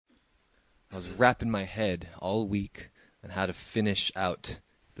I was wrapping my head all week on how to finish out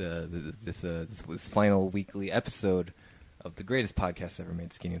this final weekly episode of the greatest podcast ever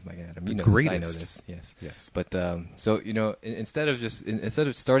made, Skinny with Mike and Adam. You know this, I know this, yes. But so instead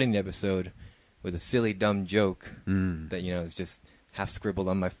of starting the episode with a silly dumb joke that is just half scribbled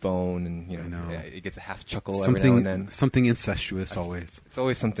on my phone, and it gets a half chuckle every now and then. Something incestuous always. It's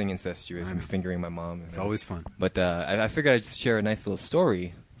always something incestuous. I'm fingering my mom. It's always fun. But I figured I'd just share a nice little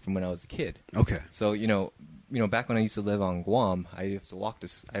story from when I was a kid. Okay. So back when I used to live on Guam, I have to walk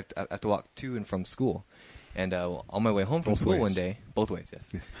to and from school, and on my way home from school one day, both ways,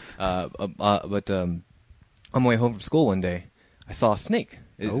 yes. But on my way home from school one day, I saw a snake.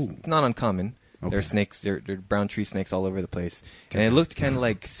 It's not uncommon. Okay. There are snakes. There are brown tree snakes all over the place, and it looked kind of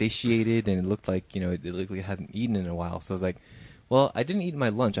like satiated, and it looked like it looked like it hadn't eaten in a while. So I was like, well, I didn't eat my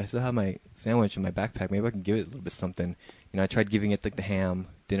lunch. I still have my sandwich in my backpack. Maybe I can give it a little bit something. I tried giving it like the ham,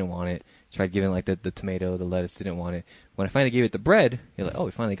 didn't want it. Tried giving like the tomato, the lettuce, didn't want it. When I finally gave it the bread, you're like, oh,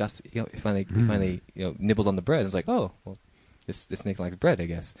 we finally nibbled on the bread. I was like, oh, well, this snake likes bread, I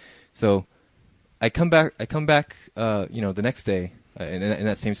guess. So I come back, the next day in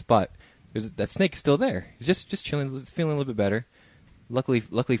that same spot. That snake is still there. He's just chilling, feeling a little bit better. Luckily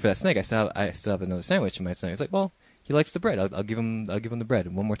for that snake, I still have another sandwich in my stomach. It's like, well, he likes the bread. I'll give him the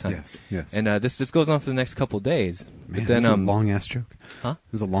bread one more time. Yes. And this goes on for the next couple of days. Man, but then, this is a long ass joke. Huh?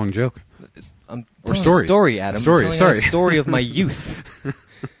 This is a long joke. Or story, Adam. Sorry. A story of my youth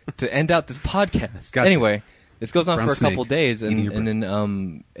to end out this podcast. Gotcha. Anyway, this goes on Brown for a couple snake days,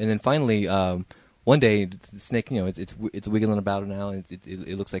 and then finally. One day, the snake, it's wiggling about now, and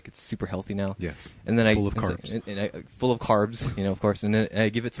it looks like it's super healthy now. Yes. And then full of carbs. Full of carbs, of course. And then I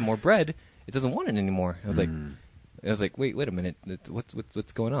give it some more bread. It doesn't want it anymore. I was like, wait a minute,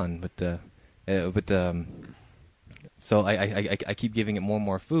 what's going on? So I keep giving it more and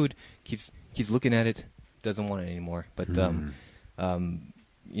more food. Keeps looking at it. Doesn't want it anymore. But and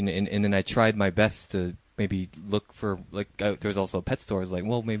then I tried my best to maybe look for, there's also a pet store. I was like,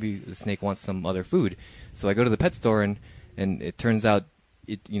 well, maybe the snake wants some other food. So I go to the pet store, and it turns out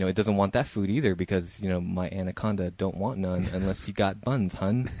it doesn't want that food either, because my anaconda don't want none unless you got buns,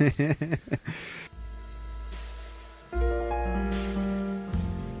 hun.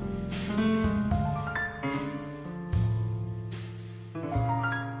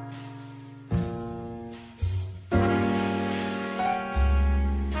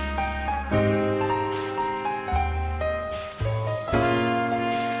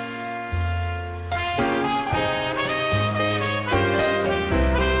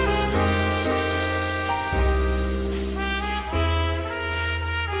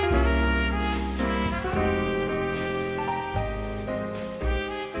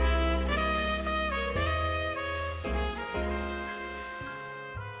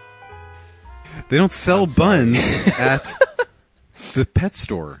 They don't sell buns at the pet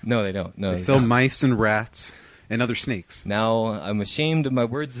store. No, they don't. No, they sell mice and rats and other snakes. Now I'm ashamed of my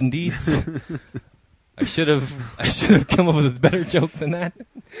words and deeds. I should have come up with a better joke than that.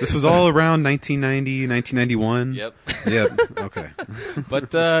 This was all around 1990, 1991. Yep. Okay.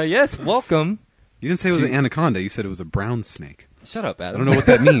 But yes, welcome. You didn't say it was an anaconda. You said it was a brown snake. Shut up, Adam. I don't know what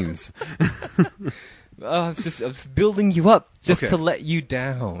that means. I was building you up just to let you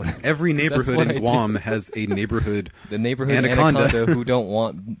down. Every neighborhood in Guam has a neighborhood the neighborhood anaconda who don't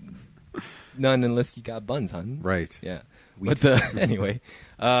want none unless you got buns, hun. Right. Yeah. But anyway,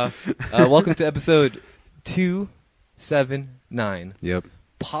 welcome to episode 279. Yep.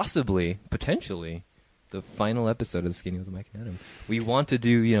 Potentially, the final episode of Skinny with Mike and Adam. We want to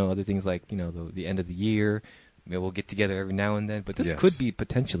do, other things like, the end of the year. Maybe we'll get together every now and then, but this could be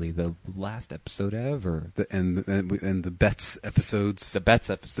potentially the last episode ever. And the bets episodes. The bets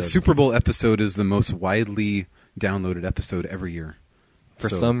episode. The Super Bowl episode is the most widely downloaded episode every year. For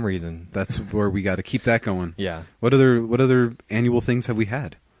some reason. That's where we got to keep that going. Yeah. What other annual things have we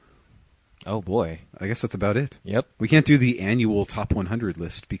had? Oh, boy. I guess that's about it. Yep. We can't do the annual top 100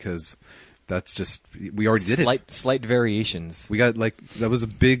 list because that's just, we already did it. Slight variations. We got, that was a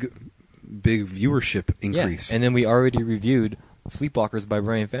big viewership increase. Yeah, and then we already reviewed Sleepwalkers by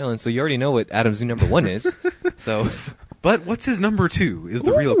Brian Fallon, so you already know what Adam's new number 1 is. So, but what's his number 2 is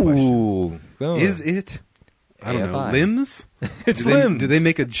the real question. Oh. Is it, I don't know, Limbs? It's Limbs. Do they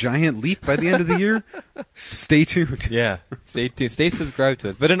make a giant leap by the end of the year? Stay tuned. Yeah, stay tuned. Stay subscribed to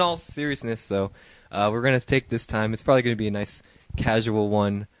us. But in all seriousness, though, we're going to take this time. It's probably going to be a nice casual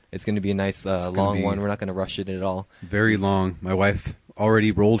one. It's going to be a nice long one. We're not going to rush it at all. Very long. My wife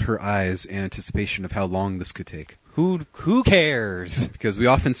already rolled her eyes in anticipation of how long this could take. Who cares? Because we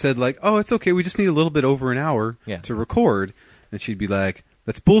often said, oh, it's okay, we just need a little bit over an hour to record. And she'd be like,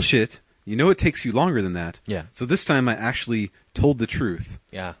 that's bullshit. you know it takes you longer than that. Yeah. So this time I actually told the truth.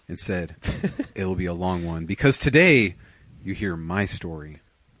 Yeah. And said, it'll be a long one. Because today, you hear my story.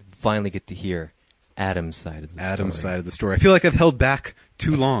 Finally get to hear Adam's side of the story. Adam's side of the story. I feel like I've held back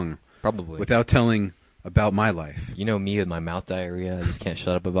too long. Probably. Without telling about my life. You know me with my mouth diarrhea. I just can't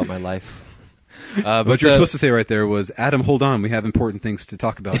shut up about my life. But what you're supposed to say right there was, Adam, hold on. We have important things to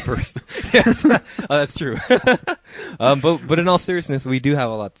talk about first. Yes, that's true. But in all seriousness, we do have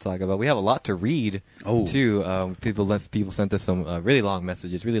a lot to talk about. We have a lot to read, too. People sent us some really long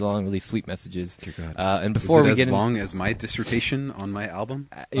messages, really long, really sweet messages. Dear God. And before Is it as long as my dissertation on my album?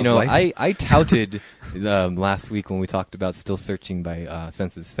 I touted last week when we talked about Still Searching by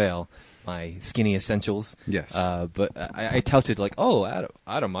Senses Fail, my Skinny Essentials. Yes. But I touted like, oh,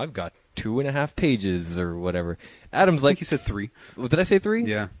 Adam, I've got 2.5 pages or whatever. Adam's like, I think you said 3. Well, did I say 3?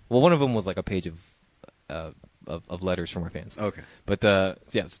 Yeah. Well, one of them was like a page of letters from our fans. Okay. But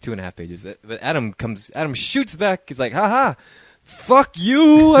yeah, it's 2.5 pages. But Adam shoots back. He's like, haha, fuck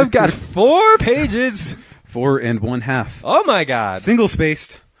you. I've got 4 pages. 4 1/2. Oh my God. Single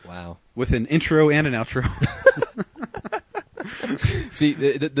spaced. Wow. With an intro and an outro. See,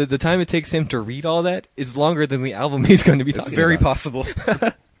 the time it takes him to read all that is longer than the album he's going to be talking about. It's very possible.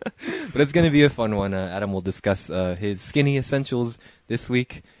 But it's going to be a fun one. Adam will discuss his Skinny Essentials this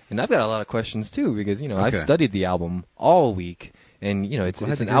week. And I've got a lot of questions, too, because, I've studied the album all week. And, it's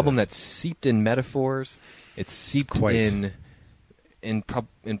an album that's seeped in metaphors. It's seeped in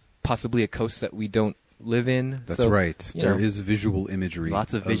possibly a coast that we don't live in. That's right. There is visual imagery.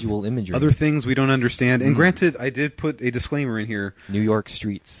 Lots of visual imagery. Other things we don't understand. And granted, I did put a disclaimer in here. New York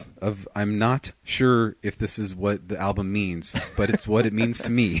streets. I'm not sure if this is what the album means, but it's what it means to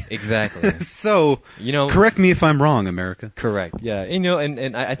me. Exactly. So, correct me if I'm wrong, America. Correct. Yeah.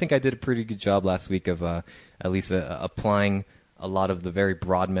 And I think I did a pretty good job last week of at least applying a lot of the very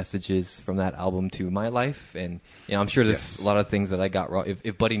broad messages from that album to my life. And I'm sure there's a lot of things that I got wrong.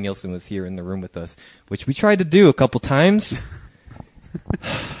 If Buddy Nielsen was here in the room with us, which we tried to do a couple times.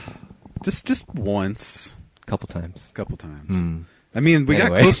 just once. Couple times. I mean, we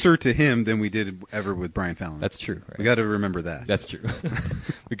got closer to him than we did ever with Brian Fallon. That's true. Right? We got to remember that. That's true.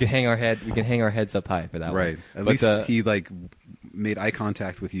 We can hang our heads up high for that one. Right. At least he made eye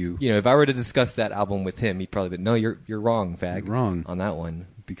contact with you. If I were to discuss that album with him, he'd probably be, no, you're wrong, fag. You're wrong on that one.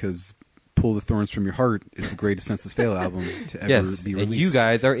 Because Pull the Thorns from Your Heart is the greatest Senses Fail album to ever be released. And you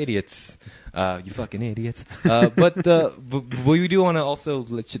guys are idiots. You fucking idiots. But we do want to also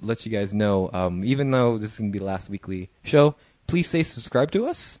let you guys know, even though this is going to be the last weekly show, please stay subscribed to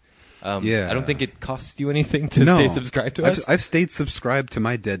us. I don't think it costs you anything to stay subscribed to us. I've stayed subscribed to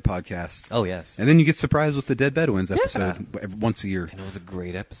my Dead podcast. Oh, yes. And then you get surprised with the Dead Bedouins episode once a year. And it was a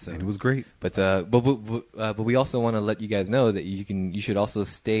great episode. And it was great. But we also want to let you guys know that you should also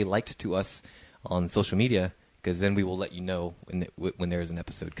stay liked to us on social media, because then we will let you know when there is an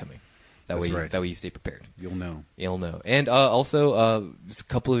episode coming. That way you stay prepared. You'll know. And also, a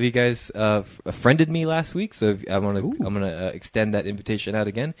couple of you guys friended me last week, so I'm gonna extend that invitation out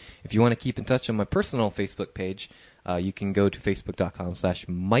again. If you want to keep in touch on my personal Facebook page, you can go to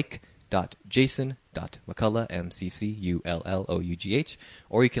facebook.com/mike.jason.mccullough, MCCULLOUGH,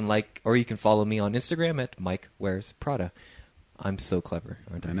 or you can follow me on Instagram at Mike Wears Prada. I'm so clever,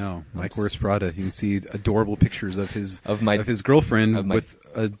 aren't I? I know. Mike Wears Prada. You can see adorable pictures of his girlfriend with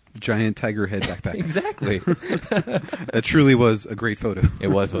a giant tiger head backpack. Exactly. That truly was a great photo. It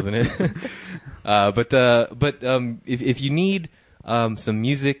was, wasn't it? If you need some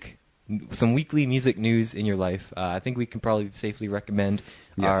music, some weekly music news in your life, I think we can probably safely recommend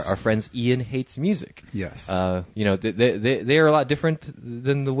our friends Ian Hates Music. Yes. They are a lot different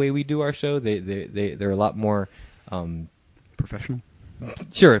than the way we do our show. They're a lot more professional.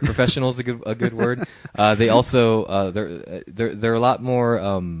 Sure, professional is a good word. They also they're a lot more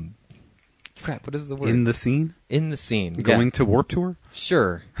crap. What is the word? In the scene. Going to Warped Tour.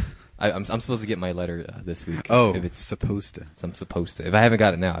 Sure. I'm supposed to get my letter this week. Oh, if it's supposed to. I'm supposed to. If I haven't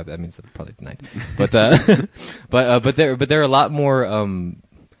got it now, I mean it's probably tonight. But but they're a lot more.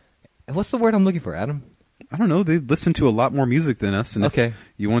 What's the word I'm looking for, Adam? I don't know. They listen to a lot more music than us, and if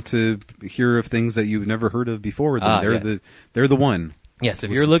you want to hear of things that you've never heard of before, then they're the one. Yes,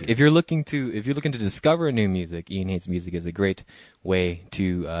 if you're looking to discover new music, Ian Hates Music is a great way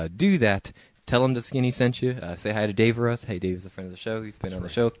to do that. Tell him that Skinny sent you. Say hi to Dave for us. Hey, Dave is a friend of the show. He's been on the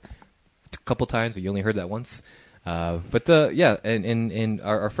show a couple times, but you only heard that once. And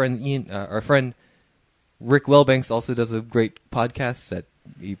our friend Ian, our friend Rick Wellbanks also does a great podcast that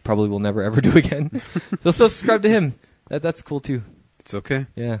he probably will never ever do again. So subscribe to him. That's cool too. It's okay.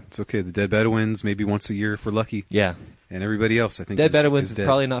 Yeah, it's okay. The Dead Bedouins maybe once a year if we're lucky. Yeah. And everybody else, I think, Dead Better Wins is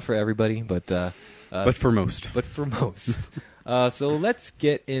probably not for everybody, but for most. But for most. So let's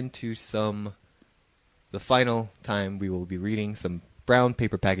get into the final time we will be reading some brown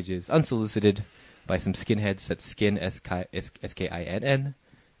paper packages, unsolicited, by some skinheads. That's skin, S-K-I-N-N.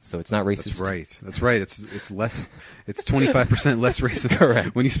 So it's not racist. That's right. It's less. It's 25% less racist.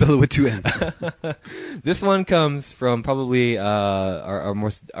 Correct. When you spell it with 2 N's. This one comes from probably our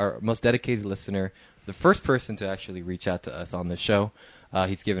most dedicated listener, the first person to actually reach out to us on the show.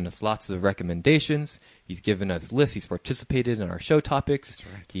 He's given us lots of recommendations. He's given us lists. He's participated in our show topics.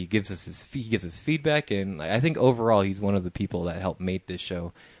 That's right. He gives us his feedback, and I think overall he's one of the people that helped make this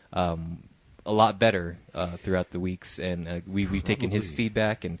show a lot better throughout the weeks. And we've taken his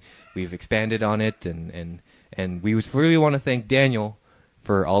feedback and we've expanded on it. And we really want to thank Daniel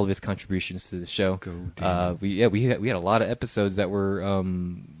for all of his contributions to the show. Go Daniel. We had a lot of episodes that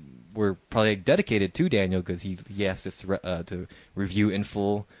were probably dedicated to Daniel because he asked us to review in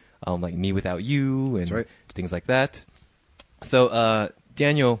full, like Me Without You and things like that. So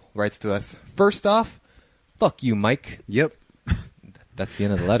Daniel writes to us, first off, fuck you, Mike. Yep. That's the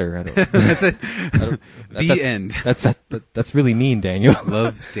end of the letter. That's it. End. That's really mean, Daniel.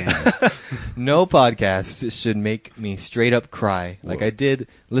 Love Daniel. No podcast should make me straight up cry like Whoa. I did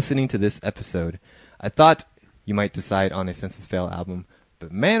listening to this episode. I thought you might decide on a Census Fail album,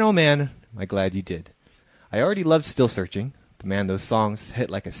 but man, oh man, am I glad you did. I already loved Still Searching, but man, those songs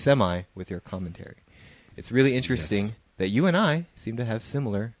hit like a semi with your commentary. It's really interesting that you and I seem to have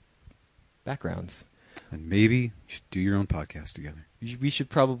similar backgrounds. And maybe you should do your own podcast together. We should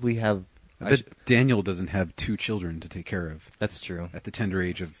probably have... I bet Daniel doesn't have 2 children to take care of. That's true. At the tender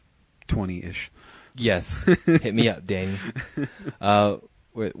age of 20-ish. Yes. Hit me up, Danny.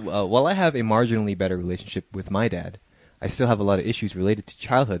 While I have a marginally better relationship with my dad, I still have a lot of issues related to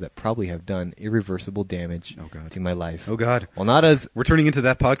childhood that probably have done irreversible damage to my life. Oh, God. Well, not as... We're turning into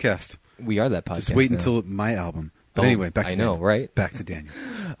that podcast. We are that podcast. Just wait until my album. But anyway, back to Daniel. I know, right? Back to Daniel.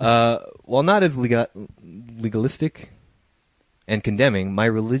 While not as legalistic and condemning, my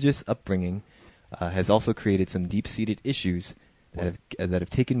religious upbringing has also created some deep-seated issues that have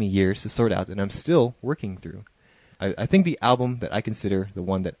taken me years to sort out, and I'm still working through. I think the album that I consider the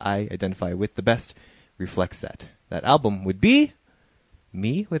one that I identify with the best reflects that. That album would be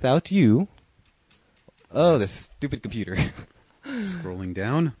Me Without You. Oh, this stupid computer. Scrolling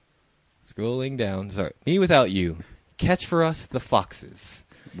down. Sorry. Me Without You. Catch for Us the Foxes.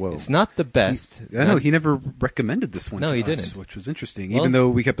 Whoa. It's not the best. I know, he never recommended this one to us, he didn't. Which was interesting. Even though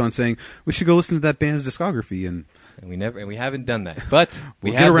we kept on saying, we should go listen to that band's discography. And we haven't done that. But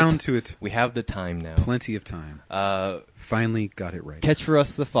we'll get around to it. We have the time now. Plenty of time. Finally got it right. Catch for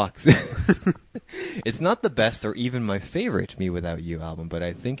Us the Foxes. It's not the best or even my favorite Me Without You album, but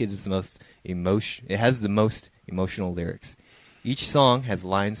I think it is the most it has the most emotional lyrics. Each song has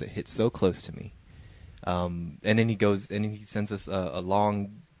lines that hit so close to me. And then he sends us a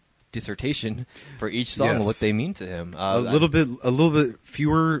long dissertation for each song and what they mean to him. A little bit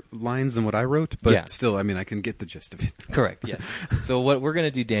fewer lines than what I wrote, but still, I mean, I can get the gist of it. Correct. Yes. So what we're going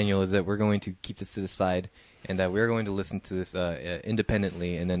to do, Daniel, is that we're going to keep this to the side, and we're going to listen to this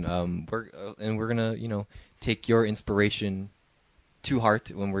independently, and then we're going to take your inspiration to heart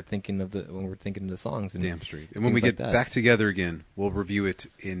when we're thinking of the songs. And damn straight. And when we get back together again, we'll review it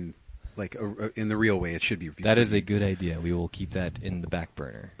in in the real way it should be reviewed. That is a good idea. We will keep that in the back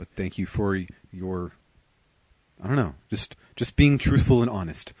burner. But thank you for your, I don't know, just being truthful and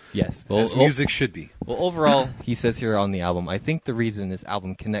honest. Yes. Well, as music should be. Well, overall, he says here on the album, I think the reason this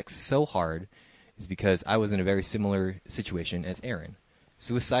album connects so hard is because I was in a very similar situation as Aaron.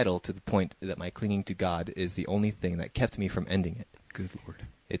 Suicidal to the point that my clinging to God is the only thing that kept me from ending it. Good Lord.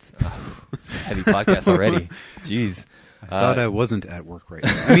 It's a heavy podcast already. Jeez. I thought I wasn't at work right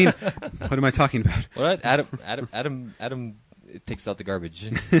now. I mean, what am I talking about? Well, Adam takes out the garbage.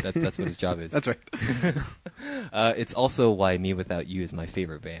 That's what his job is. That's right. It's also why Me Without You is my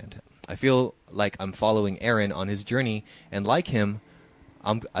favorite band. I feel like I'm following Aaron on his journey, and like him,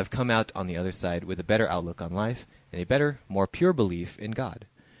 I've come out on the other side with a better outlook on life and a better, more pure belief in God.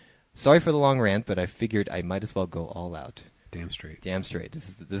 Sorry for the long rant, but I figured I might as well go all out. Damn straight. Damn straight.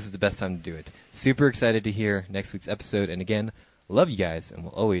 This is the best time to do it. Super excited to hear next week's episode. And again, love you guys and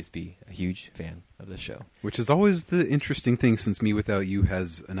will always be a huge fan of the show. Which is always the interesting thing since Me Without You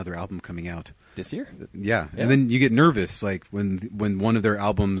has another album coming out. This year? Yeah. And then you get nervous like when one of their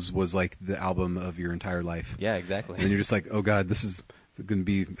albums was like the album of your entire life. Yeah, exactly. And you're just like, oh God, this is going to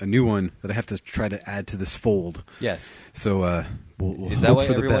be a new one that I have to try to add to this fold. Yes. So we'll is that hope why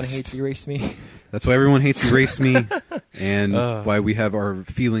for the everyone best. hates Erase Me? That's why everyone hates Erase Me, and why we have our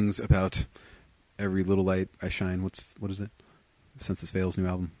feelings about Every Little Light I Shine. What is it? Senses Fail's new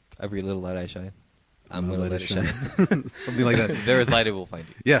album. Every Little Light I Shine. I'm gonna let it shine. Something like that. There is light, it will find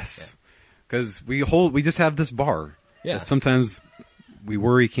you. Yes, because we just have this bar. Yeah. That sometimes we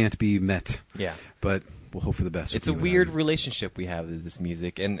worry can't be met. Yeah. But we'll hope for the best. It's a weird relationship we have with this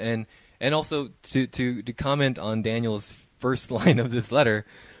music, and also to comment on Daniel's first line of this letter,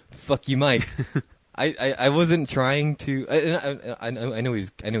 "Fuck you, Mike." I wasn't trying to. I know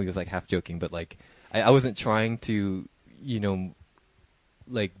he was like half joking, but like I wasn't trying to,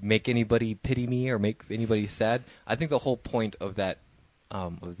 like make anybody pity me or make anybody sad. I think the whole point of that,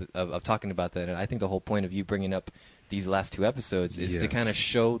 of talking about that, and I think the whole point of you bringing up these last 2 episodes is to kind of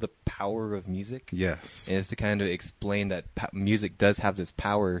show the power of music. Yes. And is to kind of explain that music does have this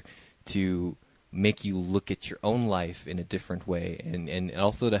power to make you look at your own life in a different way, and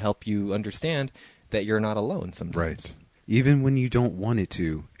also to help you understand that you're not alone sometimes. Right. Even when you don't want it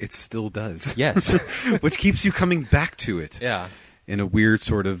to, it still does. Yes. Which keeps you coming back to it. Yeah. In a weird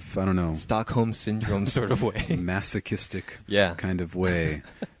sort of, I don't know. Stockholm Syndrome sort of way. Masochistic kind of way.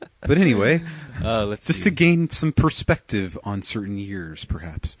 But anyway, to gain some perspective on certain years,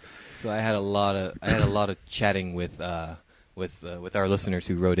 perhaps. So I had a lot of chatting with our listeners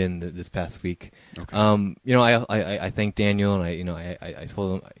who wrote in this past week. Okay. I thanked Daniel, and I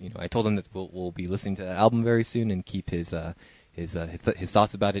told him that we'll be listening to that album very soon and keep his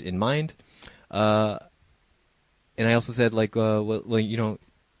thoughts about it in mind. And I also said, like,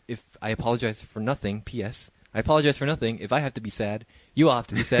 if I apologize for nothing, P.S., I apologize for nothing. If I have to be sad, you all have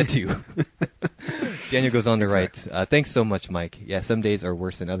to be sad too. Daniel goes on to write, thanks so much, Mike. Yeah, some days are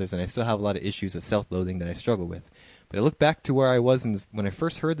worse than others, and I still have a lot of issues of self-loathing that I struggle with. But I look back to where I was when I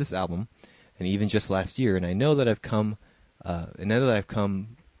first heard this album, and even just last year, and I know that I've come, how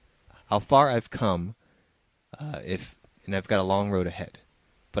far I've come, and I've got a long road ahead.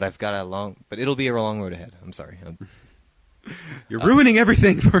 But it'll be a long road ahead. I'm sorry. You're ruining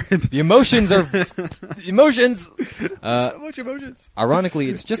everything for him. The emotions are emotions. So much emotions. Ironically,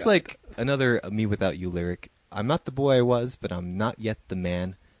 it's just like another Me Without You lyric. I'm not the boy I was, but I'm not yet the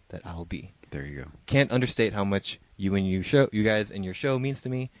man that I'll be. There you go. Can't understate how much you guys and your show means to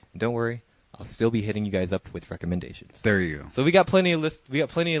me. And don't worry, I'll still be hitting you guys up with recommendations. There you go. So we got plenty of lists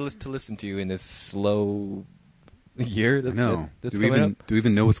to listen to in this slow year. That's do we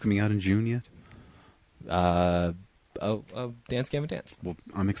even know what's coming out in June yet? Dance Gavin Dance. Well,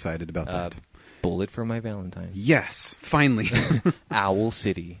 I'm excited about that. Bullet for My Valentine. Yes, finally. Owl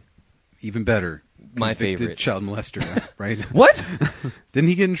City. Even better. My Convicted favorite. Child molester, right? What? Didn't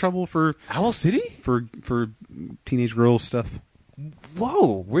he get in trouble for Owl City? For teenage girls stuff?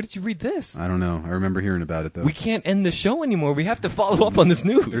 Whoa, where did you read this? I don't know. I remember hearing about it, though. We can't end the show anymore. We have to follow up on this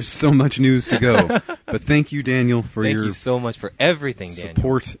news. There's so much news to go. But thank you, Daniel, for Thank you so much for everything, Daniel.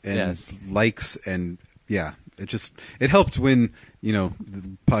 Support and likes, and yeah, it helped when, the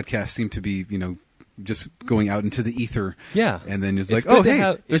podcast seemed to be, just going out into the ether. Yeah. And then it's like, oh,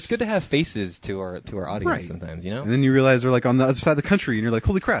 hey. It's good to have faces to our audience sometimes, And then you realize they're like on the other side of the country, and you're like,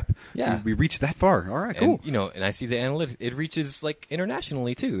 holy crap. Yeah. We reached that far. All right, cool. And I see the analytics. It reaches like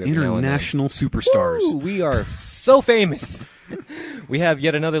internationally too. International superstars. Woo, we are so famous. We have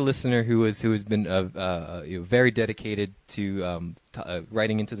yet another listener who has been very dedicated to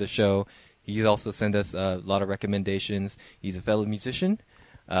writing into the show. He's also sent us a lot of recommendations. He's a fellow musician.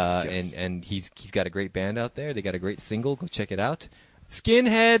 Yes. And he's got a great band out there. They got a great single. Go check it out.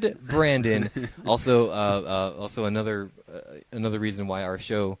 Skinhead Brandon. also another reason why our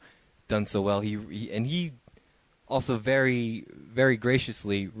show done so well. He also very, very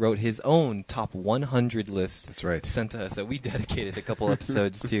graciously wrote his own top 100 list. That's right. Sent to us that we dedicated a couple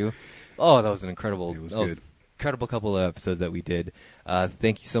episodes to. Oh, that was an incredible. It was good. Incredible couple of episodes that we did.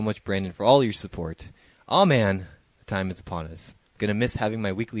 Thank you so much, Brandon, for all your support. Oh man, the time is upon us. Gonna miss having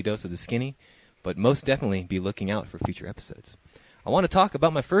my weekly dose of the skinny, but most definitely be looking out for future episodes. I want to talk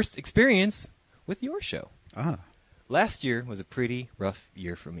about my first experience with your show. Last year was a pretty rough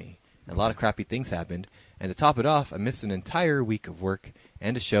year for me. A lot of crappy things happened, and to top it off, I missed an entire week of work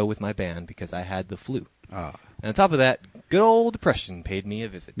and a show with my band because I had the flu. And on top of that, good old depression paid me a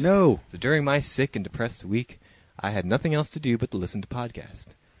visit. No. So during my sick and depressed week, I had nothing else to do but to listen to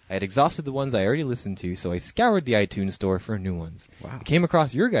podcasts. I had exhausted the ones I already listened to, so I scoured the iTunes store for new ones. Wow. I came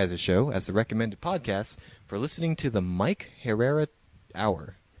across your guys' show as a recommended podcast for listening to the Mike Herrera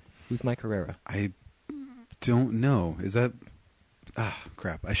Hour. Who's Mike Herrera? I don't know. Is that...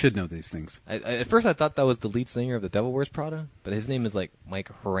 crap. I should know these things. At first I thought that was the lead singer of The Devil Wears Prada, but his name is like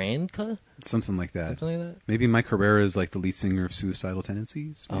Mike Herranka? Something like that. Something like that? Maybe Mike Herrera is like the lead singer of Suicidal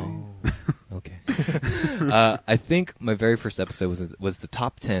Tendencies? Maybe? Oh. Okay. I think my very first episode was the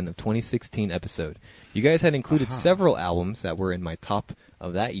top 10 of 2016 episode. You guys had included several albums that were in my top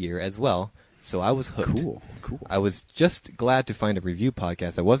of that year as well, so I was hooked. Cool. I was just glad to find a review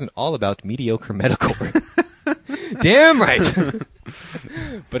podcast that wasn't all about mediocre metalcore. Damn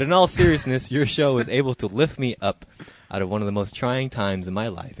right! But in all seriousness, your show was able to lift me up out of one of the most trying times in my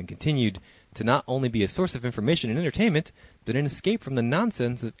life and continued to not only be a source of information and entertainment, but an escape from the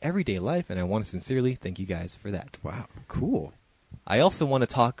nonsense of everyday life, and I want to sincerely thank you guys for that. Wow, cool. I also want to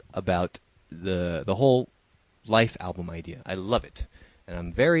talk about the whole Life album idea. I love it, and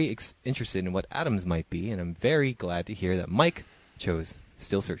I'm very interested in what Adam's might be, and I'm very glad to hear that Mike chose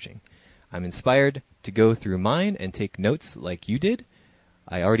Still Searching. I'm inspired to go through mine and take notes like you did.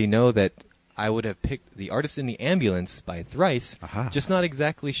 I already know that I would have picked The Artist in the Ambulance by Thrice, just not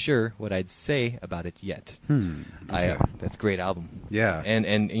exactly sure what I'd say about it yet. Okay. That's a great album. Yeah.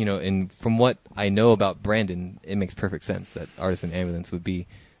 And you know, and from what I know about Brandon, it makes perfect sense that Artist in the Ambulance would be,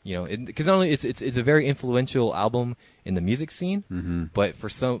 you know, because not only it's a very influential album in the music scene, but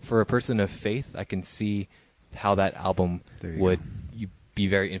for a person of faith, I can see how that album would be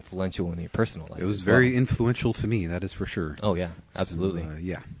very influential in your personal life. It was very influential to me, that is for sure. Oh yeah, absolutely. So,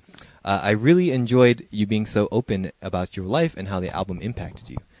 yeah. I really enjoyed you being so open about your life and how the album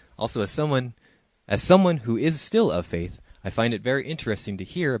impacted you. Also, as someone who is still of faith, I find it very interesting to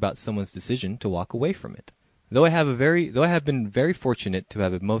hear about someone's decision to walk away from it. Though I have been very fortunate to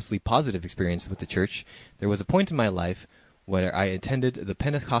have a mostly positive experience with the church, there was a point in my life where I attended the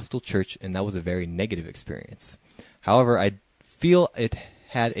Pentecostal church, and that was a very negative experience. However, I feel it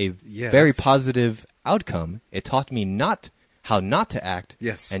had a very positive outcome. It taught me how not to act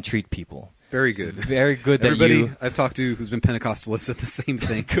and treat people. Very good. So very good. Everybody I've talked to who's been Pentecostal has said the same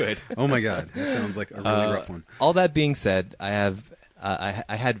thing. Good. Oh my God, that sounds like a really rough one. All that being said, I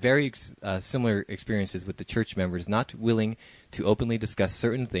had very similar experiences with the church members not willing to openly discuss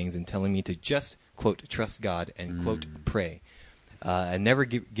certain things and telling me to just, quote, trust God and, quote, pray. And never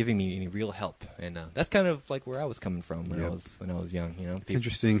giving me any real help. And that's kind of like where I was coming from when I was young. You know, it's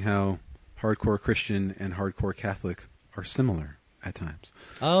interesting how hardcore Christian and hardcore Catholic are similar at times.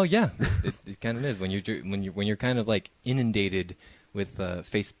 Oh yeah, it kind of is when you're kind of like inundated with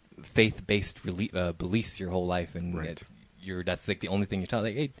faith-based beliefs your whole life, and that's like the only thing you're taught.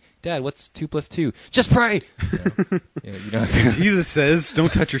 Like, hey, Dad, what's 2 + 2? Just pray. You know, Jesus says,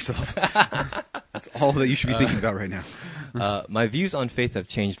 "Don't touch yourself." That's all that you should be thinking about right now. My views on faith have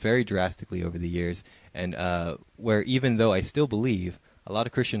changed very drastically over the years, and where even though I still believe, a lot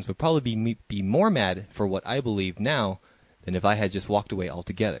of Christians would probably be more mad for what I believe now than if I had just walked away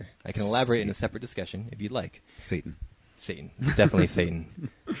altogether. I can elaborate in a separate discussion if you'd like. Satan. It's definitely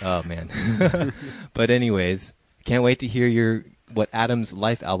Satan. Oh man. But anyways, can't wait to hear what Adam's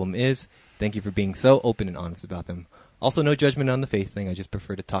Life album is. Thank you for being so open and honest about them. Also, no judgment on the faith thing. I just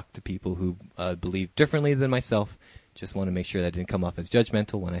prefer to talk to people who believe differently than myself. Just want to make sure that didn't come off as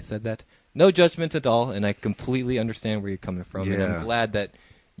judgmental when I said that. No judgment at all, and I completely understand where you're coming from. Yeah. And I'm glad that,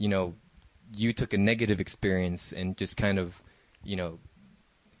 you know, you took a negative experience and just kind of, you know,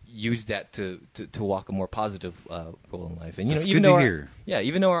 used that to walk a more positive role in life. And you That's know, even good though to hear.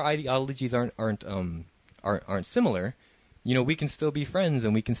 even though our ideologies aren't similar, you know, we can still be friends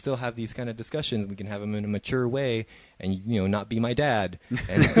and we can still have these kind of discussions. We can have them in a mature way, and you know, not be my dad,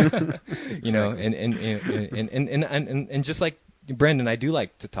 and you know, and just like Brandon, I do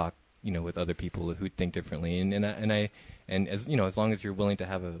like to talk, you know, with other people who think differently, and as you know, as long as you're willing to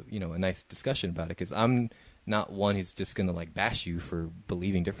have a nice discussion about it, because I'm not one who's just gonna like bash you for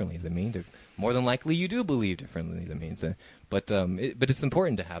believing differently than me. More than likely, you do believe differently than me. So, but it's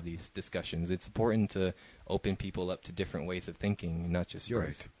important to have these discussions. It's important to open people up to different ways of thinking, not just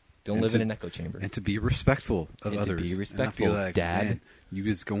yours. Right. Don't live in an echo chamber. And to be respectful of others. To be respectful, and not be like, Dad. Man, you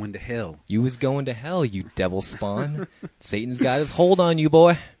was going to hell. You was going to hell, you devil spawn. Satan's got his hold on you,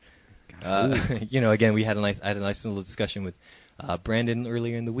 boy. You know, again, I had a nice little discussion with Brandon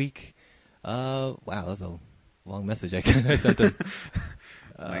earlier in the week. Wow, that was a long message I sent him.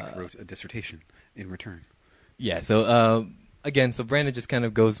 Mike wrote a dissertation in return. Yeah, so again, so Brandon just kind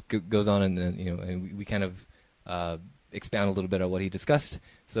of goes on and you know, and we kind of expound a little bit on what he discussed.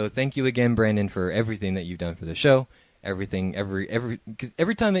 So thank you again, Brandon, for everything that you've done for the show. Every time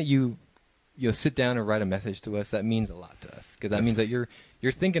that you sit down and write a message to us, that means a lot to us, because that means that you're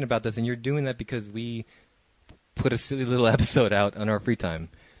thinking about this, and you're doing that because we put a silly little episode out on our free time,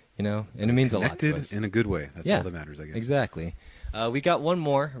 you know, and it means a lot to us. Connected in a good way. That's all that matters, I guess. Exactly. We got one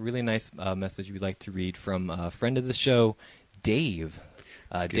more really nice message we'd like to read from a friend of the show, Dave.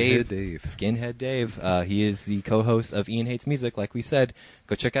 Skinhead Dave. He is the co-host of Ian Hates Music. Like we said,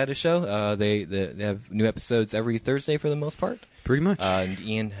 go check out his show. They have new episodes every Thursday for the most part. Pretty much. And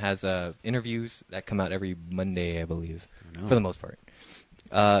Ian has interviews that come out every Monday, I believe, for the most part.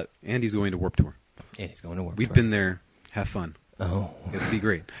 And he's going to Warped Tour. We've been there. Have fun. Oh. It'll be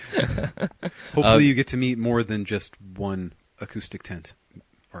great. Hopefully you get to meet more than just one acoustic tent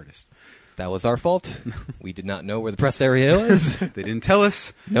artist. That was our fault. We did not know where the press area was. They didn't tell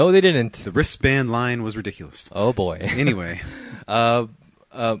us. No, they didn't. The wristband line was ridiculous. Oh, boy. Anyway. But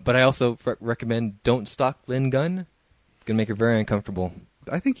I also recommend don't stalk Lynn Gunn. It's going to make her very uncomfortable.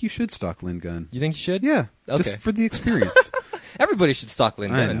 I think you should stalk Lynn Gunn. You think you should? Yeah. Okay. Just for the experience. Everybody should stalk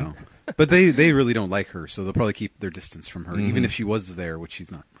Lynn Gunn. I know. But they really don't like her, so they'll probably keep their distance from her, even if she was there, which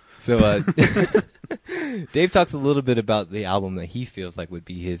she's not. So Dave talks a little bit about the album that he feels like would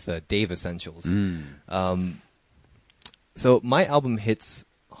be his Dave Essentials. So my album hits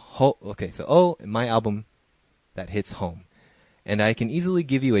my album that hits home. And I can easily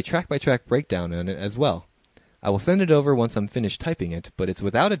give you a track-by-track breakdown on it as well. I will send it over once I'm finished typing it, but it's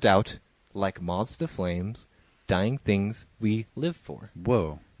without a doubt like Moths to Flames, Dying Things We Live For.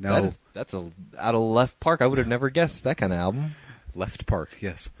 Whoa. Now That's a out of left park. I would have never guessed that kind of album. Left Park,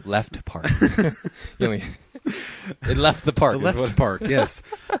 yes. Left Park. It left the park. The Left Park, yes.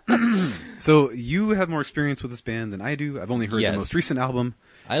 So you have more experience with this band than I do. I've only heard the most recent album.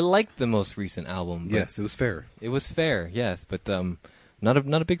 I liked the most recent album. Yes, it was fair. It was fair, yes, but not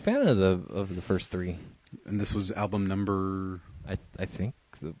a big fan of the first three. And this was album number I think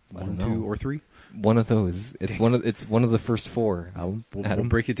 1, 2, or 3. One of those. It's one of the first 4 albums. We'll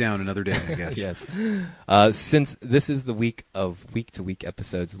break it down another day, I guess. Yes. Since this is the week of week-to-week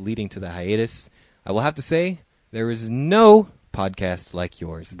episodes leading to the hiatus, I will have to say there is no podcast like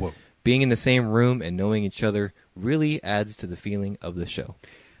yours. Whoa. Being in the same room and knowing each other really adds to the feeling of the show.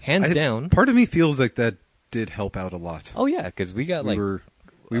 Hands down. Part of me feels like that did help out a lot. Oh yeah, because we got we were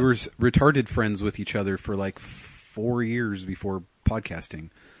retarded friends with each other for like 4 years before podcasting.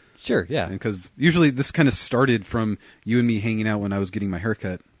 Sure, yeah. Because usually this kind of started from you and me hanging out when I was getting my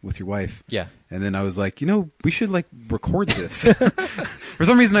haircut with your wife. Yeah. And then I was like, we should like record this. For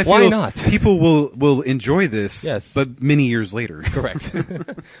some reason I feel Why not? People will enjoy this, yes, but many years later. Correct.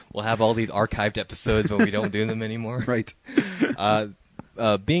 We'll have all these archived episodes when we don't do them anymore. Right.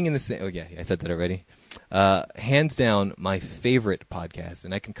 Being in the same... Oh, yeah, I said that already. Hands down, my favorite podcast.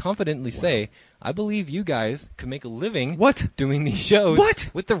 And I can confidently say, I believe you guys could make a living doing these shows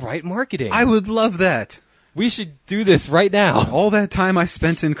with the right marketing. I would love that. We should do this right now. All that time I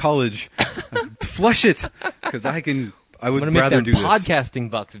spent in college, flush it, because I would rather do this.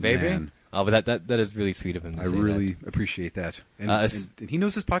 Podcasting bucks, baby. Man. Oh, but that is really sweet of him to say really appreciate that. And he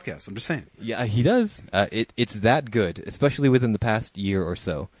knows his podcast, I'm just saying. Yeah, he does. It's that good, especially within the past year or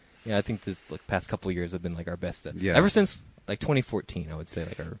so. Yeah, I think the past couple of years have been like our best. Ever since like 2014, I would say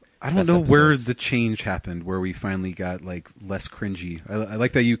like our. I don't know where the change happened, where we finally got like less cringy. I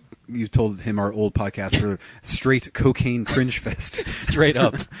like that you told him our old podcast were straight cocaine cringe fest. Straight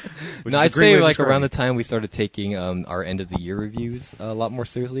up. No, I'd say like around the time we started taking our end of the year reviews a lot more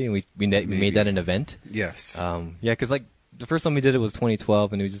seriously, and we made that an event. Yes. Yeah, because like the first time we did it was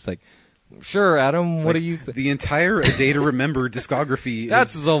 2012, and it was just like. Sure, Adam, what do you think? The entire A Day to Remember discography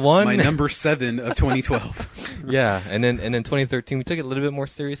That's is the one. My number 7 of 2012. Yeah, and then 2013 we took it a little bit more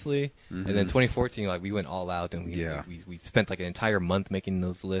seriously, and then 2014 like we went all out and we spent like an entire month making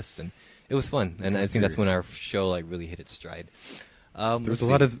those lists, and it was fun. And I think that's when our show like really hit its stride. There was a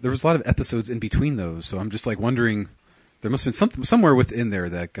lot of episodes in between those, so I'm just like wondering. There must have been somewhere within there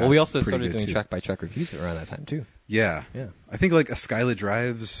that got. Well, we also started doing track by track reviews around that time too. Yeah. I think like a Skyla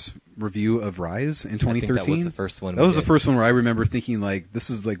Drives review of Rise in 2013. I think that was the first one. That was the first one where I remember thinking like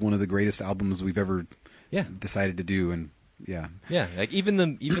this is like one of the greatest albums we've ever decided to do, and yeah, like even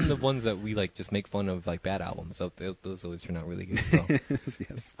the ones that we like just make fun of like bad albums. So those always turn out really good as well.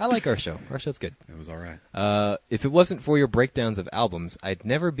 Yes, I like our show. Our show's good. It was all right. If it wasn't for your breakdowns of albums, I'd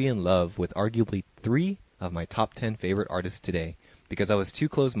never be in love with arguably 3 of my top 10 favorite artists today because I was too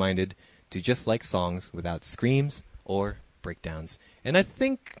close-minded to just like songs without screams or breakdowns. And I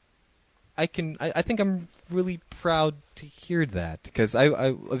think I'm really proud to hear that because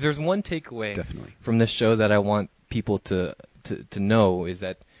I there's one takeaway from this show that I want people to know is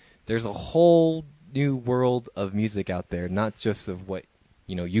that there's a whole new world of music out there, not just of what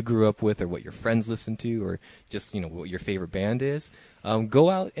you grew up with or what your friends listen to or just what your favorite band is. Go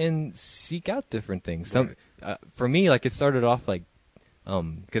out and seek out different things. For me, like it started off like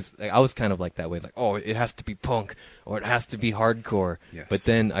Because I was kind of like that way, like, oh, it has to be punk or it has to be hardcore. Yes. But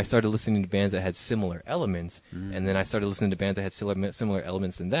then I started listening to bands that had similar elements, and then I started listening to bands that had similar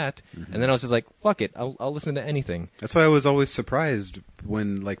elements than that, and then I was just like, fuck it, I'll listen to anything. That's why I was always surprised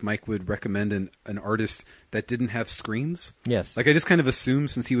when like Mike would recommend an artist that didn't have screams. Yes. Like I just kind of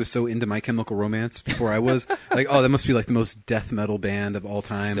assumed, since he was so into My Chemical Romance before I was, like, oh, that must be like the most death metal band of all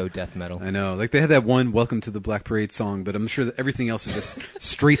time. So death metal. I know. Like they had that one Welcome to the Black Parade song, but I'm sure that everything else is just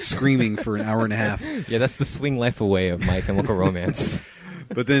straight screaming for an hour and a half. Yeah, that's the swing life away of My Chemical Romance.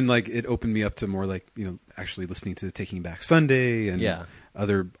 But then like it opened me up to more like, actually listening to Taking Back Sunday and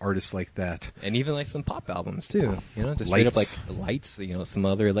other artists like that. And even like some pop albums too, just straight up like Lights, some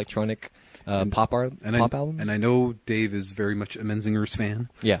other electronic pop albums. And I know Dave is very much a Menzingers fan.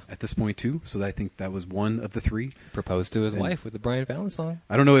 Yeah. At this point too, so I think that was one of the three. Proposed to his wife with the Brian Fallon song.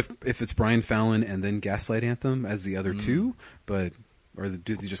 I don't know if it's Brian Fallon and then Gaslight Anthem as the other two, but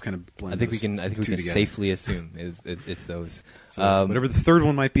do they just kind of blend? I think we can together? safely assume it's those. So whatever the third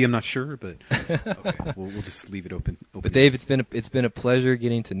one might be, I'm not sure, but okay, we'll just leave it open. But Dave, it's been a pleasure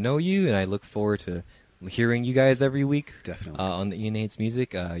getting to know you, and I look forward to hearing you guys every week. Definitely on the Ian Hates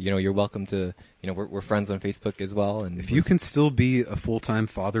Music. You're welcome to. We're friends on Facebook as well. And if you can still be a full-time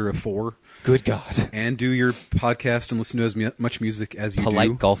father of 4, good God, and do your podcast and listen to as much music as you do,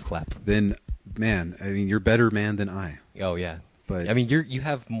 polite golf clap, then man, I mean, you're a better man than I. Oh yeah. But I mean, you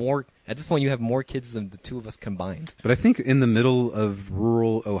have more at this point. You have more kids than the two of us combined. But I think in the middle of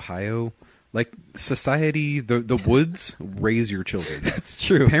rural Ohio, like society, the woods raise your children. That's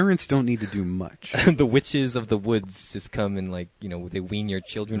true. Parents don't need to do much. The witches of the woods just come and they wean your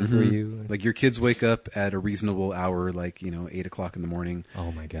children for you. Like your kids wake up at a reasonable hour, like 8 o'clock in the morning.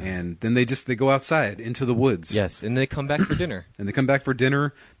 Oh my God! And then they go outside into the woods. Yes, and they come back for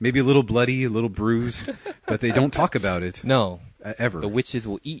dinner. Maybe a little bloody, a little bruised, but they don't talk about it. No. Ever. The witches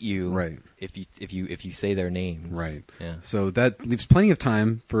will eat you, right? If you say their names, right? Yeah. So that leaves plenty of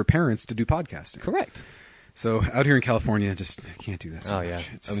time for parents to do podcasting. Correct. So out here in California, just can't do that so much. Yeah.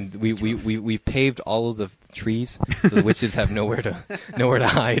 I mean, we've paved all of the trees, so the witches have nowhere to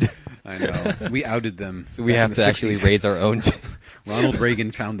hide. I know. We outed them. So we have to actually raise our own. Ronald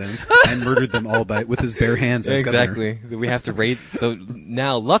Reagan found them and murdered them all with his bare hands as governor. Exactly. We have to raise. So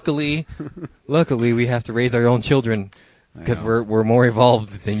now, luckily, we have to raise our own children. Because we're more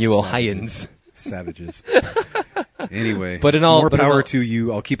evolved than you Ohioans. Savages. Anyway, more power to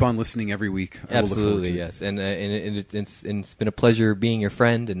you. I'll keep on listening every week. Absolutely, yes. And it's been a pleasure being your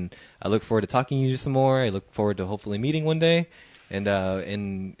friend, and I look forward to talking to you some more. I look forward to hopefully meeting one day. And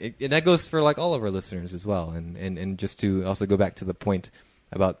that goes for like all of our listeners as well. And just to also go back to the point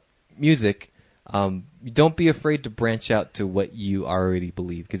about music, don't be afraid to branch out to what you already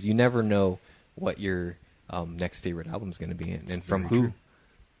believe, because you never know what your next favorite album is going to be, and from who. True.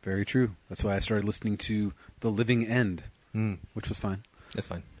 Very true. That's why I started listening to The Living End, which was fine. That's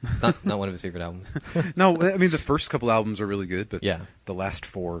fine. Not one of his favorite albums. No, I mean the first couple albums are really good, but yeah, the last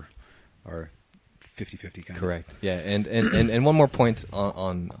 4 are 50-50 kind of. Correct. Yeah, and one more point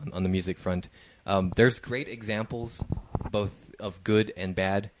on the music front. There's great examples, both of good and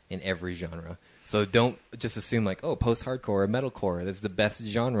bad, in every genre. So don't just assume like, oh, post-hardcore or metalcore is the best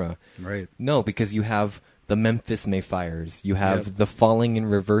genre. Right. No, because you have the Memphis Mayfires, you have the Falling in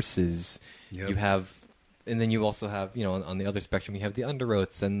Reverses, you have, and then you also have, on the other spectrum, you have the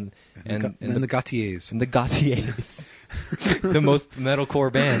Underoaths and the Gautiers. And the Gautiers. The most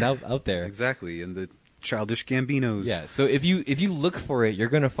metalcore band out there. Exactly, and the Childish Gambinos. Yeah, so if you look for it, you're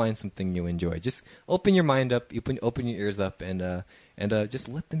going to find something you enjoy. Just open your mind up, open your ears up, and just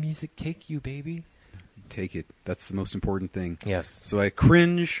let the music take you, baby. Take it. That's the most important thing. Yes. So I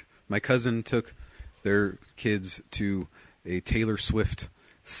cringe. My cousin took their kids to a Taylor Swift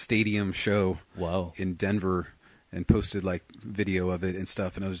stadium show in Denver and posted like video of it and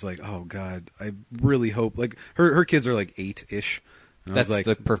stuff, and I was like, oh God, I really hope, like her kids are like 8-ish. And that's I was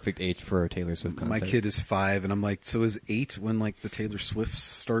like, the perfect age for a Taylor Swift concert. My kid is 5, and I'm like, so is 8 when like the Taylor Swifts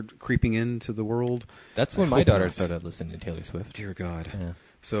start creeping into the world? That's when my daughter started listening to Taylor Swift. Dear God. Yeah.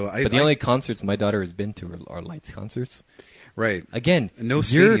 But the only concerts my daughter has been to are Lights concerts. Right. Again, no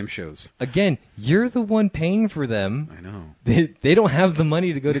stadium shows. Again, you're the one paying for them. I know. They don't have the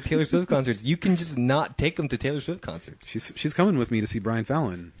money to go to Taylor Swift concerts. You can just not take them to Taylor Swift concerts. She's coming with me to see Brian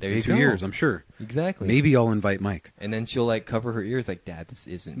Fallon in 2 years, I'm sure. Exactly. Maybe I'll invite Mike. And then she'll like cover her ears like, Dad, this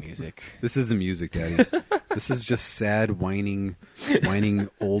isn't music. This isn't music, Daddy. This is just sad, whining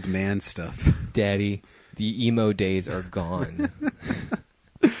old man stuff. Daddy, the emo days are gone.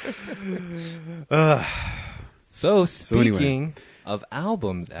 So speaking of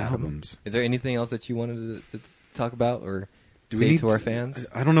albums, Adam, is there anything else that you wanted to talk about or say to our fans?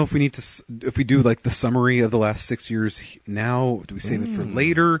 I don't know if we need to, if we do like the summary of the last 6 years now, do we save it for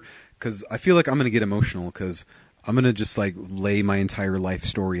later? Because I feel like I'm going to get emotional because I'm going to just like lay my entire life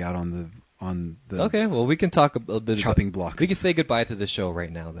story out on the Okay, well, we can talk a little bit chopping block. We can say goodbye to the show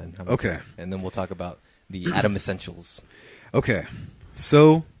right now then. Okay. And then we'll talk about the Adam Essentials. Okay.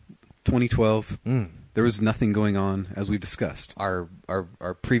 So, 2012, there was nothing going on, as we've discussed. Our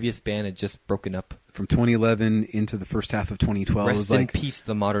previous band had just broken up. From 2011 into the first half of 2012. Rest it was in like peace,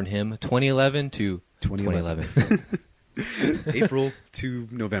 the modern hymn. 2011 to 2011. April to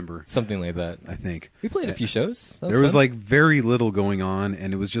November. Something like that. I think. We played a few shows. There was like very little going on,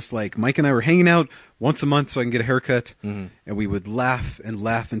 and it was just like Mike and I were hanging out once a month so I can get a haircut, and we would laugh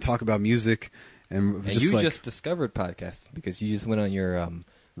and talk about music. And you just discovered podcasting because you just went on your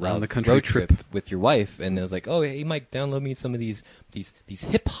around the country road trip with your wife, and it was like, oh, hey, Mike, download me some of these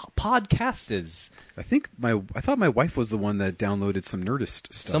hip hop podcasters. I thought my wife was the one that downloaded some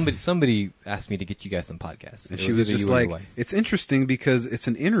Nerdist stuff. Somebody asked me to get you guys some podcasts, and she was just like, it's interesting because it's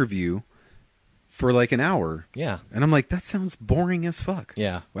an interview for like an hour. Yeah, and I'm like, that sounds boring as fuck.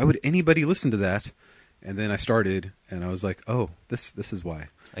 Yeah, why would anybody listen to that? And then I started, and I was like, oh, this is why.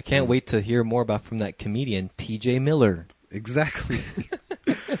 I can't wait to hear more about from that comedian, T.J. Miller. Exactly.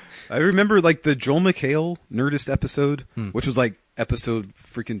 I remember like the Joel McHale Nerdist episode, which was like episode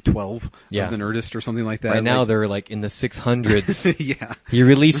freaking 12 of the Nerdist or something like that. Right now they're like in the 600s. Yeah. He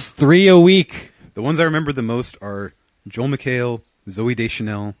released 3 a week. The ones I remember the most are Joel McHale, Zooey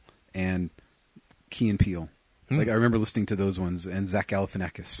Deschanel, and Key and Peele. Like I remember listening to those ones and Zach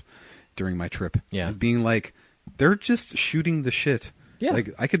Galifianakis during my trip. Yeah. And being like, they're just shooting the shit. Yeah. Like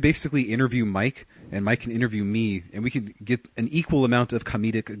I could basically interview Mike, and Mike can interview me, and we could get an equal amount of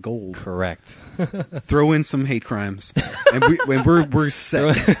comedic gold. Correct. Throw in some hate crimes, and we're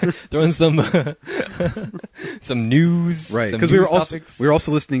set. Throw in some some news, right? Because we were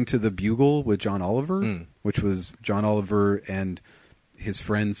also listening to The Bugle with John Oliver, which was John Oliver and his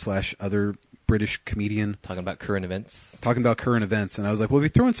friend / other British comedian talking about current events. And I was like, well, if we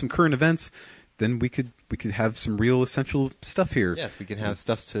throw in some current events, then we could have some real essential stuff here. Yes, we can have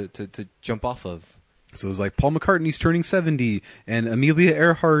stuff to jump off of. So it was like Paul McCartney's turning 70, and Amelia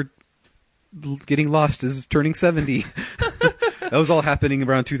Earhart getting lost is turning 70. That was all happening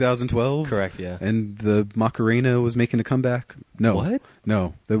around 2012. Correct, yeah. And the Macarena was making a comeback. No. What?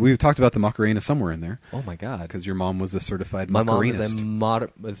 No. We talked about the Macarena somewhere in there. Oh, my God. Because your mom was a certified Macarenist. My mom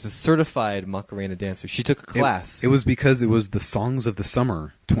was a certified Macarena dancer. She took a class. It was because it was the Songs of the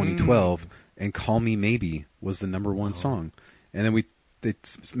Summer 2012, and Call Me Maybe was the #1 song. And then they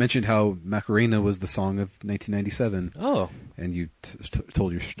mentioned how Macarena was the song of 1997. Oh, and you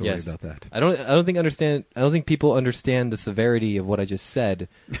told your story about that. I don't think people understand the severity of what I just said.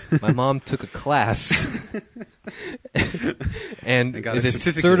 My mom took a class and is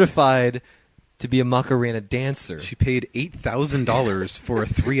certified to be a Macarena dancer. She paid $8,000 for a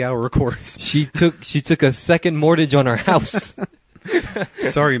 3-hour course. She took a second mortgage on our house.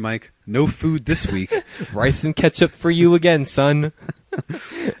 Sorry, Mike. No food this week. Rice and ketchup for you again, son.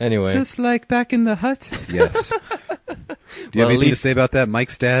 Anyway. Just like back in the hut? Yes. Do you have anything to say about that,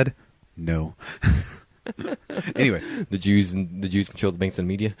 Mike's dad? No. Anyway. The Jews control the banks and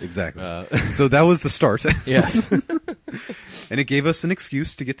media? Exactly. So that was the start. Yes. And it gave us an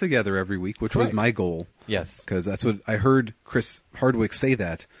excuse to get together every week, which was my goal. Yes. Because that's what I heard Chris Hardwick say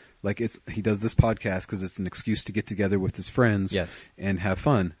that. Like he does this podcast because it's an excuse to get together with his friends and have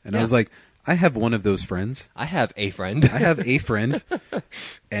fun. And I was like, I have one of those friends. I have a friend. I have a friend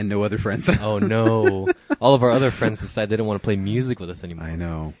and no other friends. Oh, no. All of our other friends decided they didn't want to play music with us anymore. I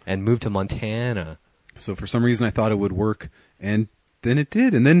know. And moved to Montana. So for some reason I thought it would work, and then it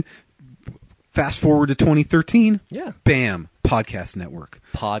did. And then fast forward to 2013. Yeah. Bam. Podcast Network.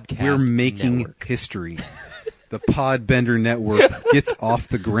 We're making history. The Podbender Network gets off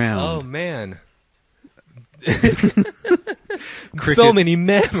the ground. Oh, man. Cricket. So many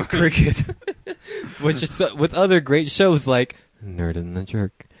memories. Cricket. with other great shows like Nerd and the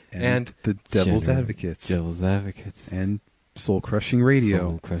Jerk. And The Devil's Advocates. And Soul Crushing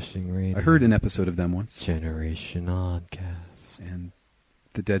Radio. I heard an episode of them once. Generation Oddcast. And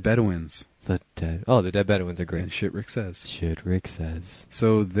The Dead Bedouins. The Dead Bedouins are great. And Shit Rick Says.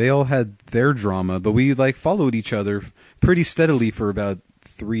 So they all had their drama, but we followed each other pretty steadily for about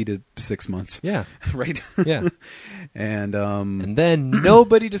 3 to 6 months. Yeah. Right? Yeah. And then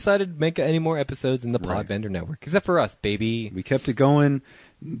nobody decided to make any more episodes in the Podbender Network, except for us, baby. We kept it going.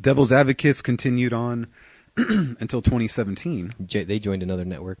 Devil's Advocates continued on until 2017. They joined another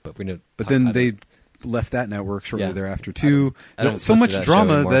network, but then they left that network shortly thereafter too. I don't so much that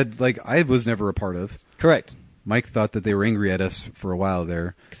drama that I was never a part of. Correct. Mike thought that they were angry at us for a while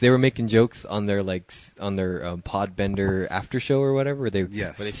there. Because they were making jokes on their Podbender after show or whatever. It's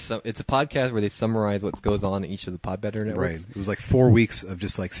a podcast where they summarize what goes on in each of the Podbender networks. Right. It was like 4 weeks of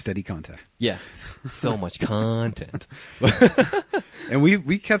just like steady content. Yeah. So much content. And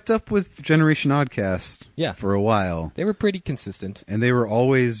we kept up with Generation Oddcast for a while. They were pretty consistent. And they were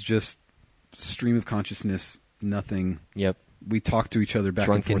always just stream of consciousness, nothing. Yep. We talked to each other back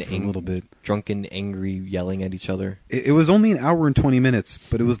and forth for a little bit. Drunken, angry, yelling at each other. It was only an hour and 20 minutes,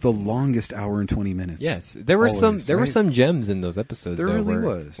 but it was the longest hour and 20 minutes. Yes, there were some gems in those episodes. There really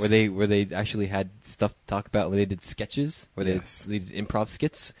was. Where they actually had stuff to talk about. Where they did sketches, where they did improv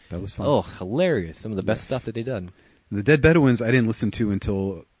skits. That was fun. Oh, hilarious! Some of the best stuff that they done. The Dead Bedouins I didn't listen to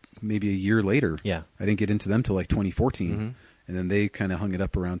until maybe a year later. Yeah, I didn't get into them till like 2014, and then they kind of hung it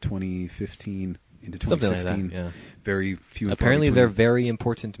up around 2015. Into 2016, something like that, yeah. Very few. Apparently, they're very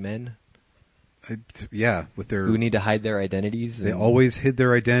important men. With their who need to hide their identities. They always hid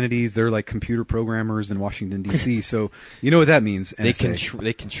their identities. They're like computer programmers in Washington D.C. So you know what that means. They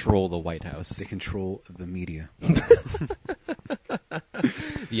control the White House. They control the media.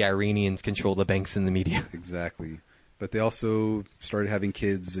 The Iranians control the banks and the media. Exactly. But they also started having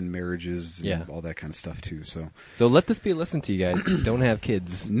kids and marriages and all that kind of stuff, too. So let this be a lesson to you guys. Don't have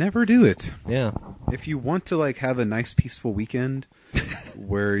kids. Never do it. Yeah. If you want to like have a nice, peaceful weekend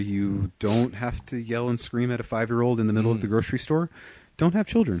where you don't have to yell and scream at a 5-year-old in the middle of the grocery store, don't have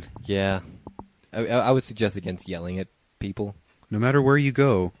children. Yeah. I would suggest against yelling at people. No matter where you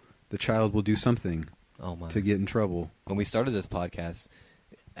go, the child will do something to get in trouble. When we started this podcast,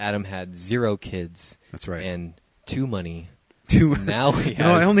 Adam had 0 kids. That's right. And 2 money. Now he has...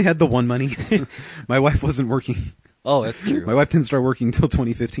 No, I only had the 1 money. My wife wasn't working. Oh, that's true. My wife didn't start working until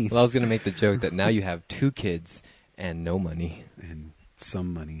 2015. Well, I was going to make the joke that now you have 2 kids and no money. And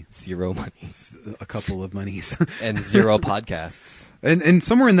some money. 0 money. A couple of monies. And 0 podcasts. And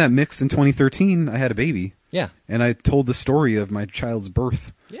somewhere in that mix in 2013, I had a baby. Yeah. And I told the story of my child's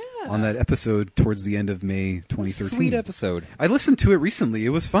birth. Yeah. On that episode towards the end of May 2013. Sweet episode. I listened to it recently. It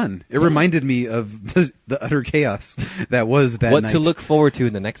was fun. It reminded me of the utter chaos that was that night. What to look forward to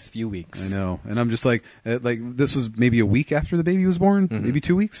in the next few weeks. I know. And I'm just like this was maybe a week after the baby was born, maybe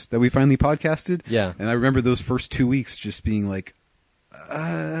 2 weeks that we finally podcasted. Yeah. And I remember those first 2 weeks just being like,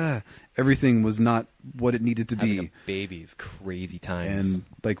 everything was not what it needed to be. Having a baby's crazy times. And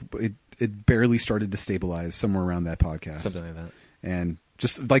like it barely started to stabilize somewhere around that podcast. Something like that. And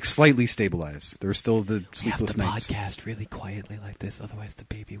just like slightly stabilized. There were still the sleepless nights. We have to podcast really quietly like this, otherwise the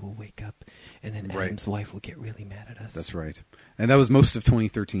baby will wake up, and then Adam's wife will get really mad at us. That's right. And that was most of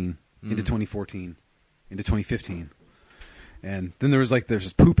 2013 into 2014 into 2015. And then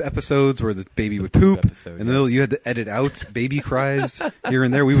there's poop episodes where the baby would poop, and then you had to edit out baby cries here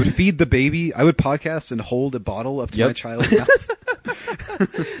and there. We would feed the baby. I would podcast and hold a bottle up to my child's mouth.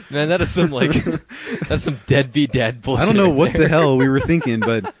 Man, that's some deadbeat dad bullshit. I don't know what the hell we were thinking,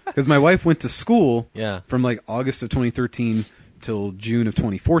 but because my wife went to school from like August of 2013 till June of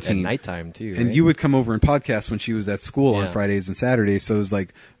 2014. At nighttime too. And right? you would come over and podcast when she was at school on Fridays and Saturdays. So it was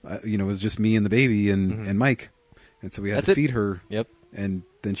like, it was just me and the baby and Mike. And so we had to feed her. Yep. And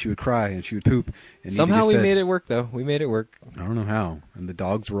then she would cry and she would poop. And somehow we made it work, though. We made it work. I don't know how. And the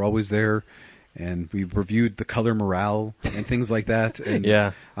dogs were always there. And we reviewed the color morale and things like that. And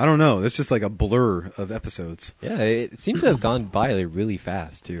I don't know. It's just like a blur of episodes. Yeah, it seemed to have gone by really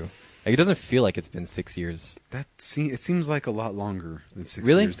fast, too. Like, it doesn't feel like it's been 6 years. It seems like a lot longer than 6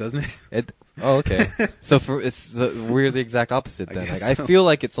 years, doesn't it? Oh, okay. So we're the exact opposite then. I feel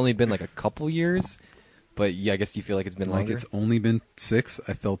like it's only been like a couple years. But I guess you feel like it's been longer? Like it's only been 6.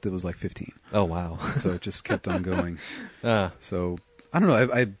 I felt it was like 15. Oh, wow. So it just kept on going. So, I don't know.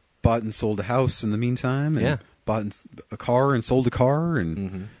 I bought and sold a house in the meantime. And bought a car and sold a car.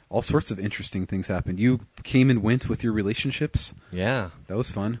 And all sorts of interesting things happened. You came and went with your relationships. Yeah. That was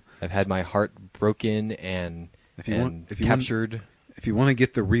fun. I've had my heart broken and captured. If you want to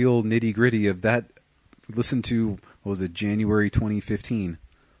get the real nitty-gritty of that, listen to, what was it, January 2015.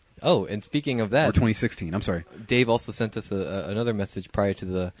 Oh, and speaking of that, or 2016. I'm sorry. Dave also sent us another message prior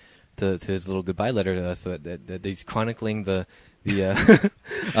to his little goodbye letter to us. So that he's chronicling the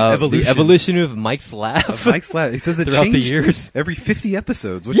evolution of Mike's laugh. He says it throughout changed the years. Every 50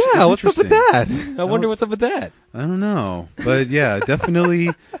 episodes. Which is what's up with that? I wonder what's up with that. I don't know, but yeah,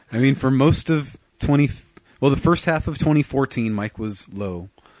 definitely. I mean, for most of the first half of 2014, Mike was low,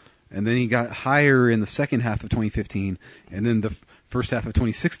 and then he got higher in the second half of 2015, and then the first half of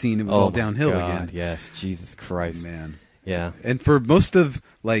 2016, it was all downhill again. Yes, Jesus Christ, man. Yeah. And for most of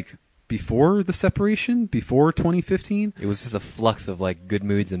before the separation, before 2015. It was just a flux of like good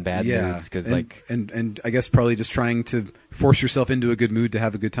moods and bad moods because and I guess probably just trying to force yourself into a good mood to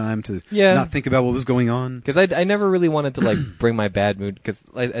have a good time, to not think about what was going on. Because I never really wanted to like bring my bad mood, because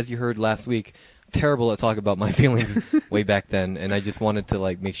as you heard last week, I'm terrible at talking about my feelings way back then, and I just wanted to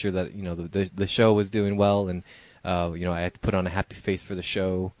like make sure that the show was doing well, and I had to put on a happy face for the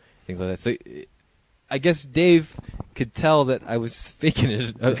show, things like that. So I guess Dave could tell that I was faking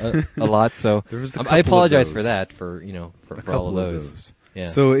it a lot, so I apologize for that, for all of those. Yeah.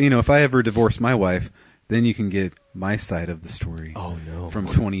 So if I ever divorce my wife, then you can get my side of the story. Oh no! From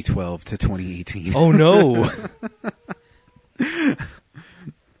 2012 to 2018. Oh no!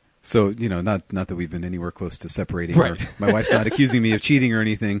 So not that we've been anywhere close to separating. Right. Or my wife's not accusing me of cheating or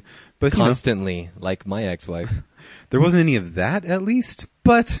anything, but constantly, like my ex-wife. There wasn't any of that, at least.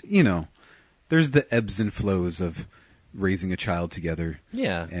 But there's the ebbs and flows of raising a child together.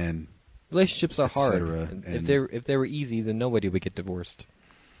 Yeah. And relationships are hard. And if they were easy, then nobody would get divorced.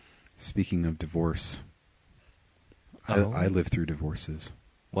 Speaking of divorce, I lived through divorces.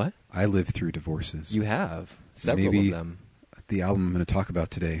 What? I lived through divorces. You have several of them. The album I'm going to talk about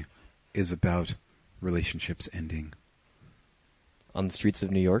today is about relationships ending. On the streets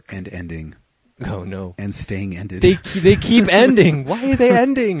of New York? And ending. Oh, no. And staying ended. They keep ending. Why are they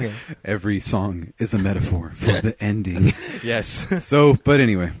ending? Every song is a metaphor for the ending. Yes. But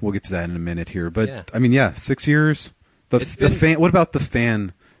anyway, we'll get to that in a minute here. But, 6 years. What about the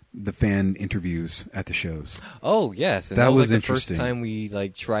fan interviews at the shows? Oh, yes. And that was like interesting. The first time we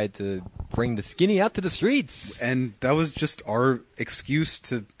tried to bring the skinny out to the streets. And that was just our excuse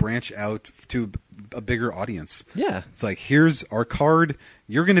to branch out to a bigger audience. Yeah. It's like, here's our card.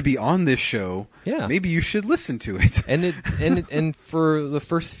 You're going to be on this show. Yeah. Maybe you should listen to it. And for the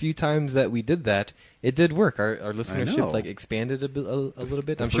first few times that we did that, it did work. Our listenership expanded a little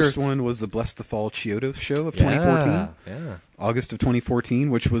bit. The first one was the Bless the Fall Chiodo show of 2014. Yeah. August of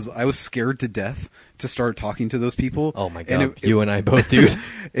 2014, which I was scared to death to start talking to those people. Oh my God. You and I both, dude.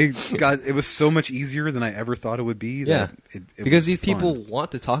 It was so much easier than I ever thought it would be. That it because these people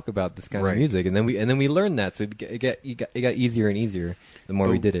want to talk about this kind of music, and then we learned that, so it got easier and easier the more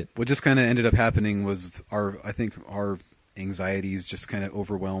we did it. What just kind of ended up happening was our anxieties just kind of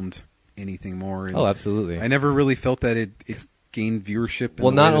overwhelmed anything more. And absolutely. I never really felt that it gained viewership.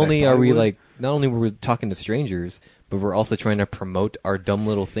 Well, not only were we talking to strangers, but we're also trying to promote our dumb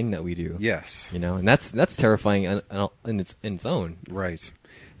little thing that we do. Yes. And that's terrifying in its own. Right.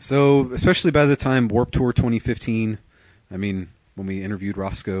 So, especially by the time Warped Tour 2015, when we interviewed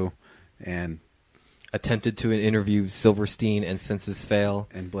Roscoe and attempted to interview Silverstein and Senses Fail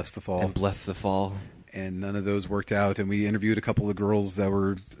and Bless the Fall. And none of those worked out. And we interviewed a couple of girls that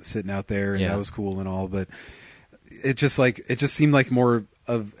were sitting out there, and that was cool and all. But it just seemed like more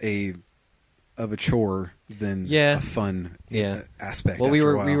of a chore than a fun aspect. Well, we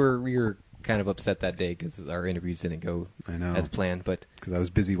were kind of upset that day because our interviews didn't go as planned. But because I was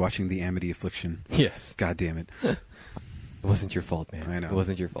busy watching The Amity Affliction. Yes. God damn it. It wasn't your fault, man. I know. It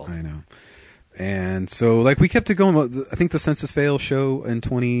wasn't your fault. I know. And so, we kept it going. I think the Census Fail show in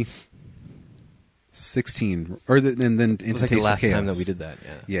 2016, and then into it was Taste the last of Chaos. time that we did that.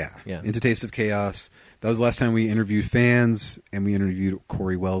 Yeah. Into Taste of Chaos. That was the last time we interviewed fans, and we interviewed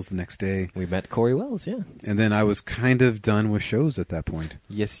Corey Wells the next day. We met Corey Wells, yeah. And then I was kind of done with shows at that point.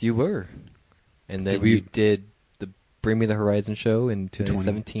 Yes, you were. And then you did the Bring Me the Horizon show in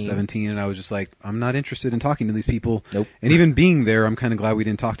 2017. And I was just like, I'm not interested in talking to these people. Nope. And even being there, I'm kind of glad we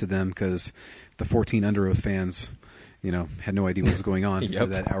didn't talk to them, because the 14 Under Oath fans, had no idea what was going on for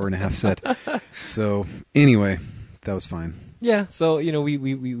that hour and a half set. So anyway, that was fine. Yeah, so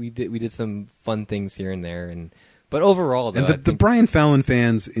we did some fun things here and there, but overall, though, and the Brian Fallon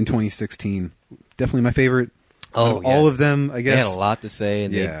fans in 2016, definitely my favorite. All of them, I guess. They had a lot to say,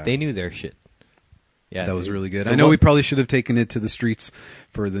 and they knew their shit. Yeah, that was really good. I know we probably should have taken it to the streets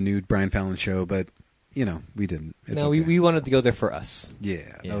for the new Brian Fallon show, but we didn't. We wanted to go there for us.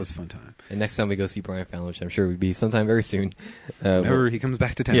 Yeah, that was a fun time. And next time we go see Brian Fallon, which I'm sure would be sometime very soon. Whenever he comes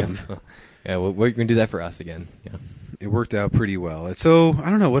back to town. Yeah, we're going to do that for us again. Yeah. It worked out pretty well. So, I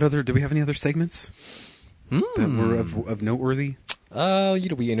don't know, do we have any other segments that were of noteworthy?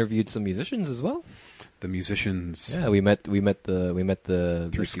 We interviewed some musicians as well. The musicians. Yeah, we met the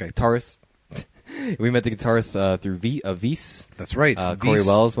through Skype. Guitarist. We met the guitarist through Vice. That's right. Corey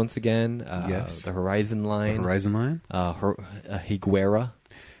Wells once again. Yes. The Horizon Line. Higuera.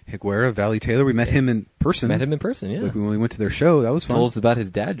 Higuera, Valley Taylor. We met him in person. Met him in person, yeah. Like when we went to their show, that was fun. Told us about his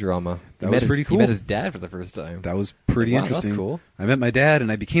dad drama. That was pretty cool. He met his dad for the first time. That was pretty interesting. That's cool. I met my dad,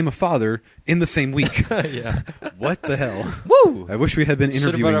 and I became a father in the same week. Yeah. What the hell? Woo! I wish we had been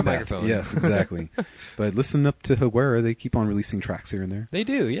interviewing our that. microphone. Yes, exactly. But listen up to Higuera. They keep on releasing tracks here and there. They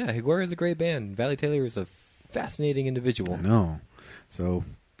do, yeah. Higuera is a great band. Valley Taylor is a fascinating individual. I know. So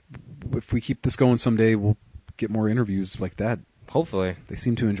if we keep this going someday, we'll get more interviews like that. Hopefully. They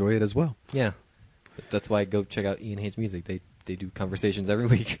seem to enjoy it as well. Yeah. That's why I go check out Ian Hayes Music. They do conversations every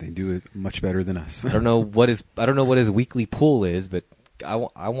week. They do it much better than us. I don't know what his weekly pool is, but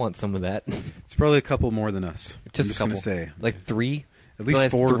I want some of that. It's probably a couple more than us. Just I'm a couple. Gonna say like 3. At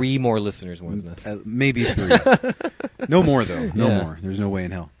least 4. 3 more listeners more than us. Maybe 3. No more though. No Yeah. more. There's no way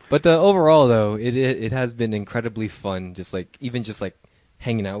in hell. But overall, though, it has been incredibly fun. Just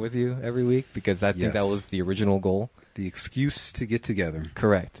hanging out with you every week, because I think that was the original goal. The excuse to get together.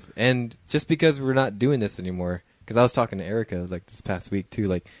 Correct. And just because we're not doing this anymore, because I was talking to Erica this past week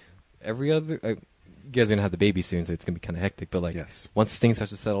too, every other. You guys are gonna have the baby soon, so it's gonna be kind of hectic. But once things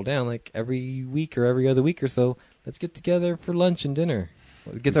start to settle down, every week or every other week or so, let's get together for lunch and dinner.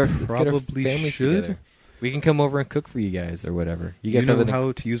 Let's get our families together. We can come over and cook for you guys or whatever. You guys know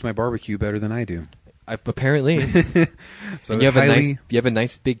how to use my barbecue better than I do. Apparently. So and you have a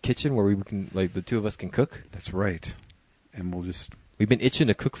nice big kitchen where we can the two of us can cook. That's right. And we've been itching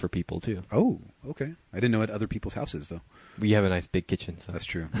to cook for people too. Oh, okay. I didn't know at other people's houses though. We have a nice big kitchen, so that's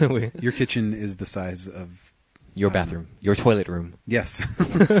true. Your kitchen is the size of your bathroom, your toilet room. Yes.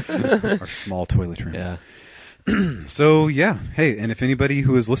 Our small toilet room. Yeah. So yeah, hey, and if anybody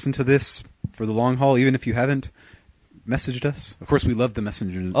who has listened to this for the long haul, even if you haven't messaged us, of course we love the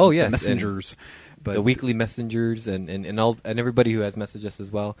messengers. Oh yes, the messengers, but the weekly messengers and everybody who has messaged us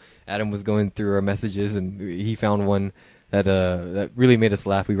as well. Adam was going through our messages and he found one that really made us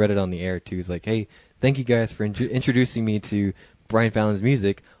laugh. We read it on the air too. He's like, "Hey, thank you guys for introducing me to Brian Fallon's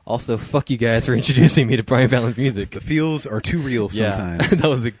music. Also, fuck you guys for introducing me to Brian Fallon's music. The feels are too real sometimes." Yeah. That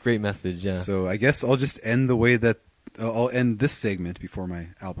was a great message, yeah. So I guess I'll just end the way that I'll end this segment before my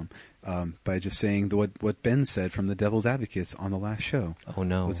album by just saying what Ben said from the Devil's Advocates on the last show. Oh,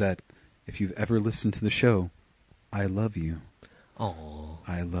 no. Was that if you've ever listened to the show, I love you. Oh.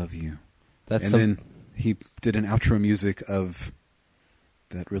 I love you. Then he did an outro music of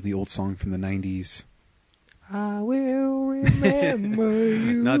that really old song from the 90s. I will remember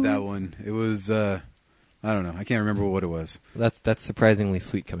you. Not that one. It was, I don't know. I can't remember what it was. That's surprisingly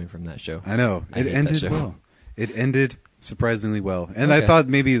sweet coming from that show. I know. It ended well. It ended surprisingly well. And I thought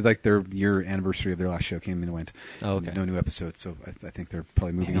maybe their year anniversary of their last show came and went. Oh, okay. No new episodes, so I think they're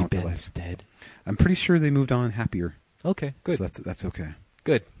probably moving on with their lives. Dead. I'm pretty sure they moved on happier. Okay, good. So that's okay.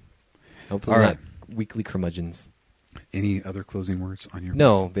 Good. Hopefully not weekly curmudgeons. Any other closing words on your?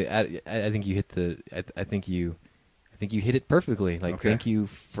 No, but I think you hit I think you hit it perfectly. Thank you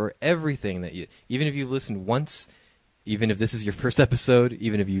for everything that you. Even if you listened once, even if this is your first episode,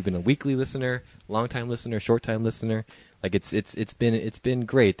 even if you've been a weekly listener, long time listener, short time listener, it's been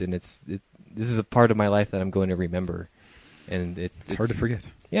great, and this is a part of my life that I'm going to remember, and it's hard to forget.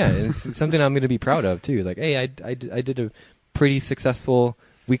 Yeah, and it's something I'm going to be proud of too. Hey, I did a pretty successful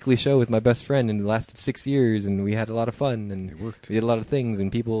weekly show with my best friend, and it lasted 6 years, and we had a lot of fun, and it worked. We did a lot of things,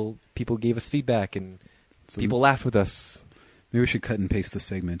 and people gave us feedback, and people laughed with us. Maybe we should cut and paste this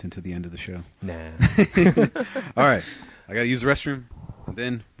segment into the end of the show. Nah. All right, I got to use the restroom, and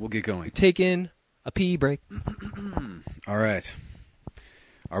then we'll get going. Take in a pee break. All right.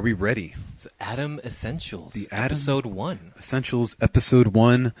 Are we ready? It's Adam Essentials, episode 1. Essentials, episode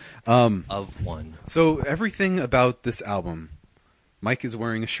 1. Of 1. So everything about this album, Mike is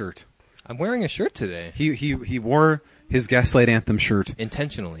wearing a shirt. I'm wearing a shirt today. He wore his Gaslight Anthem shirt.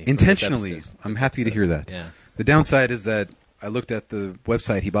 Intentionally. I'm happy to hear that. Yeah. The downside is that I looked at the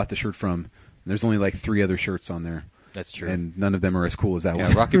website he bought the shirt from, and there's only 3 other shirts on there. That's true. And none of them are as cool as that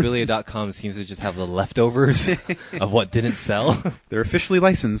one. Rockabilia.com seems to just have the leftovers of what didn't sell. They're officially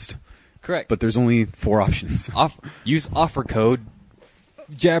licensed. Correct. But there's only 4 options. Use offer code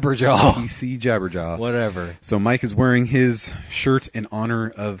Jabberjaw. PC Jabberjaw. Whatever. So Mike is wearing his shirt in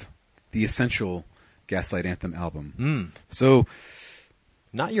honor of the essential Gaslight Anthem album. So,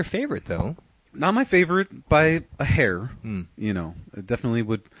 not your favorite, though. Not my favorite by a hair. You know, I definitely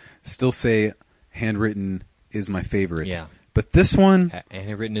would still say Handwritten is my favorite. Yeah. But this one...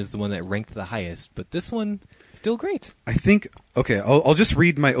 Handwritten is the one that ranked the highest, but this one, still great. I think... Okay, I'll just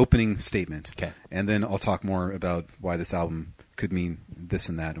read my opening statement. Okay. And then I'll talk more about why this album could mean this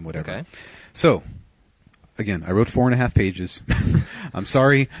and that and whatever. Okay. So, again, I wrote 4.5 pages. I'm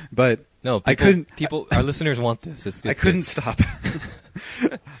sorry, but... No, I couldn't... Our listeners want this. I couldn't stop.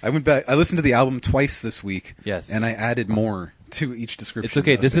 I went back. I listened to the album twice this week. Yes. And I added more to each description. It's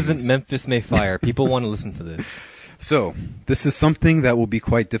okay. This isn't Memphis May Fire. People want to listen to this. So, this is something that will be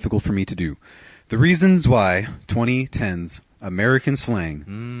quite difficult for me to do. The reasons why 2010's American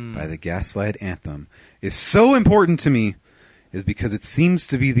Slang by the Gaslight Anthem is so important to me is because it seems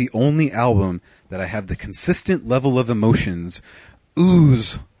to be the only album that I have the consistent level of emotions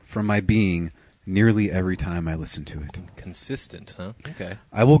ooze from my being nearly every time I listen to it. Consistent, huh? Okay.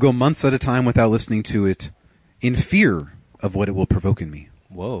 I will go months at a time without listening to it in fear of what it will provoke in me.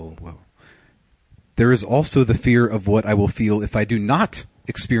 Whoa. There is also the fear of what I will feel if I do not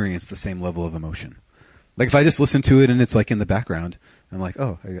experience the same level of emotion. Like if I just listen to it and it's like in the background, I'm like,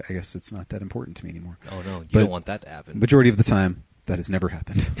 oh, I guess it's not that important to me anymore. Oh no, you don't want that to happen. Majority of the time, that has never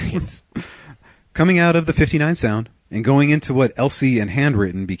happened. Yes. Coming out of the 59 sound and going into what Elsie and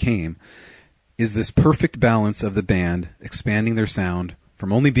Handwritten became is this perfect balance of the band expanding their sound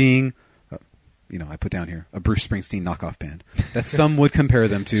from only being, I put down here, a Bruce Springsteen knockoff band that some would compare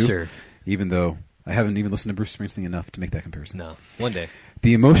them to, sure. Even though I haven't even listened to Bruce Springsteen enough to make that comparison. No, one day.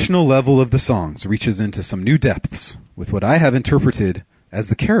 The emotional level of the songs reaches into some new depths with what I have interpreted as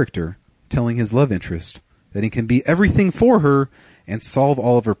the character telling his love interest that he can be everything for her and solve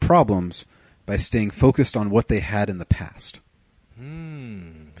all of her problems by staying focused on what they had in the past.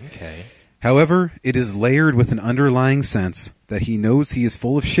 Okay. However, it is layered with an underlying sense that he knows he is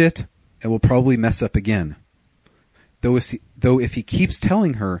full of shit and will probably mess up again. Though if he keeps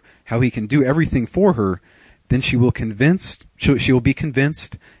telling her how he can do everything for her, then she will be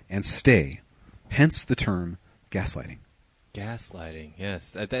convinced and stay. Hence the term gaslighting. Gaslighting,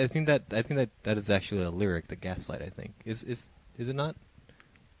 yes. I think that is actually a lyric. The gaslight, I think, is it not?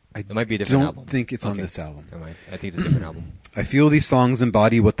 It might be a different album. I don't think it's on this album. I think it's a different album. I feel these songs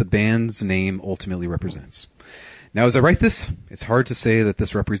embody what the band's name ultimately represents. Now, as I write this, it's hard to say that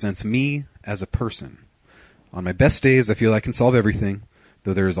this represents me as a person. On my best days, I feel I can solve everything,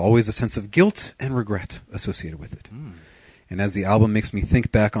 though there is always a sense of guilt and regret associated with it. And as the album makes me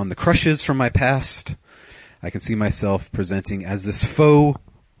think back on the crushes from my past, I can see myself presenting as this faux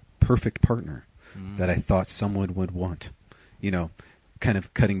perfect partner that I thought someone would want. Kind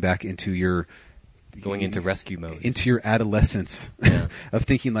of cutting back into your... Going into rescue mode. Into your adolescence of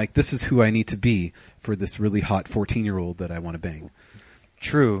thinking like, this is who I need to be for this really hot 14-year-old that I want to bang.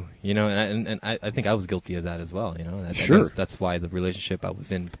 True, and I think I was guilty of that as well. Sure. That's why the relationship I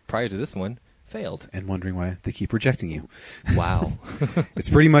was in prior to this one failed. And wondering why they keep rejecting you. Wow. It's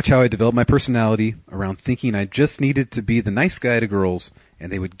pretty much how I developed my personality, around thinking I just needed to be the nice guy to girls,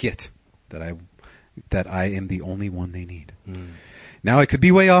 and they would get that I am the only one they need. Now I could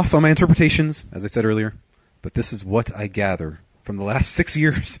be way off on my interpretations, as I said earlier, but this is what I gather from the last 6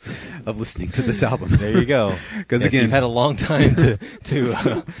 years of listening to this album. There you go. Because again, you've had a long time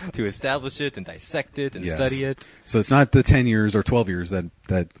to establish it and dissect it and study it. So it's not the 10 years or 12 years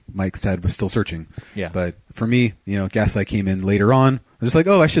that Mike said was still searching. Yeah. But for me, Gaslight came in later on. I was just like,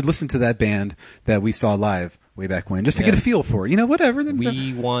 I should listen to that band that we saw live way back when, just to get a feel for it. Whatever.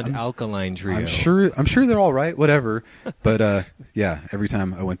 We want Alkaline Trio. I'm sure they're all right. Whatever. But every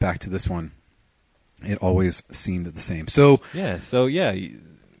time I went back to this one, it always seemed the same. So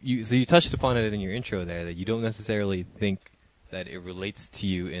you touched upon it in your intro there, that you don't necessarily think that it relates to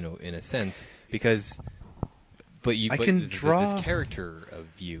you in a sense because, but draw this character of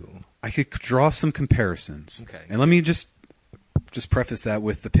you. I could draw some comparisons. Okay. And let me just preface that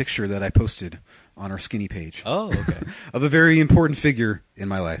with the picture that I posted on our Skinny page. Oh, okay. Of a very important figure in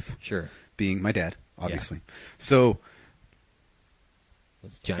my life. Sure. Being my dad, obviously. Yeah. So.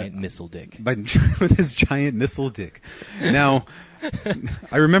 This giant missile dick. With his giant missile dick. Now,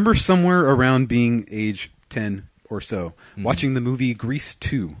 I remember somewhere around being age 10 or so, watching the movie Grease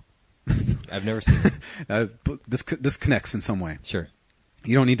 2. I've never seen it. This connects in some way. Sure.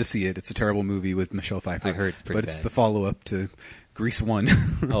 You don't need to see it. It's a terrible movie with Michelle Pfeiffer. I heard it's pretty bad. But it's the follow-up to Grease 1.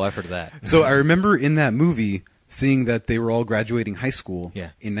 Oh, I've heard of that. So I remember in that movie seeing that they were all graduating high school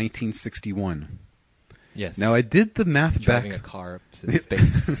in 1961. Yes. Now, I did the math Driving back. a car up to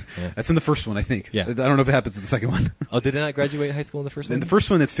space. Yeah. That's in the first one, I think. Yeah. I don't know if it happens in the second one. Oh, did they not graduate high school in the first one? In the first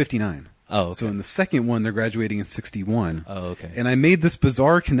one, it's 59. Oh, okay. So in the second one, they're graduating in 61. Oh, okay. And I made this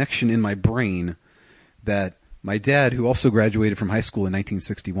bizarre connection in my brain that my dad, who also graduated from high school in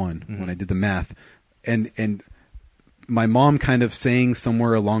 1961, when I did the math, and my mom kind of saying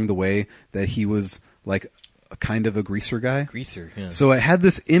somewhere along the way that he was like a kind of a greaser guy. Greaser, yeah. So I had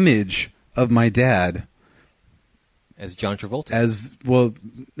this image of my dad as John Travolta. As well,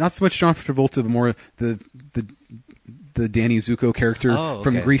 not so much John Travolta, but more the Danny Zuko character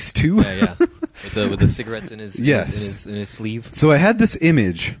from Grease 2. Yeah. with the cigarettes in his in his sleeve. So I had this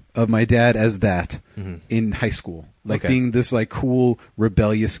image of my dad as that in high school, like being this like cool,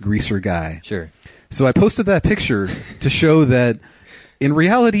 rebellious greaser guy. Sure. So I posted that picture to show that in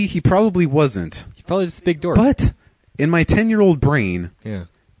reality he probably wasn't. He's probably just a big dork. But in my 10-year-old brain, yeah.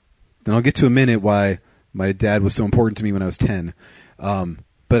 Then I'll get to a minute why my dad was so important to me when I was 10.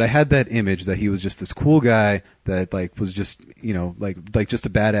 But I had that image that he was just this cool guy that like was just, you know, like just a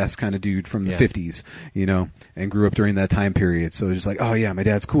badass kind of dude from the 50s, you know, and grew up during that time period. So it was just like, oh yeah, my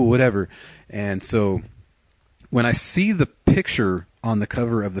dad's cool, whatever. And so when I see the picture on the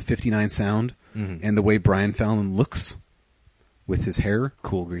cover of the 59 Sound and the way Brian Fallon looks with his hair.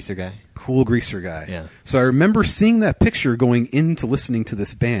 Cool greaser guy. Yeah. So I remember seeing that picture going into listening to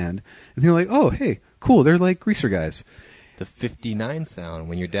this band and they're like, oh, hey, cool. They're like greaser guys. The 59 Sound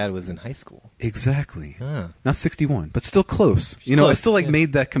when your dad was in high school. Exactly. Not 61, but still close. You know, I still like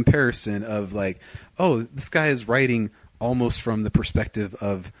made that comparison of like, oh, this guy is writing almost from the perspective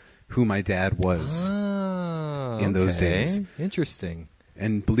of who my dad was in those days. Interesting.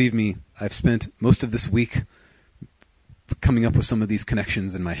 And believe me, I've spent most of this week coming up with some of these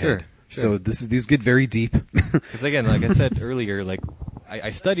connections in my head. Sure. So these get very deep. Because again, like I said earlier, like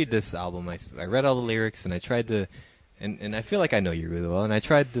I studied this album. I read all the lyrics and I tried to... And I feel like I know you really well, and I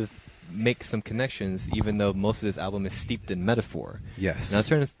tried to make some connections, even though most of this album is steeped in metaphor. Yes. And I was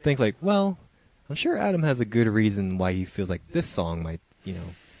trying to think, like, well, I'm sure Adam has a good reason why he feels like this song might, you know,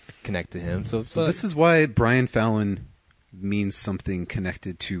 connect to him. So this is why Brian Fallon means something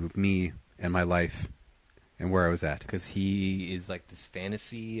connected to me and my life and where I was at. Because he is like this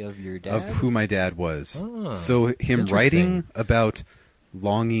fantasy of your dad? Of who my dad was. So him writing about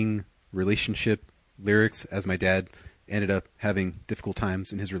longing, relationship, lyrics as my dad ended up having difficult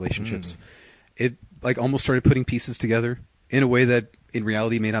times in his relationships. It like almost started putting pieces together in a way that in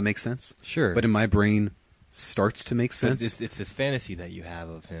reality may not make sense. Sure. But in my brain starts to make sense. It's this fantasy that you have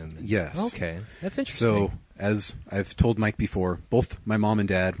of him. Yes. Okay. That's interesting. So, as I've told Mike before, both my mom and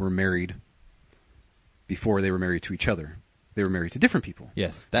dad were married before they were married to each other. They were married to different people.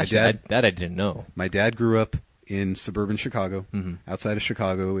 Yes. That I didn't know. My dad grew up in suburban Chicago, outside of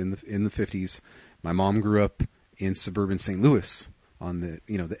Chicago in the 50s. My mom grew up in suburban St. Louis on the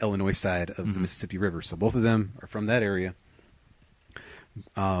the Illinois side of the Mississippi River. So both of them are from that area.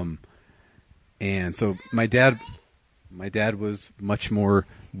 And so my dad was much more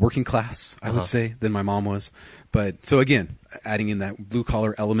working class, I would say, than my mom was. But so again, adding in that blue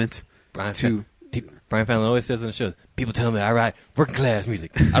collar element Brian Fallon always says on the show, people tell me I write working class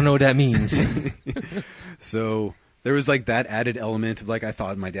music. I don't know what that means. So there was like that added element of like I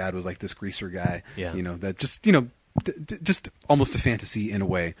thought my dad was like this greaser guy, that just just almost a fantasy in a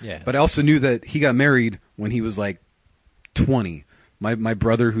way. Yeah. But I also knew that he got married when he was like 20. My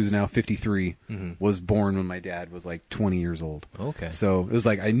brother, who's now 53, was born when my dad was like 20 years old. Okay. So it was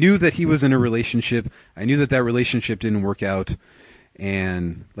like I knew that he was in a relationship. I knew that relationship didn't work out.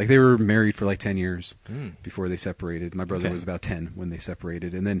 And like they were married for like 10 years before they separated. My brother was about 10 when they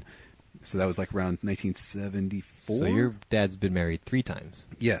separated. And then, so that was like around 1974. So your dad's been married 3 times.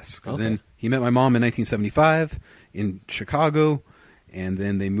 Yes. Because then he met my mom in 1975 in Chicago. And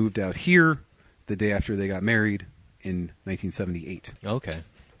then they moved out here the day after they got married in 1978. Okay.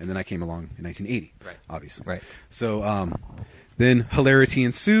 And then I came along in 1980. Right. Obviously. Right. So, then hilarity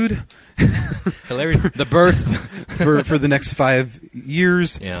ensued. Hilarity, the birth. for the next 5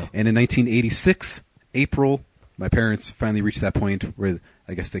 years. Yeah. And in 1986, April, my parents finally reached that point where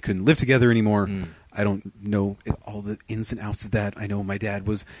I guess they couldn't live together anymore. I don't know all the ins and outs of that. I know my dad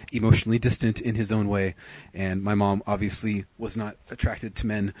was emotionally distant in his own way, and my mom obviously was not attracted to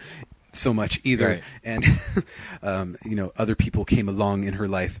men so much either. Right. And other people came along in her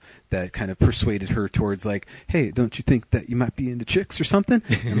life that kind of persuaded her towards like, hey, don't you think that you might be into chicks or something?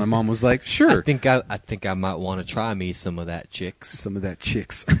 And my mom was like, sure. I think I might want to try me some of that chicks.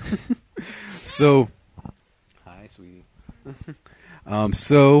 So, hi, sweetie.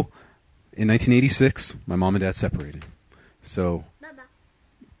 So, in 1986, my mom and dad separated. So,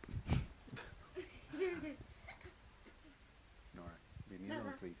 Nora, leave me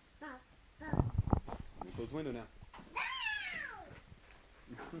alone, please. Let me close the window now.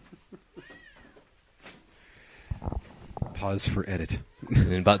 Pause for edit.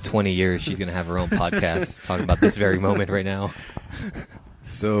 In about 20 years, she's going to have her own podcast talking about this very moment right now.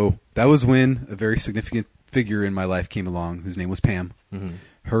 So that was when a very significant figure in my life came along, whose name was Pam.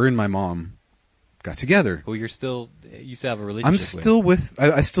 Her and my mom got together. Who you still have a relationship with. I'm still with.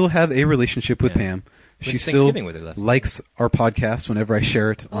 I still have a relationship with Pam. She still likes our podcast whenever I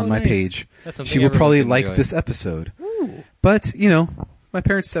share it on my page. She will probably like this episode. Ooh. But, my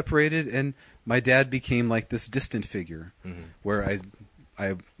parents separated, and my dad became like this distant figure, where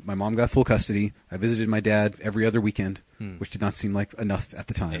my mom got full custody. I visited my dad every other weekend, which did not seem like enough at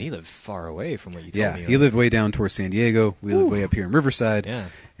the time. And he lived far away from what you told me. Yeah, he lived way down towards San Diego. We lived way up here in Riverside. Yeah.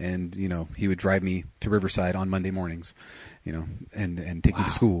 And, he would drive me to Riverside on Monday mornings, and take me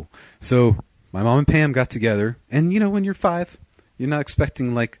to school. So my mom and Pam got together. And, when you're 5, you're not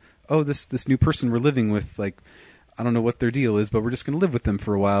expecting like, oh, this new person we're living with, like, I don't know what their deal is, but we're just going to live with them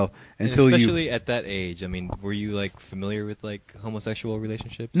for a while until especially at that age. I mean, were you like familiar with like homosexual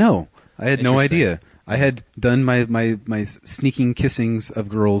relationships? No, I had no idea. I had done my sneaking kissings of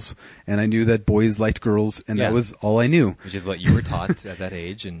girls, and I knew that boys liked girls, and that was all I knew. Which is what you were taught at that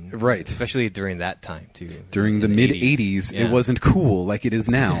age, and right, especially during that time too. During the mid '80s, it wasn't cool like it is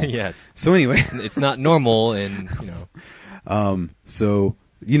now. Yes. So anyway, it's not normal, and So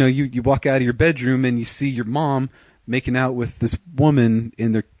you walk out of your bedroom and you see your mom making out with this woman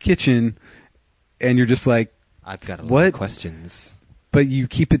in their kitchen, and you're just like, I've got a lot of questions. But you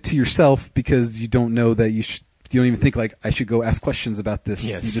keep it to yourself because you don't know that you don't even think like, I should go ask questions about this.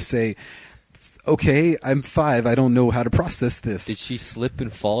 Yes. You just say, okay, I'm 5. I don't know how to process this. Did she slip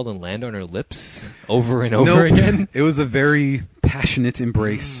and fall and land on her lips over and over again? It was a very passionate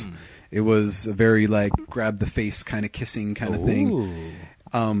embrace. It was a very like grab the face kind of kissing kind of thing.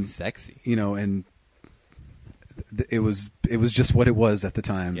 Sexy. And it was just what it was at the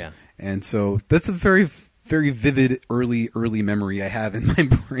time. Yeah. And so that's a very, very vivid early memory I have in my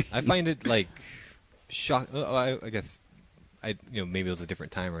brain. I find it like I guess maybe it was a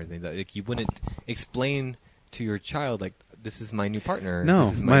different time or anything. Like you wouldn't explain to your child like, this is my new partner.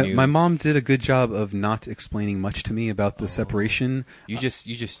 No, my mom did a good job of not explaining much to me about the separation. You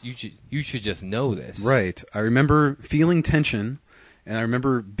should just know this. Right. I remember feeling tension. And I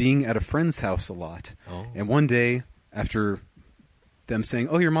remember being at a friend's house a lot. Oh. And one day, after them saying,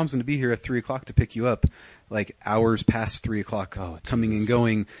 oh, your mom's going to be here at 3 o'clock to pick you up, like hours past 3 o'clock, coming and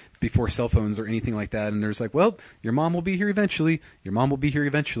going before cell phones or anything like that. And there's like, well, your mom will be here eventually. Your mom will be here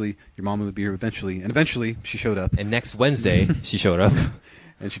eventually. Your mom will be here eventually. And eventually, she showed up. And next Wednesday, she showed up.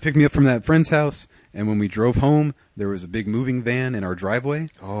 And she picked me up from that friend's house. And when we drove home, there was a big moving van in our driveway.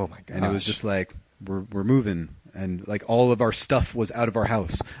 Oh, my gosh. And it was just like, we're moving. And like all of our stuff was out of our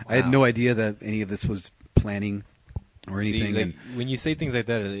house. Wow. I had no idea that any of this was planning or anything. Like, when you say things like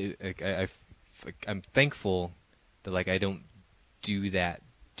that, I'm thankful that like I don't do that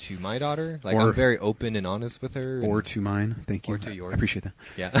to my daughter. Like I'm very open and honest with her. Or to mine. Thank you. Or to yours. I appreciate that.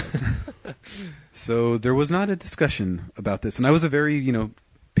 Yeah. So there was not a discussion about this, and I was a very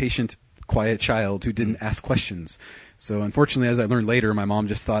patient, quiet child who didn't ask questions. So unfortunately, as I learned later, my mom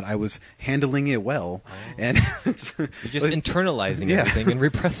just thought I was handling it well. And you're just internalizing everything and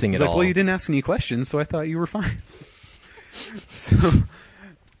repressing it all. Well, you didn't ask any questions, so I thought you were fine. So,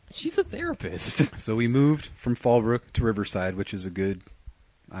 she's a therapist. So we moved from Fallbrook to Riverside, which is a good,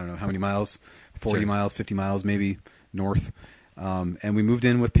 I don't know how many miles, 40 miles, 50 miles maybe north. And we moved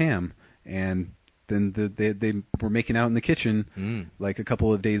in with Pam. And then they were making out in the kitchen like a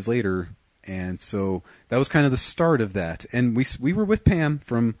couple of days later. And so that was kind of the start of that. And we were with Pam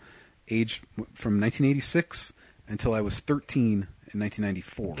from 1986 until I was 13 in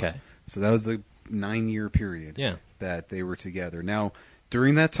 1994. Okay. So that was a 9-year period that they were together. Now,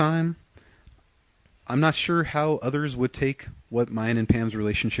 during that time, I'm not sure how others would take what mine and Pam's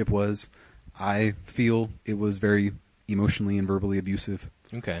relationship was. I feel it was very emotionally and verbally abusive.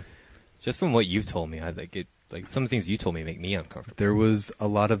 Okay. Just from what you've told me, I like it. Like some of the things you told me make me uncomfortable. There was a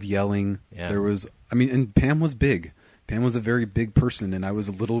lot of yelling. Yeah. There was, and Pam was big. Pam was a very big person, and I was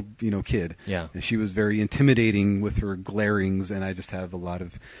a little, kid. Yeah. And she was very intimidating with her glarings, and I just have a lot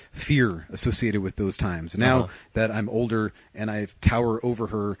of fear associated with those times. Now that I'm older and I tower over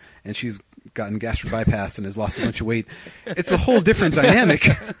her, and she's gotten gastric bypass and has lost a bunch of weight, it's a whole different dynamic.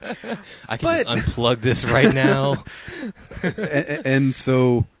 I can just unplug this right now. and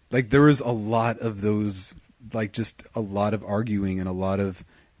so, like, there was a lot of those. Like just a lot of arguing and a lot of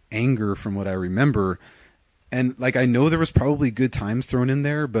anger from what I remember. And like I know there was probably good times thrown in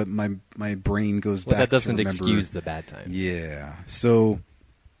there, but my brain goes back to remember. That doesn't excuse the bad times. Yeah. So,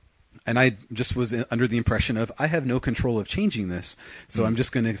 and I just was under the impression of I have no control of changing this, so I'm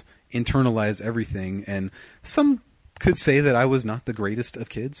just going to internalize everything. And some could say that I was not the greatest of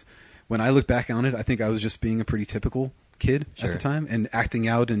kids. When I look back on it, I think I was just being a pretty typical kid at the time and acting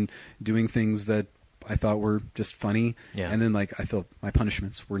out and doing things that I thought were just funny. Yeah. And then like I felt my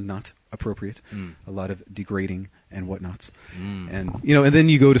punishments were not appropriate. A lot of degrading and whatnots. And and then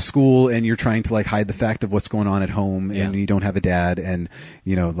you go to school and you're trying to like hide the fact of what's going on at home, and you don't have a dad, and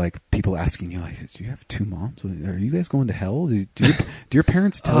like people asking you like, do you have two moms? Are you guys going to hell? Do your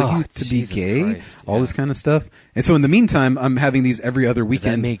parents tell you to be gay? Christ, all this kind of stuff. And so in the meantime, I'm having these every other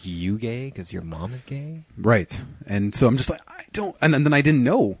weekend. Does that make you gay because your mom is gay? Right. And so I'm just like, I don't, and then I didn't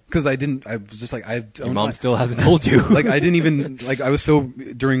know because I was just like, I don't. Your mom still hasn't told you. Like I didn't even, like I was so,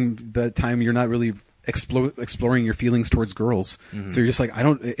 during the time you're not really exploring your feelings towards girls. So you're just like,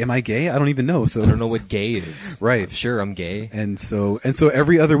 am I gay? I don't even know. So I don't know what gay is. Right. I'm sure I'm gay. And so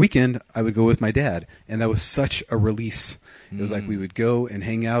every other weekend I would go with my dad, and that was such a release. It was like we would go and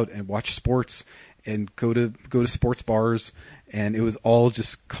hang out and watch sports and go to sports bars, and it was all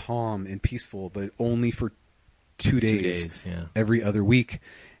just calm and peaceful, but only for 2 days, every other week.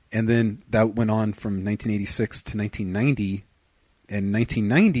 And then that went on from 1986 to 1990. And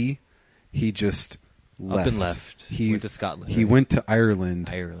 1990, he just left. Up and left. He went to Scotland. He went to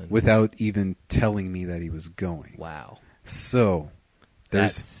Ireland without even telling me that he was going. Wow. So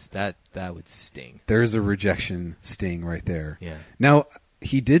that would sting. There's a rejection sting right there. Yeah. Now,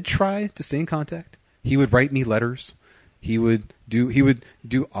 he did try to stay in contact. He would write me letters. He would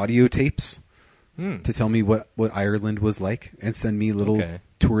do audio tapes to tell me what Ireland was like and send me little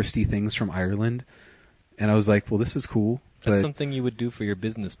touristy things from Ireland. And I was like, well, this is cool. That's something you would do for your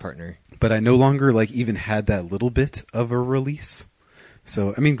business partner. But I no longer like even had that little bit of a release.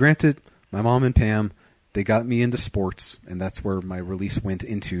 So, I mean, granted, my mom and Pam, they got me into sports, and that's where my release went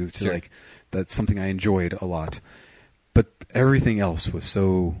into like, that's something I enjoyed a lot. But everything else was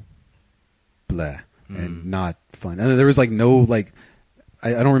so blah and not fun. And there was like no, like,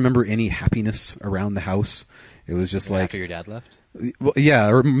 I don't remember any happiness around the house. It was just like after your dad left? Well, yeah,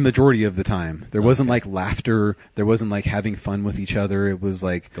 or majority of the time. There wasn't like laughter. There wasn't like having fun with each other. It was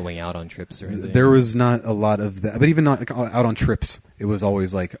like going out on trips or anything. There was not a lot of that. But even not like, out on trips, it was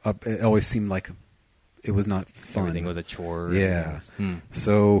always like it always seemed like it was not fun. Everything was a chore. Yeah.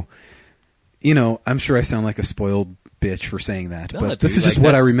 So, I'm sure I sound like a spoiled bitch for saying that, but this is just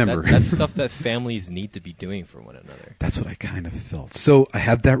what I remember. That's stuff that families need to be doing for one another. That's what I kind of felt. So I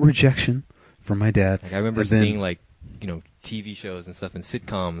have that rejection from my dad. Like I remember seeing like, TV shows and stuff and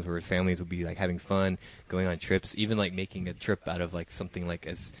sitcoms where families would be like having fun, going on trips, even like making a trip out of like something like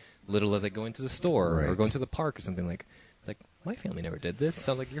as little as like going to the store or going to the park or something like my family never did this.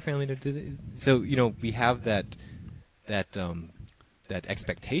 Sounds like your family never did it. So, we have that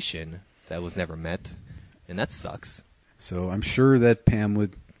expectation that was never met, and that sucks. So I'm sure that Pam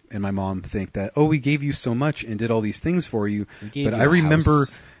would and my mom think that, we gave you so much and did all these things for you. But I remember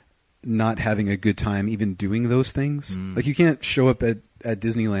not having a good time even doing those things. Like you can't show up at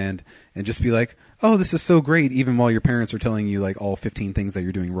Disneyland and just be like, oh, this is so great, even while your parents are telling you like all 15 things that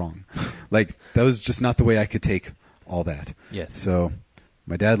you're doing wrong. Like that was just not the way I could take all that. Yes. So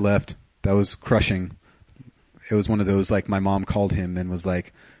my dad left. That was crushing. It was one of those like my mom called him and was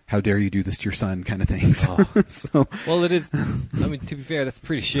like, how dare you do this to your son kind of things. So, well, it is. I mean, to be fair, that's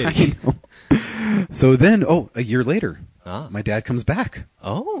pretty shitty. So then, a year later, my dad comes back.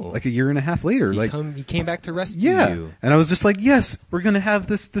 Oh. Like a year and a half later. He came back to rescue you. And I was just like, yes, we're going to have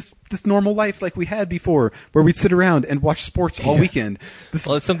this normal life like we had before, where we'd sit around and watch sports all weekend.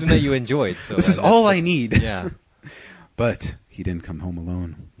 Well, it's something that you enjoyed. So this is all I need. Yeah. But he didn't come home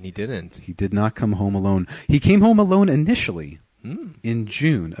alone. He didn't. He did not come home alone. He came home alone initially in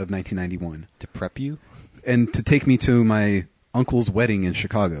June of 1991. To prep you? And to take me to my uncle's wedding in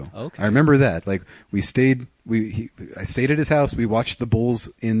Chicago. Okay. I remember that. Like I stayed at his house. We watched the Bulls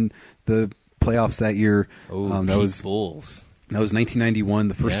in the playoffs that year. Oh, that was Bulls. That was 1991,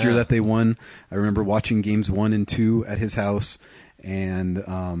 the first year that they won. I remember watching games 1 and 2 at his house, and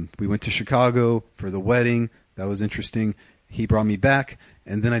we went to Chicago for the wedding. That was interesting. He brought me back,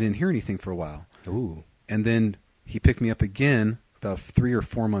 and then I didn't hear anything for a while. Ooh. And then he picked me up again about 3 or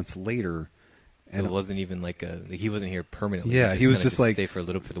 4 months later. So it wasn't even like he wasn't here permanently. Yeah, he was just like stay for a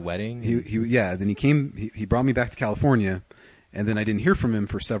little for the wedding. Then he came. He brought me back to California, and then I didn't hear from him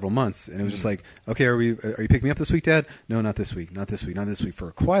for several months. And it was just like, okay, are you picking me up this week, Dad? No, not this week. Not this week. Not this week.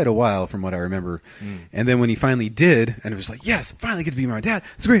 For quite a while, from what I remember. And then when he finally did, and it was like, yes, finally get to be my dad.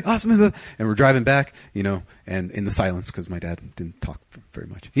 It's great, awesome. And we're driving back, and in the silence because my dad didn't talk very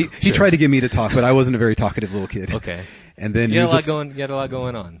much. He tried to get me to talk, but I wasn't a very talkative little kid. Okay. And then you had a lot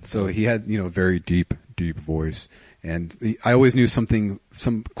going on. So he had, a very deep voice. And I always knew some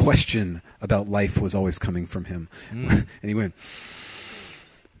question about life was always coming from him. And he went,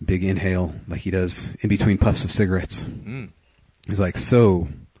 big inhale, like he does in between puffs of cigarettes. He's like, so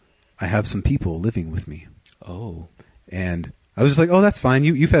I have some people living with me. Oh. And I was just like, oh, that's fine.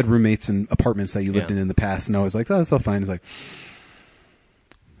 You've had roommates in apartments that you lived in the past. And I was like, oh, that's all fine. It's like,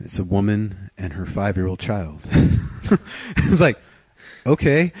 it's a woman and her 5-year-old child. It's like,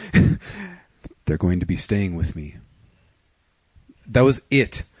 okay, they're going to be staying with me. That was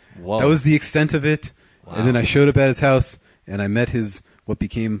it. Whoa. That was the extent of it. Wow. And then I showed up at his house and I met what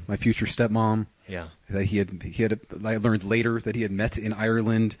became my future stepmom. Yeah. That I learned later that he had met in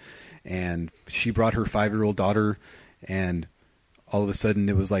Ireland, and she brought her 5-year-old daughter, and all of a sudden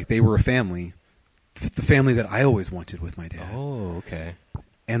it was like they were a family, the family that I always wanted with my dad. Oh, okay.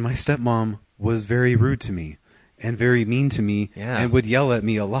 And my stepmom was very rude to me and very mean to me and would yell at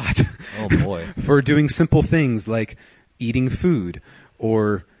me a lot. Oh, boy. For doing simple things like eating food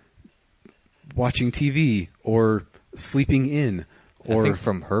or watching TV or sleeping in. Or, I think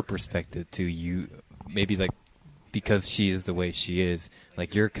from her perspective, too, you maybe like because she is the way she is,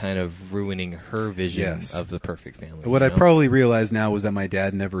 like you're kind of ruining her vision of the perfect family. What I probably realized now was that my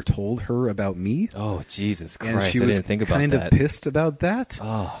dad never told her about me. Oh, Jesus Christ! And she I was didn't think about kind that. of pissed about that.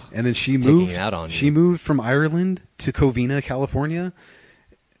 Oh, and then she taking moved. It out on she you. moved from Ireland to Covina, California,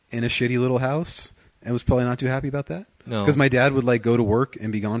 in a shitty little house, and was probably not too happy about that. No, because my dad would like go to work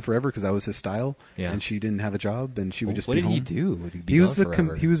and be gone forever because that was his style. Yeah. And she didn't have a job, and she would just. What be did home. he do? He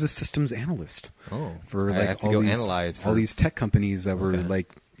was a systems analyst. Oh, for I like have to go analyze all these tech companies that were Okay.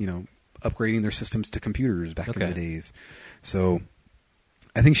 like upgrading their systems to computers back in the days. So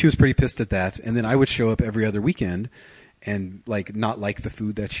I think she was pretty pissed at that. And then I would show up every other weekend and like not like the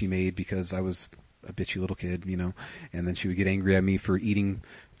food that she made because I was a bitchy little kid, and then she would get angry at me for eating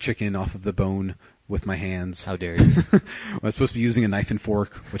chicken off of the bone with my hands. How dare you? I was supposed to be using a knife and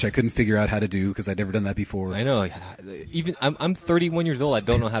fork, which I couldn't figure out how to do because I'd never done that before. I know. Even I'm 31 years old. I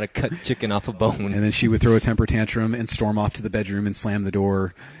don't know how to cut chicken off a bone. And then she would throw a temper tantrum and storm off to the bedroom and slam the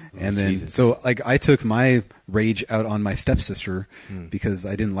door. And then, Jesus. so like I took my rage out on my stepsister because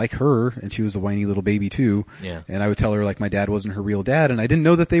I didn't like her, and she was a whiny little baby too. Yeah. And I would tell her like my dad wasn't her real dad, and I didn't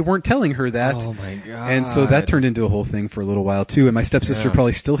know that they weren't telling her that. Oh my God. And so that turned into a whole thing for a little while too. And my stepsister Yeah.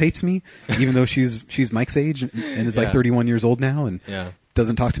 probably still hates me, even though she's Mike's age and is like 31 years old now and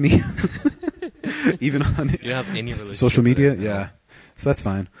doesn't talk to me, even on You don't have any relationship social media. with her, no. Yeah. So that's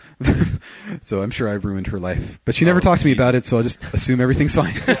fine. So I'm sure I ruined her life. But she never talked to me about it, so I'll just assume everything's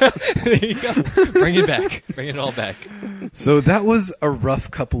fine. There you go. Bring it back. Bring it all back. So that was a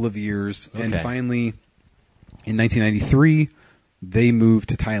rough couple of years. And Okay. finally, in 1993, they moved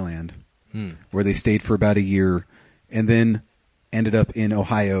to Thailand, where they stayed for about a year, and then ended up in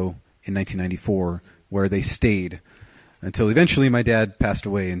Ohio in 1994, where they stayed until eventually my dad passed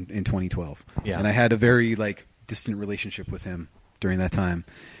away in 2012. Yeah. And I had a very distant relationship with him during that time.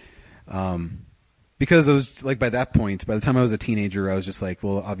 Because I was by that point, by the time I was a teenager, I was just like,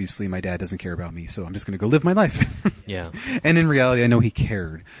 well, obviously my dad doesn't care about me, so I'm just going to go live my life. Yeah. And in reality, I know he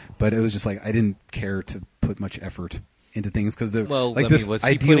cared, but it was just I didn't care to put much effort into things because was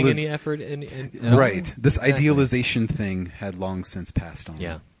he putting any effort in at all? Right. This Exactly. idealization thing had long since passed on.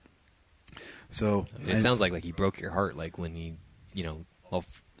 Yeah. So It sounds like he broke your heart, like when he,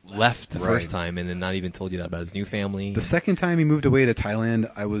 left the first time and then not even told you that about his new family. The second time he moved away to Thailand,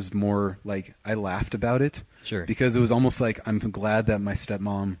 I was more I laughed about it. Sure. Because it was almost like I'm glad that my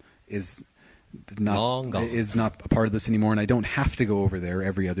stepmom is not Long gone. is not a part of this anymore, and I don't have to go over there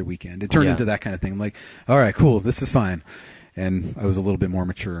every other weekend. It turned Yeah. into that kind of thing. I'm like, all right, cool, this is fine. And I was a little bit more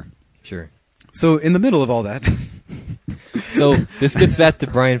mature. Sure. So in the middle of all that, So this gets back to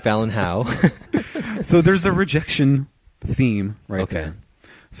Brian Fallon Howe. so there's a rejection theme right Okay. there.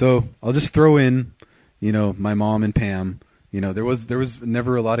 So I'll just throw in, my mom and Pam. There was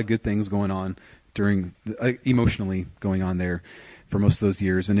never a lot of good things going on during emotionally going on there for most of those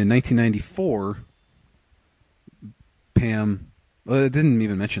years. And in 1994, Pam. Well, it didn't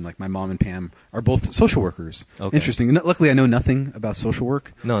even mention my mom and Pam are both social workers. Okay. Interesting. And luckily, I know nothing about social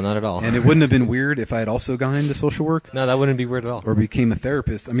work, No, not at all. and it wouldn't have been weird if I had also gone into social work. No, that wouldn't be weird at all. Or became a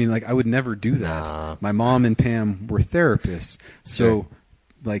therapist. I mean, I would never do that. Nah. My mom and Pam were therapists. So,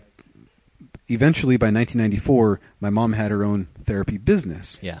 eventually by 1994, my mom had her own therapy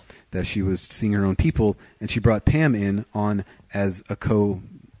business. Yeah. That she was seeing her own people, and she brought Pam on as a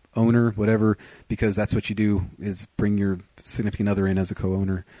co-owner, whatever, because that's what you do, is bring your significant other in as a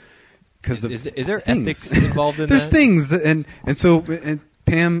co-owner. Is there things. ethics involved in There's that? things, and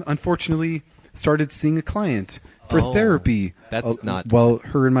Pam unfortunately started seeing a client for therapy. That's not- while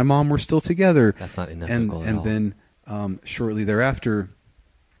her and my mom were still together. That's not unethical at all. And then shortly thereafter,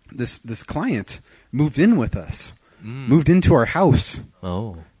 this client moved in with us, moved into our house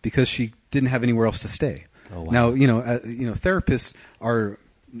Oh. because she didn't have anywhere else to stay. Oh, wow. Now therapists are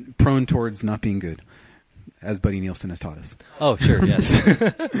prone towards not being good. as Buddy Nielsen has taught us. Oh, sure,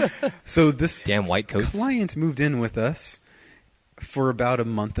 yes. So this damn white coats. Client moved in with us for about a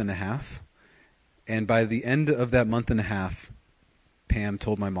month and a half. And by the end of that month and a half, Pam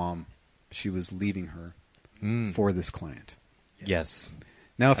told my mom she was leaving her for this client. Yes.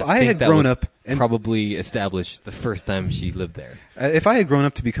 Now, if I had grown up... and probably established the first time she lived there. If I had grown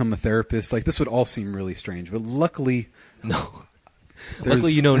up to become a therapist, like, this would all seem really strange. But luckily... No.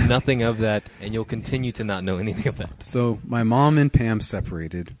 Luckily, you know nothing of that, and you'll continue to not know anything of that. So my mom and Pam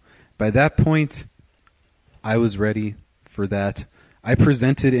separated. By that point, I was ready for that. I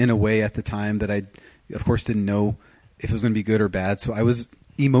presented in a way at the time that I, of course, didn't know if it was going to be good or bad. So I was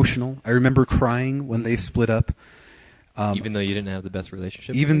emotional. I remember crying when they split up. Even though you didn't have the best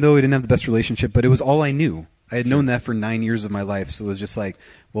relationship? Even though I didn't have the best relationship, but it was all I knew. I had known that for 9 years of my life, so it was just like,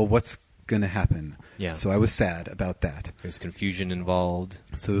 well, what's going to happen? Yeah. So I was sad about that. There's confusion involved.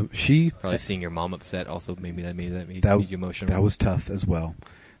 So she... Probably seeing your mom upset also made you emotional. That was tough as well.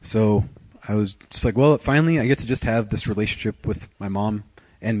 So I was just like, well, finally I get to just have this relationship with my mom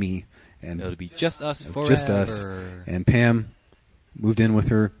and me. And it'll be just us forever. Just us. And Pam moved in with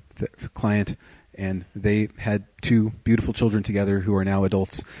her client, and they had 2 beautiful children together who are now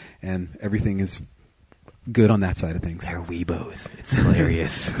adults, and everything is good on that side of things. They're weebos. It's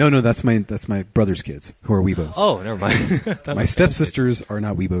hilarious. No, that's my brother's kids who are weebos. Oh, never mind. My stepsisters are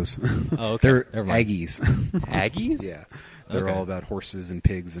not weebos. Oh, okay. They're Aggies. Aggies? Yeah. They're all about horses and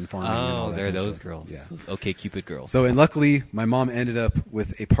pigs and farming and all that. They're those stuff. girls. Yeah. Those OK Cupid girls. So, and luckily, my mom ended up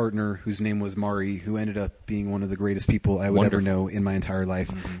with a partner whose name was Mari, who ended up being one of the greatest people I would ever know in my entire life.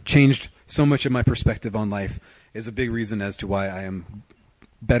 Mm-hmm. Changed so much of my perspective on life. Is a big reason as to why I am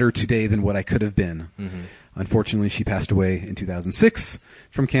better today than what I could have been. Mm-hmm. Unfortunately, she passed away in 2006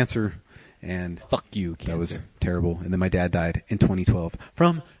 from cancer. And fuck you, cancer. That was terrible. And then my dad died in 2012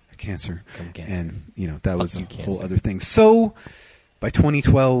 from cancer. And, that was a whole other thing. So, by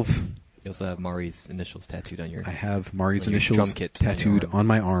 2012... You also have Mari's initials tattooed on your... I have Mari's initials tattooed on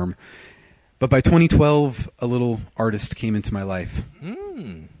my arm. But by 2012, a little artist came into my life,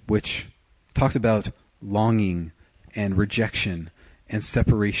 which talked about longing and rejection and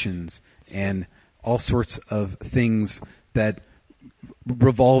separations and all sorts of things that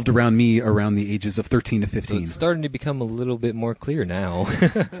revolved around me around the ages of 13 to 15. So it's starting to become a little bit more clear now,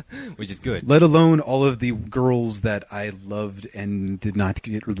 which is good. Let alone all of the girls that I loved and did not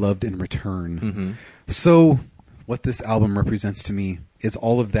get loved in return. Mm-hmm. So what this album represents to me is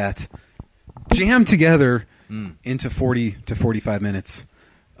all of that jammed together into 40 to 45 minutes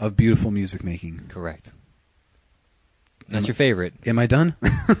of beautiful music making. Correct. Not your favorite. Am I done?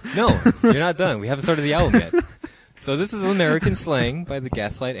 No, you're not done. We haven't started the album yet. So this is American Slang by the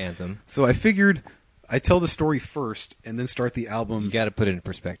Gaslight Anthem. So I figured I'd tell the story first and then start the album. You got to put it in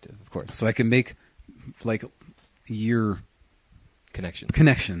perspective, of course. So I can make like year connections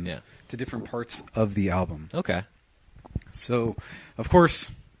to different parts of the album. Okay. So, of course,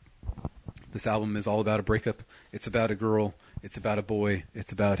 this album is all about a breakup. It's about a girl. It's about a boy.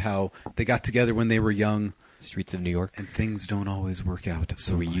 It's about how they got together when they were young. Streets of New York. And things don't always work out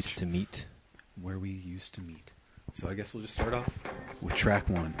so much. Where we used to meet. So I guess we'll just start off with track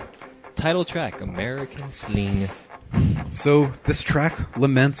 1. Title track, American Sling. So this track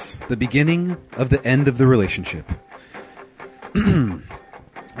laments the beginning of the end of the relationship.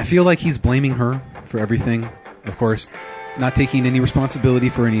 I feel like he's blaming her for everything, of course, not taking any responsibility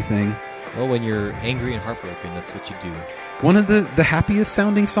for anything. Well, when you're angry and heartbroken, that's what you do. One of the happiest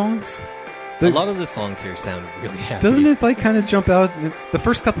sounding songs. A lot of the songs here sound really happy. Doesn't it kind of jump out? The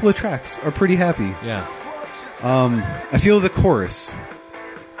first couple of tracks are pretty happy. Yeah. I feel the chorus.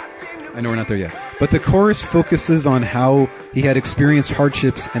 I know we're not there yet. But the chorus focuses on how he had experienced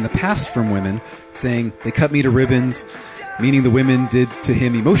hardships in the past from women, saying, they cut me to ribbons, meaning the women did to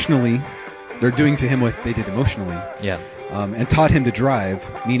him emotionally. They're doing to him what they did emotionally. Yeah. And taught him to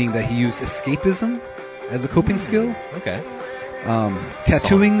drive, meaning that he used escapism as a coping skill. Okay.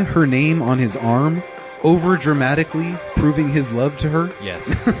 Tattooing her name on his arm, over dramatically proving his love to her.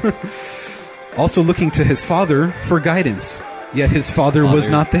 Yes. Also looking to his father for guidance, yet his father was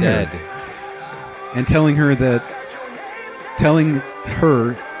not there. Dead. And telling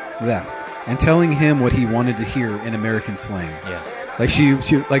him what he wanted to hear in American slang. Yes. Like she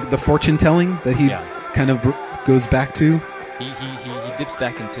like the fortune telling that he kind of goes back to. He dips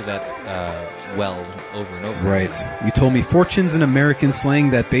back into that well over and over. Right. You told me fortunes in American slang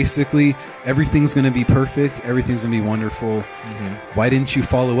that basically everything's going to be perfect, everything's going to be wonderful. Mm-hmm. Why didn't you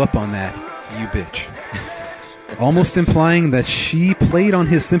follow up on that, you bitch? Almost implying that she played on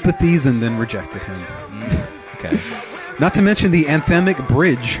his sympathies and then rejected him. Okay. Not to mention the anthemic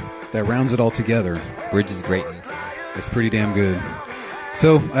bridge that rounds it all together. Bridge is great in this. It's pretty damn good.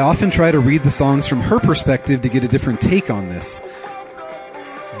 So I often try to read the songs from her perspective to get a different take on this,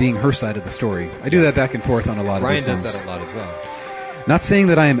 being her side of the story. I do that back and forth on a lot of those songs. Brian does that a lot as well. Not saying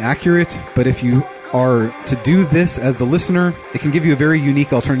that I am accurate, but if you are to do this as the listener, it can give you a very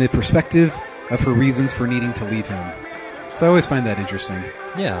unique alternative perspective of her reasons for needing to leave him. So I always find that interesting.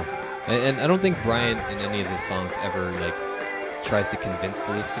 Yeah. And I don't think Brian in any of the songs ever like tries to convince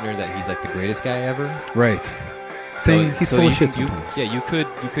the listener that he's like the greatest guy ever. Right. Saying he's full of shit sometimes. Yeah, you could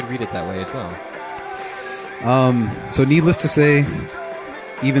read it that way as well. So needless to say,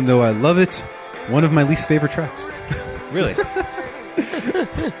 even though I love it, one of my least favorite tracks. Really?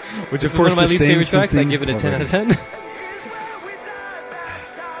 Which of course one of my least favorite tracks. I give it a 10 out of 10.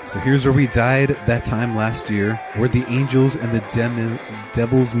 So here's where we died that time last year, where the angels and the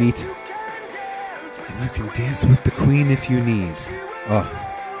devils meet. And you can dance with the queen if you need. Oh,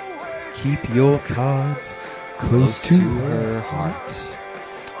 keep your cards close to her heart.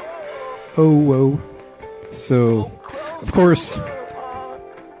 Oh. So, of course,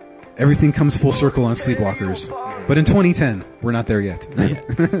 everything comes full circle on Sleepwalkers. But in 2010, we're not there yet.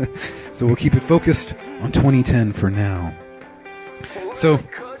 So we'll keep it focused on 2010 for now. So,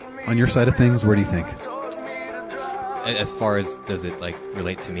 on your side of things, where do you think? As far as, does it like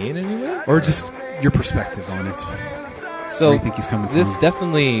relate to me in any way? Or just your perspective on it? So, where do you think he's coming from? This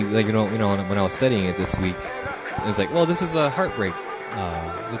definitely, like, you know, when I was studying it this week, it was like, well, this is a heartbreak.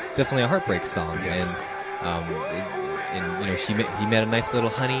 This is definitely a heartbreak song. Yes. And you know, he met a nice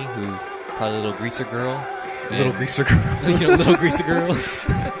little honey who's probably a little greaser girl. Little greaser girl. You know, little greaser girl.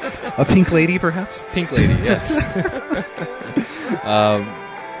 A pink lady, perhaps? Pink lady, yes.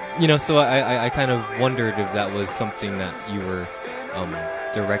 You know, so I kind of wondered if that was something that you were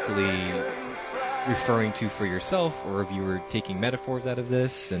directly referring to for yourself, or if you were taking metaphors out of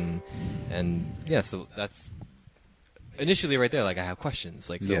this, and yeah, so that's initially right there. Like, I have questions.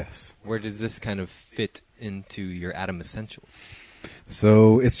 Like, so yes. Where does this kind of fit into your Adam Essentials?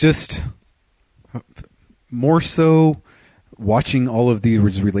 So it's just more so watching all of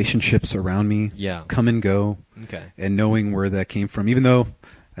these relationships around me come and go, and knowing where that came from. Even though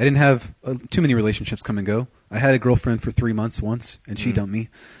I didn't have too many relationships come and go. I had a girlfriend for 3 months once, and she dumped me.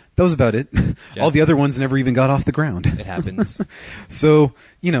 That was about it. Yeah. All the other ones never even got off the ground. It happens. So,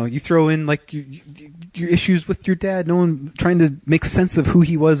 you know, you throw in like your issues with your dad, no one trying to make sense of who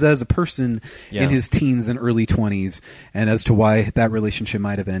he was as a person in his teens and early 20s, and as to why that relationship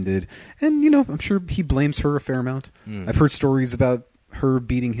might have ended. And, you know, I'm sure he blames her a fair amount. I've heard stories about her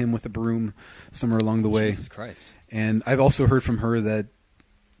beating him with a broom somewhere along the way. Jesus Christ. And I've also heard from her that,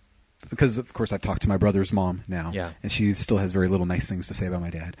 because, of course, I've talked to my brother's mom now, and she still has very little nice things to say about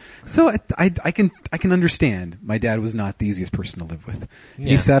my dad. So I can understand. My dad was not the easiest person to live with. Yeah.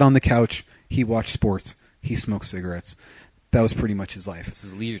 He sat on the couch, he watched sports, he smoked cigarettes. That was pretty much his life. This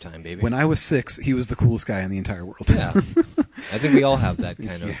is leisure time, baby. When I was 6, he was the coolest guy in the entire world. Yeah. I think we all have that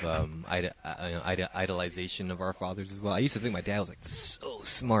kind of idolization of our fathers as well. I used to think my dad was like so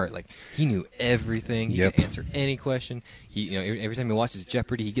smart. Like, he knew everything. He could answer any question. He, you know, every time he watches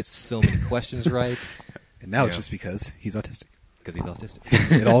Jeopardy, he gets so many questions right. And now it's just because he's autistic. Because he's autistic.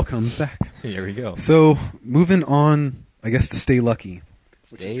 It all comes back. Here we go. So, moving on, I guess, to Stay Lucky.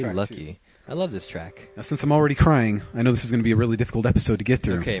 Stay Lucky. I love this track. Now, since I'm already crying, I know this is going to be a really difficult episode to get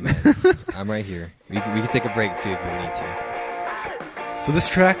through. It's okay, man. I'm right here. We can take a break, too, if we need to. So this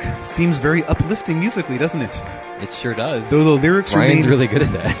track seems very uplifting musically, doesn't it? It sure does. Though the lyrics Ryan's really good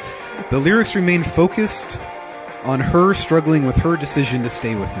at that. The lyrics remain focused on her struggling with her decision to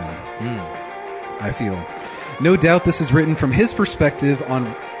stay with him. I feel. No doubt this is written from his perspective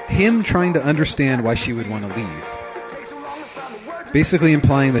on him trying to understand why she would want to leave. Basically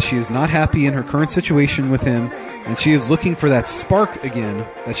implying that she is not happy in her current situation with him, and she is looking for that spark again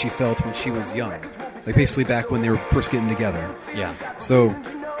that she felt when she was young. Like, basically back when they were first getting together. Yeah. So,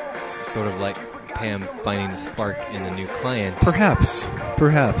 sort of like Pam finding the spark in a new client. Perhaps.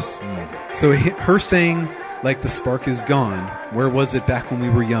 So her saying, like, the spark is gone. Where was it back when we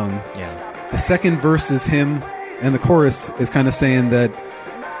were young? Yeah. The second verse is him, and the chorus is kind of saying that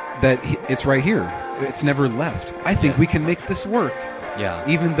it's right here. It's never left. I think we can make this work. Yeah.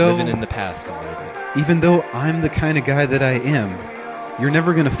 Even though living in the past a little bit. Even though I'm the kind of guy that I am, you're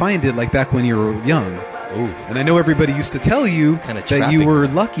never going to find it like back when you were young. Ooh. And I know everybody used to tell you that you were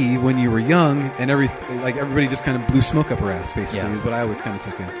lucky when you were young, and everybody just kind of blew smoke up her ass, basically, is what I always kind of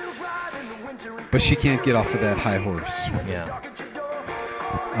took it. But she can't get off of that high horse. Yeah.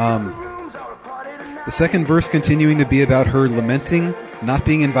 The second verse continuing to be about her lamenting not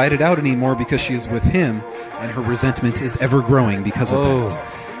being invited out anymore because she is with him, and her resentment is ever growing because of that.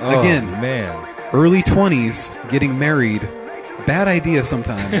 Again, man. Early 20s, getting married, bad idea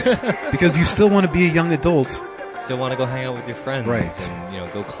sometimes. Because you still want to be a young adult. Still want to go hang out with your friends. Right.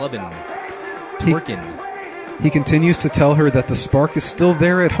 And, go clubbing, twerking. He continues to tell her that the spark is still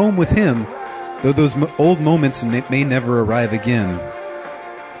there at home with him, though those old moments may never arrive again.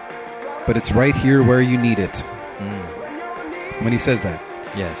 But it's right here where you need it. When he says that.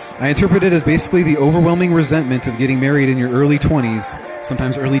 Yes. I interpret it as basically the overwhelming resentment of getting married in your early 20s,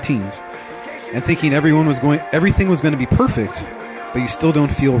 sometimes early teens, and thinking everything was going to be perfect, but you still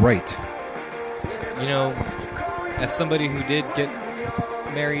don't feel right. As somebody who did get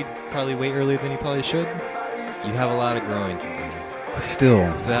married probably way earlier than you probably should, you have a lot of growing to do. Still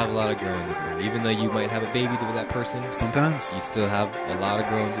have a lot of growing to do. Even though you might have a baby with that person, sometimes you still have a lot of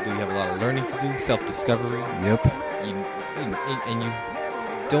growing to do. You have a lot of learning to do, self-discovery. Yep. And you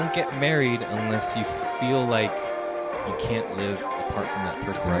don't get married unless you feel like you can't live apart from that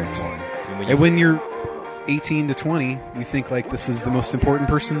person anymore. And when you're 18 to 20, you think like this is the most important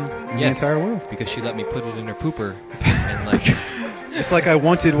person in the entire world. Because she let me put it in her pooper. And just like I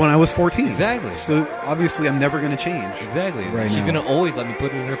wanted when I was 14. Exactly. So obviously I'm never going to change. Exactly. Right. She's going to always let me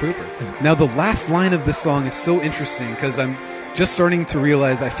put it in her pooper. Now the last line of this song is so interesting because I'm just starting to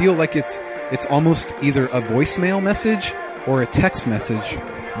realize I feel like it's almost either a voicemail message or a text message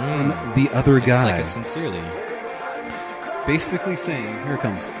from the other guy. It's like a sincerely. Basically saying, here it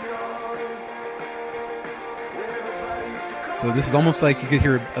comes. So this is almost like you could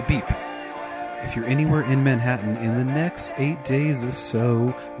hear a beep. If you're anywhere in Manhattan in the next 8 days or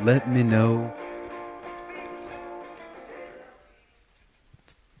so, let me know.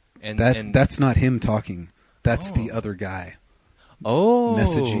 And that's not him talking. That's the other guy.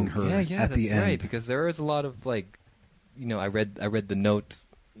 Messaging her at the end. Right, because there is a lot of I read the note,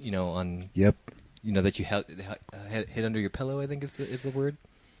 on that you hid under your pillow. I think is the word.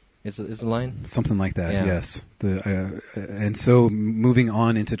 Is the line something like that? Yeah. Yes. And so moving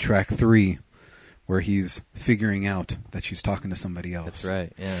on into track 3, where he's figuring out that she's talking to somebody else. That's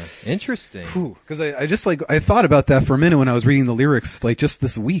right. Yeah. Interesting. Because I just I thought about that for a minute when I was reading the lyrics, just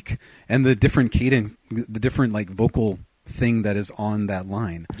this week, and the different cadence, the different vocal thing that is on that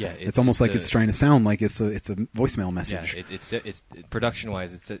line. Yeah. It's almost like it's trying to sound like it's a voicemail message. Yeah. It's production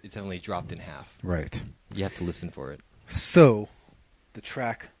wise, it's definitely dropped in half. Right. You have to listen for it. So, the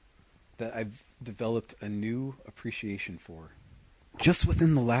track that I've developed a new appreciation for, just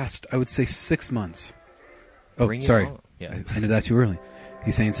within the last, I would say, 6 months. Oh, sorry. Yeah. I ended that too early.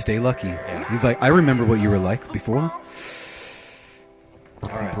 He's saying, stay lucky. Yeah. He's like, I remember what you were like before. All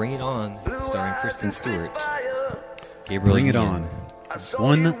right. Bring It On, starring Kristen Stewart. Gabriel Bring It Union. On.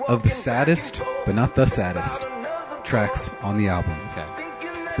 One of the saddest, but not the saddest, tracks on the album. Okay.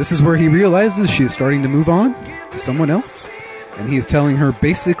 This is where he realizes she is starting to move on to someone else. And he is telling her,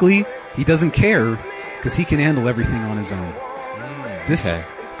 basically, he doesn't care because he can handle everything on his own.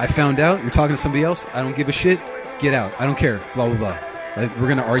 I found out you're talking to somebody else. I don't give a shit. Get out. I don't care. Blah, blah, blah. We're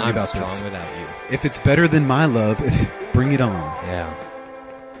going to argue about this. I'm strong without you. If it's better than my love, bring it on. Yeah.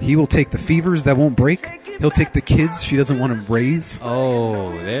 He will take the fevers that won't break. He'll take the kids she doesn't want to raise.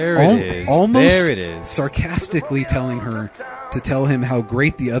 Oh, there it is. Almost there it is. Sarcastically telling her to tell him how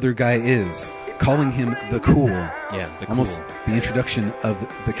great the other guy is. Calling him the cool. Yeah, the cool. Almost the introduction of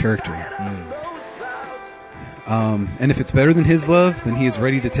the character. And if it's better than his love, then he is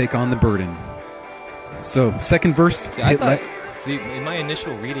ready to take on the burden. So, second verse. In my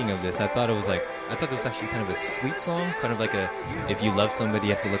initial reading of this, I thought it was actually kind of a sweet song, kind of like if you love somebody,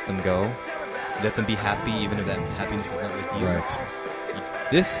 you have to let them go, let them be happy, even if that happiness is not with you. Right.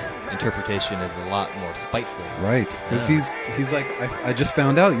 This interpretation is a lot more spiteful. Right, because he's like, I just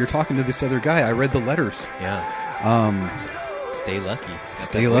found out you're talking to this other guy. I read the letters. Yeah. Stay lucky.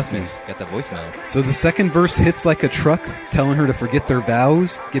 Stay lucky. Got the voicemail. So the second verse hits like a truck, telling her to forget their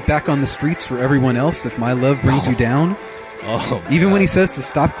vows, get back on the streets for everyone else if my love brings you down. Oh, even when he says to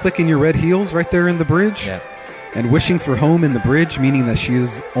stop clicking your red heels right there in the bridge, and wishing for home in the bridge, meaning that she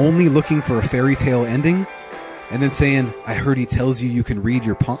is only looking for a fairy tale ending, and then saying, I heard he tells you can read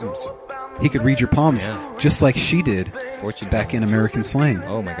your palms. He could read your palms just like she did back in American slang.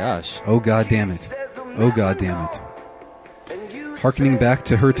 Oh my gosh. Oh God damn it. Oh God damn it. Harkening back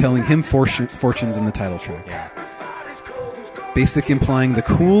to her telling him fortunes in the title track. Yeah. Basic implying the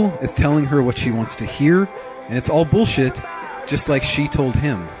cool is telling her what she wants to hear, and it's all bullshit, just like she told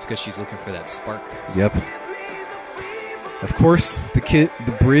him. It's because she's looking for that spark. Yep. Of course,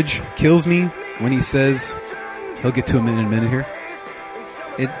 the bridge kills me when he says, he'll get to him in a minute here.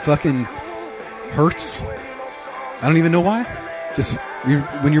 It fucking hurts. I don't even know why. Just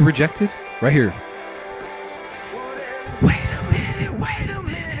when you're rejected, right here. Wait a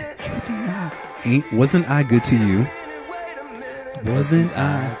minute. Wasn't I good to you? Wasn't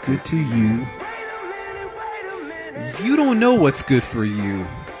I good to you? You don't know what's good for you.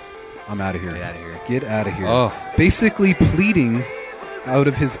 I'm out of here. Get out of here. Get out of here. Oh. Basically pleading out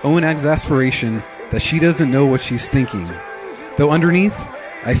of his own exasperation that she doesn't know what she's thinking. Though underneath,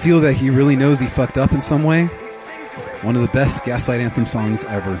 I feel that he really knows he fucked up in some way. One of the best Gaslight Anthem songs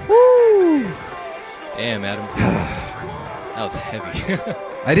ever. Woo! Damn, Adam. That was heavy.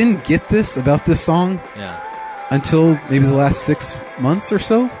 I didn't get this about this song until maybe the last 6 months or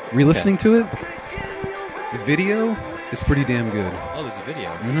so, re-listening to it. The video is pretty damn good. Oh, there's a video.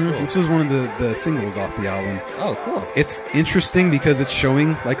 Mm-hmm. Cool. This was one of the singles off the album. Oh, cool. It's interesting because it's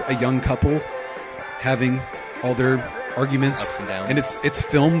showing like a young couple having all their arguments, ups and downs, and it's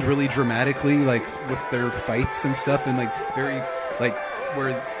filmed really dramatically, like with their fights and stuff, and like very like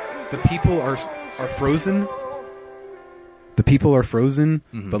where the people are frozen. The people are frozen,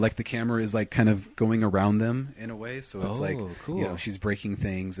 but like the camera is like kind of going around them in a way, so it's like cool. You know, she's breaking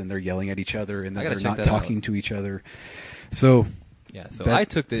things and they're yelling at each other and they're not that talking out. to each other. So I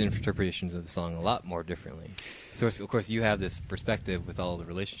took the interpretations of the song a lot more differently. So of course you have this perspective with all the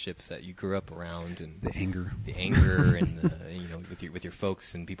relationships that you grew up around and the anger and with your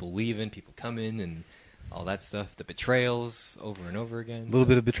folks and people leaving, people coming, and all that stuff, the betrayals over and over again. A little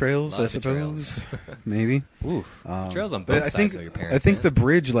bit of betrayals, I suppose. Maybe. Ooh, betrayals on both sides of your parents. I think the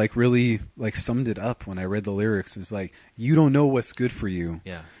bridge like really like summed it up when I read the lyrics. It's like, you don't know what's good for you.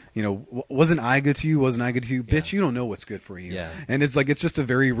 Yeah. You know, wasn't I good to you? Wasn't I good to you? Yeah. Bitch, you don't know what's good for you. Yeah. And it's like, it's just a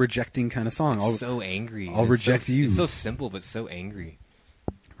very rejecting kind of song. It's so angry. I'll reject you. It's so simple, but so angry.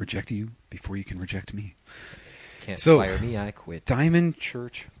 Reject you before you can reject me. Can't fire me, I quit. Diamond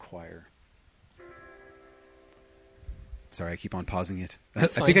Church Choir. Sorry, I keep on pausing it. I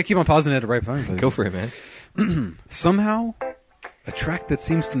think I keep on pausing it at the right time. Go for it, man. Somehow, a track that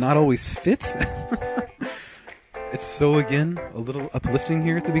seems to not always fit. It's so, again, a little uplifting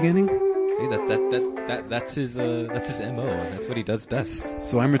here at the beginning. Hey, that's his MO. That's what he does best.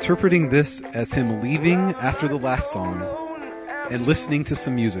 So I'm interpreting this as him leaving after the last song and listening to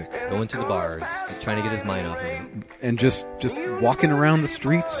some music. Going to the bars, just trying to get his mind off of it. And just walking around the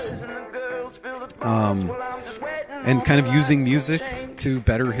streets. And kind of using music to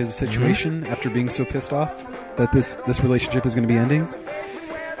better his situation after being so pissed off that this relationship is going to be ending.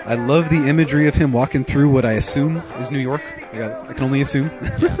 I love the imagery of him walking through what I assume is New York. I can only assume.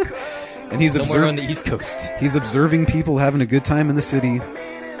 And he's somewhere on the East Coast. He's observing people having a good time in the city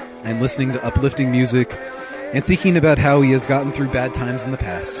and listening to uplifting music and thinking about how he has gotten through bad times in the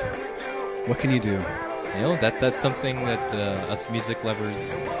past. What can you do? You know, that's something that us music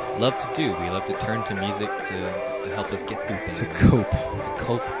lovers love to do. We love to turn to music to help us get through things. To cope.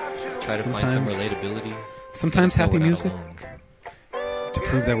 Try to find some relatability. Sometimes happy music. To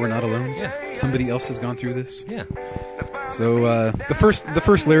prove that we're not alone. Yeah. Somebody else has gone through this. Yeah. So the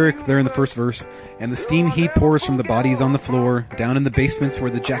first lyric there in the first verse, and the steam heat pours from the bodies on the floor, down in the basements where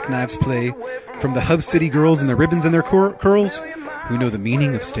the jackknives play, from the Hub City girls and the ribbons in their curls, who know the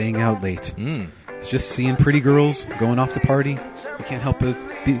meaning of staying out late. It's just seeing pretty girls going off to party. You can't help but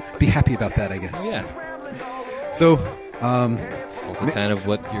be happy about that, I guess. Yeah. So, also kind of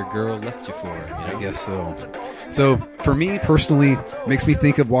what your girl left you for. You know? I guess so. So, for me personally, makes me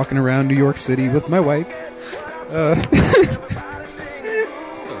think of walking around New York City with my wife. It's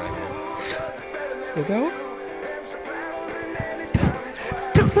alright, man. You know?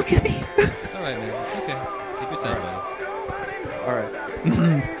 Don't look at me. It's alright, man. It's okay. Take your time, buddy. Alright.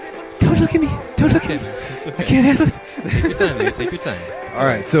 Don't look at me. Don't look at me. It's okay. I can't handle it. Take your time, man. Take your time.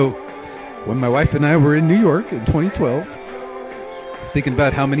 Alright, so when my wife and I were in New York in 2012, thinking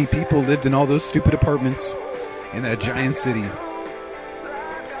about how many people lived in all those stupid apartments in that giant city.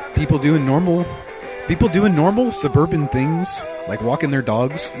 People doing normal suburban things, like walking their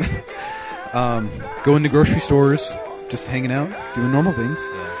dogs, going to grocery stores, just hanging out, doing normal things,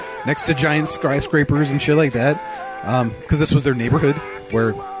 next to giant skyscrapers and shit like that, because this was their neighborhood,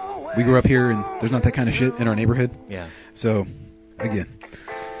 where we grew up here, and there's not that kind of shit in our neighborhood. Yeah. So, again.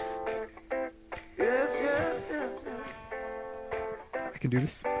 I can do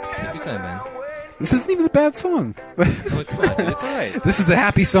this. Take your time, man. This isn't even a bad song. No, it's not. It's alright. This is the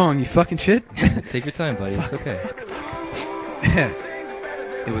happy song, you fucking shit. Take your time, buddy. It's okay.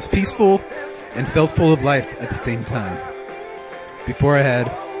 It was peaceful and felt full of life at the same time. Before I had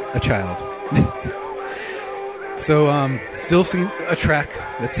a child. So, still seem a track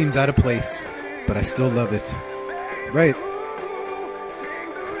that seems out of place, but I still love it. Right.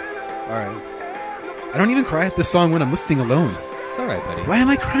 Alright. I don't even cry at this song when I'm listening alone. It's alright, buddy. Why am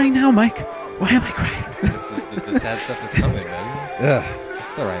I crying now, Mike? Why am I crying? The sad stuff is coming, man. Ugh.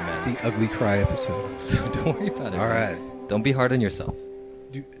 It's all right, man. The ugly cry episode. Don't worry about it. All man. right. Don't be hard on yourself.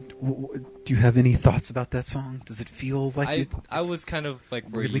 Do you have any thoughts about that song? Does it feel like I was kind of like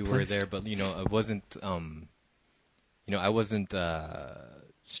where weirdly you were placed? there, but I wasn't. I wasn't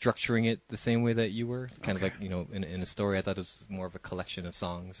structuring it the same way that you were. Kind of like in a story, I thought it was more of a collection of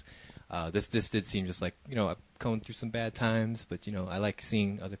songs. This did seem just like I'm going through some bad times, but I like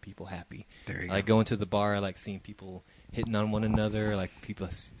seeing other people happy. There you I like going to the bar. I like seeing people hitting on one another. I like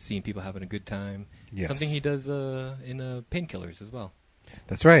seeing people having a good time. Yes. Something he does in Painkillers as well.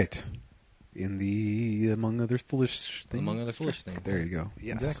 That's right. In the Among Other Foolish Things. Among Other Foolish Things. There you go.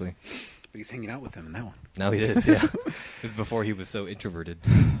 Yes. Exactly. But he's hanging out with them in that one. Now he is, yeah. This is before he was so introverted.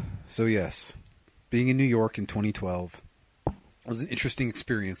 So yes, being in New York in 2012 was an interesting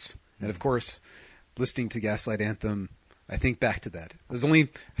experience. And of course, listening to Gaslight Anthem, I think back to that. It was only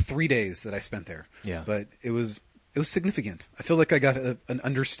 3 days that I spent there. Yeah. But it was significant. I feel like I got an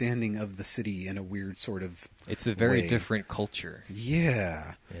understanding of the city in a weird sort of It's a very way. different culture.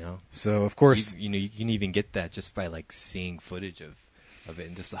 Yeah. You know? So, of course... You can even get that just by, like, seeing footage of it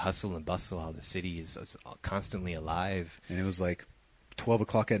and just the hustle and bustle, how the city is constantly alive. And it was like 12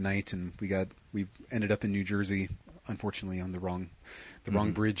 o'clock at night, and we ended up in New Jersey, unfortunately, on the wrong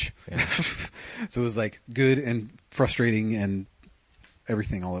bridge. Yeah. So it was like good and frustrating and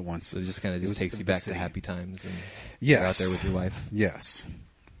everything all at once. So it just kind of just takes you back to happy times when you're out there with your wife. Yes.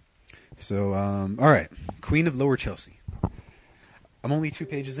 So, all right. Queen of Lower Chelsea. I'm only 2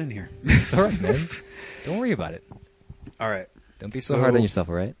 pages in here. It's all right, man. Don't worry about it. All right. Don't be so hard on yourself,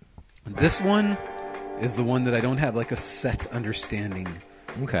 all right? This one is the one that I don't have like a set understanding,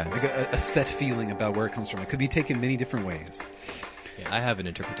 Okay. like a set feeling about where it comes from. It could be taken many different ways. Yeah, I have an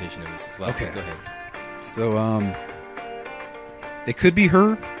interpretation of this as well. Okay. Go ahead. So, it could be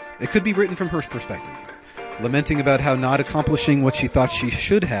her. It could be written from her perspective, lamenting about how not accomplishing what she thought she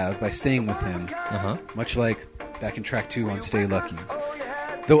should have by staying with him, much like back in track 2 on Stay Lucky.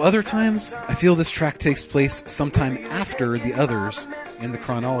 Though other times, I feel this track takes place sometime after the others in the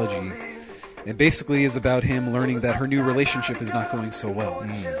chronology. It basically is about him learning that her new relationship is not going so well.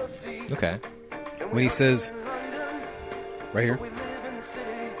 Okay. When he says, right here,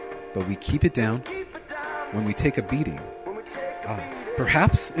 but we keep it down when we take a beating.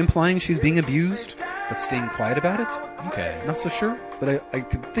 Perhaps implying she's being abused, but staying quiet about it? Okay. Not so sure, but I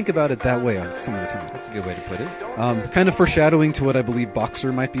could think about it that way some of the time. That's a good way to put it. Kind of foreshadowing to what I believe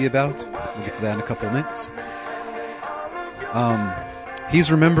Boxer might be about. We'll get to that in a couple of minutes. He's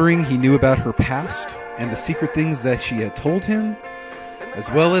remembering he knew about her past and the secret things that she had told him,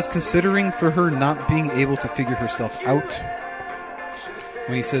 as well as considering for her not being able to figure herself out.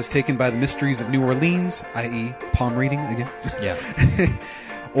 When he says taken by the mysteries of New Orleans, i.e. palm reading again. Yeah.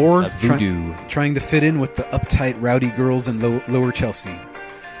 Or voodoo. Trying to fit in with the uptight, rowdy girls in Lower Chelsea.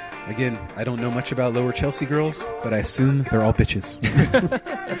 Again, I don't know much about Lower Chelsea girls, but I assume they're all bitches.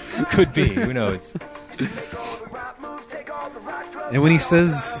 Could be. Who knows? And when he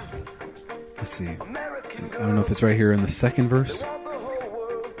says, let's see, I don't know if it's right here in the second verse.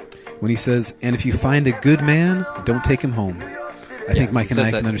 When he says, and if you find a good man, don't take him home. I think Mike and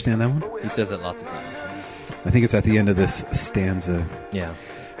I can understand that one. He says it lots of times. I think it's at the end of this stanza. Yeah.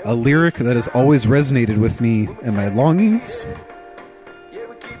 A lyric that has always resonated with me and my longings.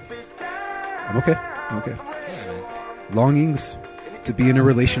 I'm okay. Longings to be in a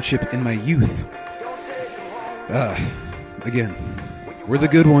relationship in my youth. Again, we're the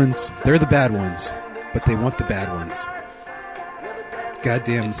good ones. They're the bad ones. But they want the bad ones.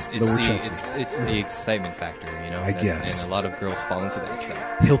 Goddamn Lower Chelsea. It's the excitement factor, you know? I guess. And a lot of girls fall into that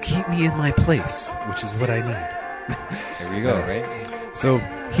trap. He'll keep me in my place, which is what I need. There you go, right? So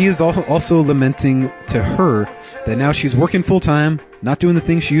he is also lamenting to her that now she's working full-time, not doing the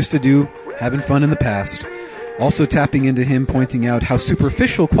things she used to do, having fun in the past. Also tapping into him, pointing out how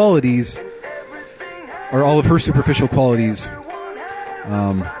superficial qualities, or all of her superficial qualities,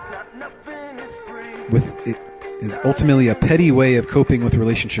 with it is ultimately a petty way of coping with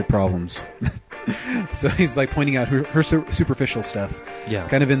relationship problems. So he's like pointing out her superficial stuff, yeah,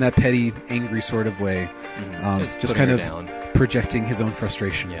 kind of in that petty, angry sort of way, just kind of down. Projecting his own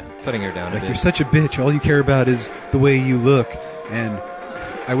frustration. Yeah, putting her down. Like, you're such a bitch. All you care about is the way you look, and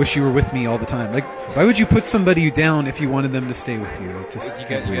I wish you were with me all the time. Like, why would you put somebody down if you wanted them to stay with you? It's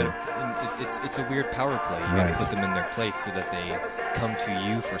weird. It's a weird power play. You gotta put them in their place so that they come to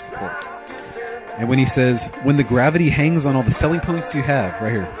you for support. And when he says, when the gravity hangs on all the selling points you have,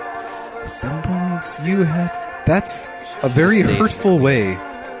 right here, selling points you have, that's a very hurtful way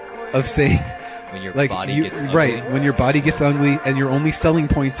of saying, when your like, body gets ugly. Right, when your body gets ugly and your only selling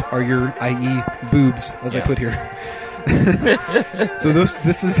points are your, i.e. boobs, as I put here. So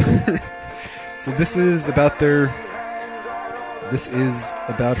this is so this is about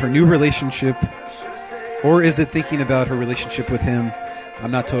her new relationship, or is it thinking about her relationship with him?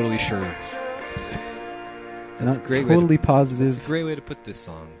 I'm not totally sure. That's not totally positive. That's a great way to put this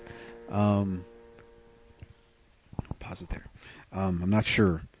song. Pause it there. I'm not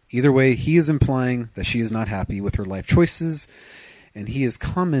sure. Either way, he is implying that she is not happy with her life choices, and he is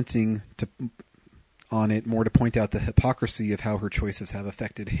commenting on it more to point out the hypocrisy of how her choices have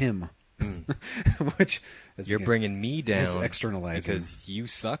affected him. Which you're bringing me down. It's externalizing because you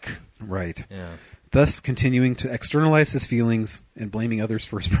suck. Right. Yeah. Thus, continuing to externalize his feelings and blaming others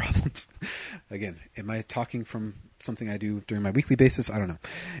for his problems. Again, am I talking from something I do during my weekly basis? I don't know.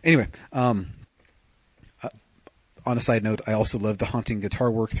 Anyway, on a side note, I also love the haunting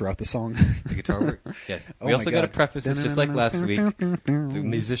guitar work throughout the song. The guitar work? Yes. We also got to preface this, just like last week, the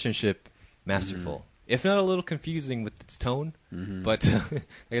musicianship, masterful. If not a little confusing with its tone, but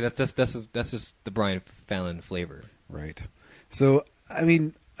that's just the Brian Fallon flavor. Right. So, I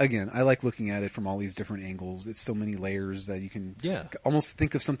mean, again, I like looking at it from all these different angles. It's so many layers that you can almost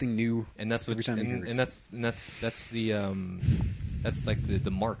think of something new. And that's what every time you hear it. That's like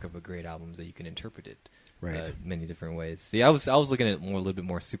the mark of a great album, is that you can interpret it many different ways. See, I was looking at it a little bit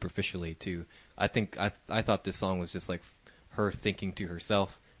more superficially too. I think I thought this song was just like her thinking to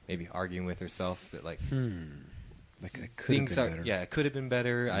herself, maybe arguing with herself that like it could have been better. Yeah, it could have been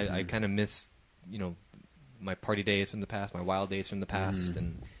better. I kind of miss, my party days from the past, my wild days from the past,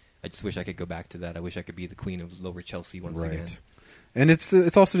 and I just wish I could go back to that. I wish I could be the queen of Lower Chelsea once again. And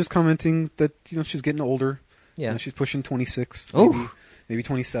it's also just commenting that she's getting older. Yeah, she's pushing 26, maybe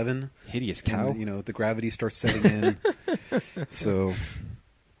 27. Hideous cow. And, the gravity starts setting in. So,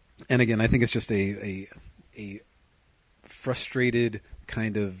 and again, I think it's just a frustrated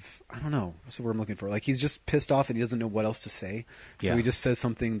kind of, I don't know, what's the word I'm looking for? Like, he's just pissed off and he doesn't know what else to say. So he just says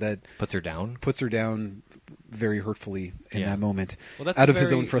something that puts her down very hurtfully in that moment,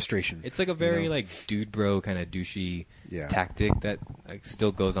 his own frustration. It's like a very like dude bro kind of douchey tactic that like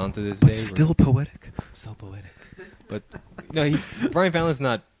still goes on to this day. Still poetic. So poetic. But Brian Fallon's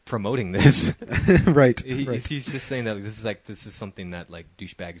not promoting this. Right. He's just saying that this is something that like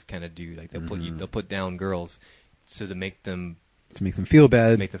douchebags kind of do. Like they'll put down girls so to make them feel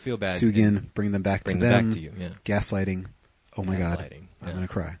bad. To again bring them back to you. Yeah. Gaslighting. Oh my God. I'm going to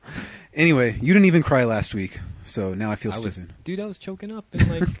cry. Anyway, you didn't even cry last week, so now I feel stupid. I was choking up. And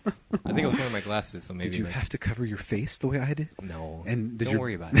I think I was wearing my glasses, so maybe... Did you have to cover your face the way I did? No. And don't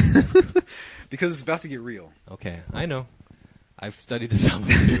worry about it. Because it's about to get real. Okay, I know. I've studied this album,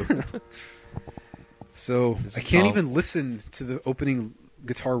 too. So, I can't even listen to the opening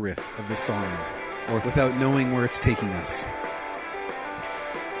guitar riff of this song without knowing where it's taking us.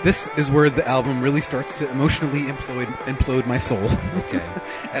 This is where the album really starts to emotionally implode my soul. Okay.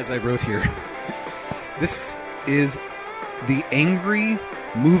 As I wrote here. This is the angry,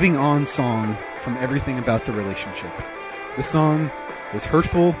 moving on song from everything about the relationship. The song is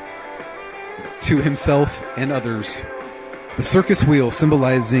hurtful to himself and others. The circus wheel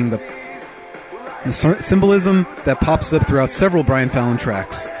symbolizing the symbolism that pops up throughout several Brian Fallon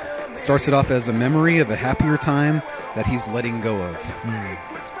tracks. Starts it off as a memory of a happier time that he's letting go of.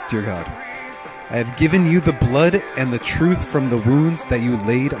 Dear God, I have given you the blood and the truth from the wounds that you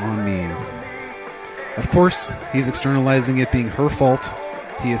laid on me. Of course, he's externalizing it being her fault.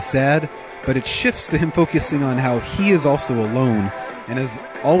 He is sad, but it shifts to him focusing on how he is also alone and has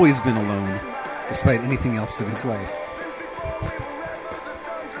always been alone, despite anything else in his life.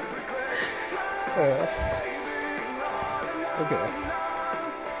 Okay.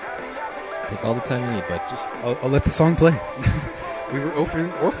 Take all the time you need, but I'll let the song play. We were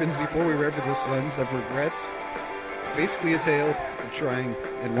orphans before we were ever the sons of regret. It's basically a tale of trying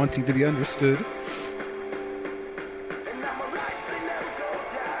and wanting to be understood.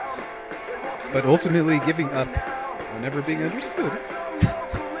 But ultimately giving up on never being understood.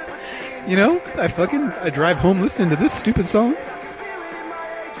 I drive home listening to this stupid song.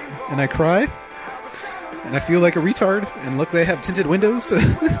 And I cry. And I feel like a retard. And look, they have tinted windows. No,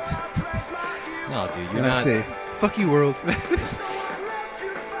 dude, you're not... I say, fuck you, world.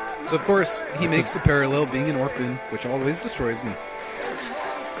 So, of course, he makes the parallel being an orphan, which always destroys me.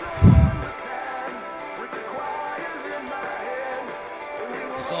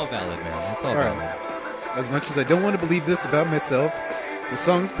 It's all valid, man. It's all valid. Right. As much as I don't want to believe this about myself, the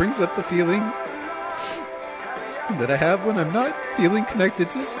song brings up the feeling that I have when I'm not feeling connected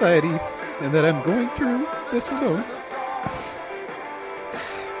to society and that I'm going through this alone.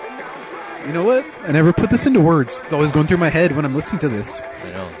 You know what? I never put this into words. It's always going through my head when I'm listening to this. I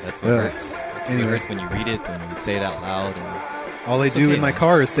know. That's what hurts. Anyway. It hurts when you read it and you say it out loud. And all I do in my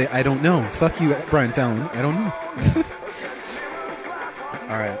car is say, I don't know. Fuck you, Brian Fallon. I don't know.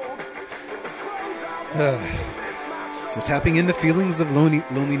 All right. So tapping into feelings of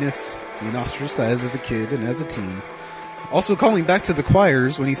loneliness, being ostracized as a kid and as a teen. Also calling back to the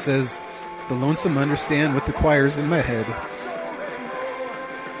choirs when he says, the lonesome understand with the choirs in my head.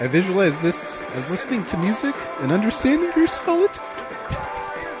 I visualize this as listening to music and understanding your solitude.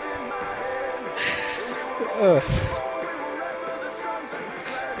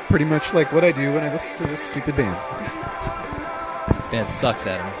 Pretty much like what I do when I listen to this stupid band. This band sucks,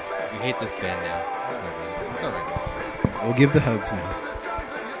 Adam. You hate this band now. It's alright. We'll give the hugs now.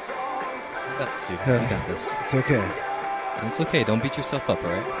 You got this, dude. You got this. It's okay. And it's okay. Don't beat yourself up,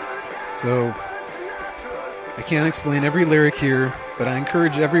 alright? So, I can't explain every lyric here, but I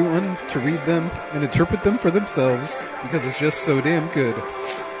encourage everyone to read them and interpret them for themselves because it's just so damn good.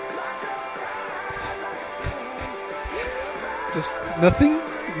 Just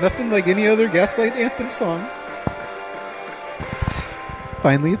nothing like any other Gaslight Anthem song.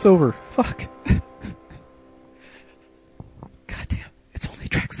 Finally, it's over. Fuck. Goddamn, it's only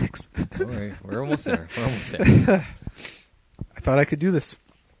track 6. Don't worry, we're almost there. I thought I could do this.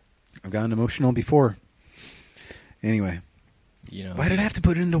 I've gotten emotional before. Anyway, why did I have to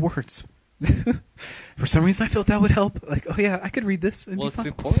put it into words? For some reason, I felt that would help. Like, oh yeah, I could read this. Well, it's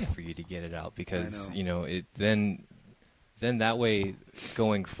important for you to get it out because then that way,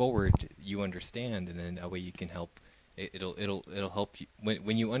 going forward, you understand, and then that way you can help. It'll help you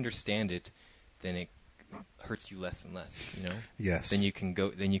when you understand it. Then it hurts you less and less. Yes. Then you can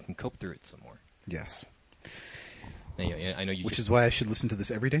cope through it some more. Yes. I know you. Which is why I should listen to this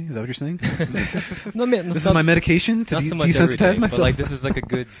every day. Is that what you're saying? No, man, this is my medication to desensitize myself. But this is like a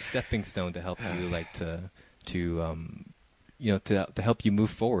good stepping stone to help you, to help you move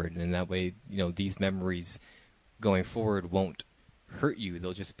forward, and that way, these memories going forward won't hurt you.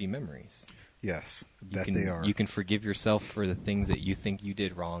 They'll just be memories. Yes, they are. You can forgive yourself for the things that you think you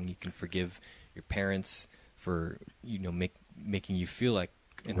did wrong. You can forgive your parents for making you feel like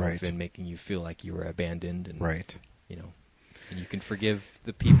an orphan, making you feel like you were abandoned, and right. And you can forgive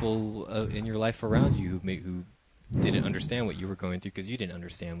the people in your life around you who didn't understand what you were going through because you didn't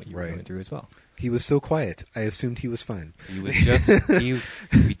understand what you were going through as well. He was so quiet. I assumed he was fine. He was just.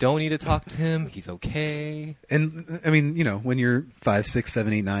 We don't need to talk to him. He's okay. And I mean, when you're 5, 6,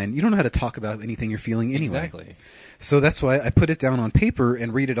 7, 8, 9, you don't know how to talk about anything you're feeling anyway. Exactly. So that's why I put it down on paper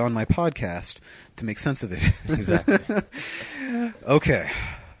and read it on my podcast to make sense of it. Exactly. Okay,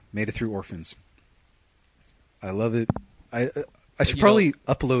 made it through Orphans. I love it. I should probably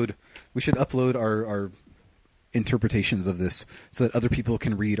upload. We should upload our interpretations of this so that other people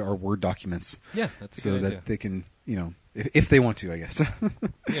can read our Word documents. Yeah, that's a so good that idea. They can, if they want to, I guess.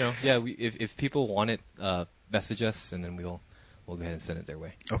 If people want it, message us, and then we'll go ahead and send it their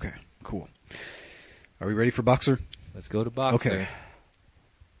way. Okay, cool. Are we ready for Boxer? Let's go to Boxer. Okay.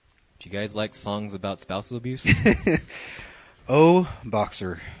 Do you guys like songs about spousal abuse? Oh,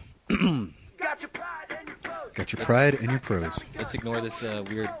 Boxer. Got your pride and your pros. Let's ignore this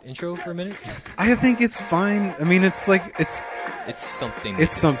weird intro for a minute. I think it's fine. I mean, it's something.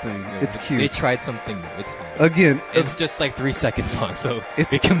 It's something. It's cute. They tried something new. It's fine. Again, it's just like 3 seconds long, so we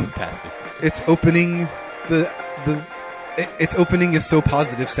can move past it. It's opening its opening is so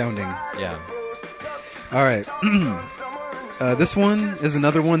positive sounding. Yeah. All right. This one is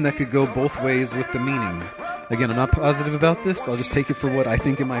another one that could go both ways with the meaning. Again, I'm not positive about this. I'll just take it for what I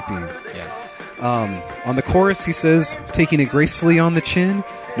think it might be. Yeah. On the chorus, he says, taking it gracefully on the chin,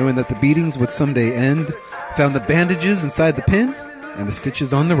 knowing that the beatings would someday end, found the bandages inside the pin, and the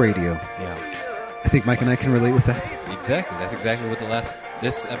stitches on the radio. Yeah. I think Mike and I can relate with that. Exactly. That's exactly what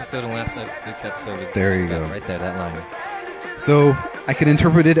this episode and last week's episode is. There you go. Right there, that line. So, I could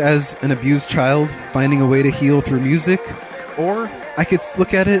interpret it as an abused child finding a way to heal through music, or I could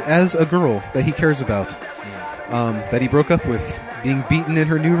look at it as a girl that he cares about, that he broke up with, being beaten in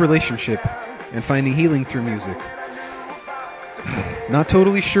her new relationship, and finding healing through music. Not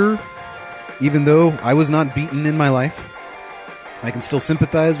totally sure, even though I was not beaten in my life. I can still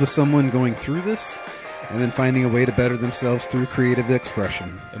sympathize with someone going through this, and then finding a way to better themselves through creative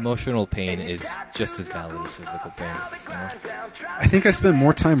expression. Emotional pain is just as valid as physical pain. I think I spent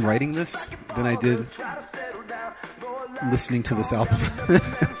more time writing this than I did listening to this album.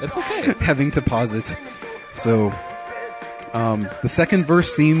 That's okay. Having to pause it. So, the second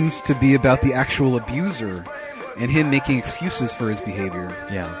verse seems to be about the actual abuser and him making excuses for his behavior.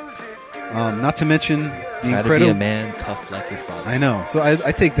 Yeah. Not to mention the Try incredible... to be a man tough like your father. I know. So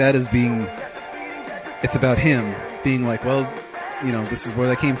I take that as being... It's about him being like, well, this is where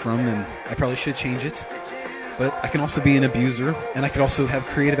that came from, and I probably should change it. But I can also be an abuser, and I could also have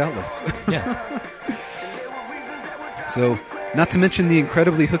creative outlets. Yeah. So, not to mention the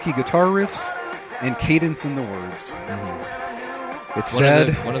incredibly hooky guitar riffs and cadence in the words. Mm-hmm. It's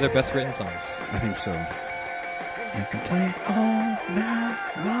sad. One of their best written songs. I think so. You can take all night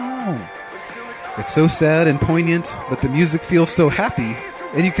long. It's so sad and poignant, but the music feels so happy,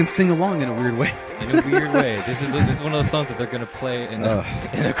 and you can sing along in a weird way. In a weird way. This is one of those songs that they're going to play in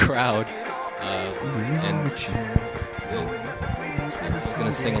a crowd. And you're just going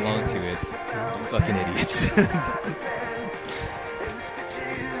to sing along to it. You fucking idiots.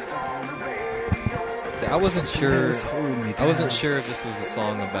 I wasn't sure if this was a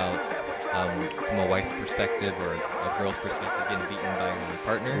song about from a wife's perspective or a girl's perspective getting beaten by her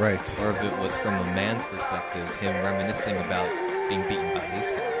partner, right? Or if it was from a man's perspective, him reminiscing about being beaten by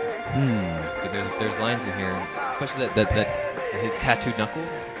his father. Because there's lines in here, especially that his tattooed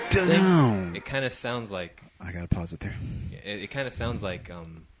knuckles. It kind of sounds like I gotta pause it there. It kind of sounds like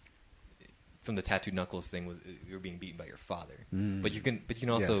from the tattooed knuckles thing was you're being beaten by your father, but you can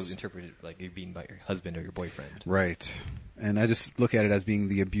also interpret it like you're beaten by your husband or your boyfriend, right? And I just look at it as being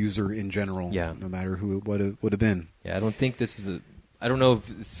the abuser in general, no matter what it would have been. Yeah, I don't think this is I don't know if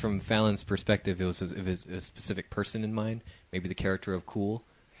it's from Fallon's perspective. It was a specific person in mind, maybe the character of Cool.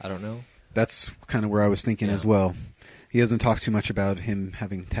 I don't know. That's kind of where I was thinking as well. He hasn't talked too much about him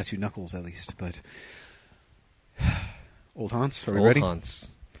having tattooed knuckles, at least, but Old Hans, are we ready? Old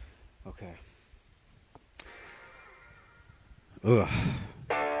Hans. Okay. Ugh.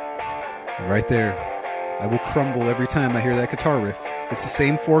 Right there. I will crumble every time I hear that guitar riff. It's the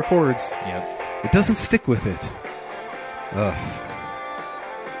same 4 chords. Yep. It doesn't stick with it. Ugh.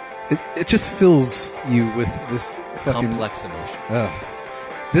 It just fills you with this fucking complex emotions. Ugh.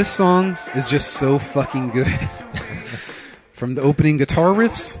 This song is just so fucking good. From the opening guitar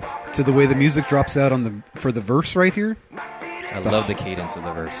riffs to the way the music drops out for the verse right here. I love the cadence of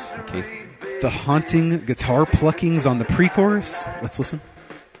the verse. The haunting guitar pluckings on the pre-chorus. Let's listen.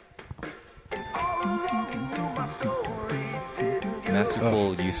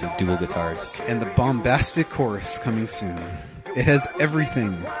 Masterful use of dual guitars. And the bombastic chorus coming soon. It has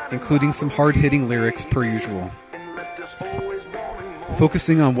everything, including some hard-hitting lyrics per usual.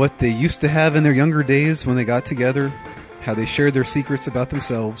 Focusing on what they used to have in their younger days when they got together, how they shared their secrets about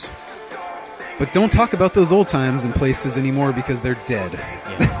themselves. But don't talk about those old times and places anymore because they're dead.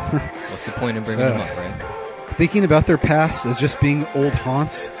 Yeah. What's the point in bringing them up, right? Thinking about their past as just being old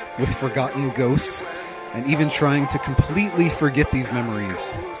haunts with forgotten ghosts, and even trying to completely forget these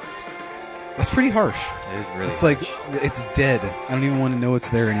memories. That's pretty harsh. It is really It's harsh. like, it's dead. I don't even want to know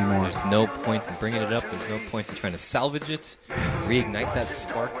it's there anymore. There's no point in bringing it up. There's no point in trying to salvage it, reignite that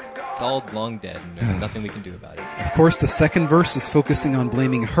spark. It's all long dead, and there's nothing we can do about it. Of course, the second verse is focusing on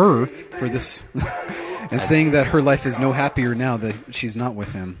blaming her for this and saying that her life is no happier now that she's not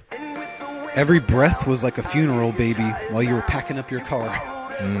with him. Every breath was like a funeral, baby, while you were packing up your car.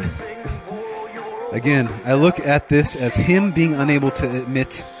 Again, I look at this as him being unable to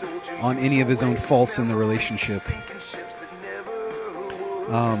admit on any of his own faults in the relationship.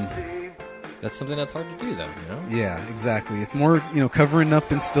 That's something that's hard to do, though, you know? Yeah, exactly. It's more, covering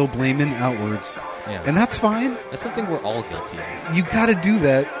up and still blaming outwards. Yeah. And that's fine. That's something we're all guilty of. You gotta do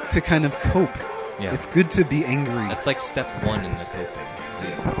that to kind of cope. Yeah. It's good to be angry. That's like step 1 in the coping. I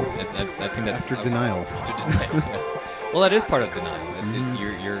think that's After denial. After denial. Yeah. Well, that is part of denial. It's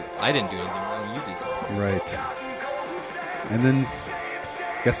you're I didn't do anything wrong. You did something. Right. And then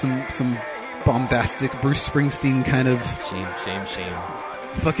got some bombastic Bruce Springsteen kind of Shame.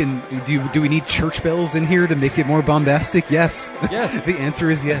 fucking. Do we need church bells in here to make it more bombastic? Yes. Yes. The answer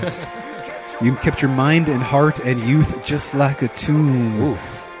is yes. You kept your mind and heart and youth just like a tune.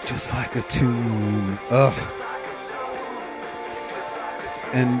 Oof. Just like a tune. Ugh.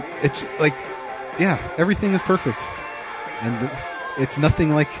 And it's like, yeah, everything is perfect. And it's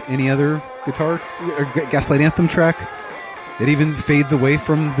nothing like any other guitar or Gaslight Anthem track. It even fades away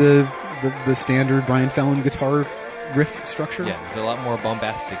from the standard Brian Fallon guitar riff structure. Yeah, it's a lot more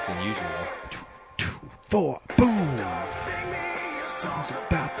bombastic than usual. 2, 4, boom. Songs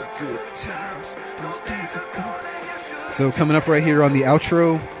about the good times. Those days are gone. So coming up right here on the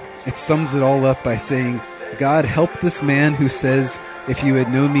outro, it sums it all up by saying, God help this man who says, if you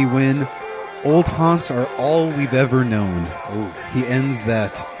had known me when, old haunts are all we've ever known. Ooh. He ends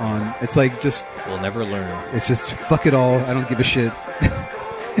that on, it's like just... We'll never learn. It's just, fuck it all, I don't give a shit.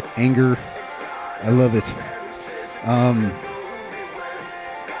 Anger. I love it.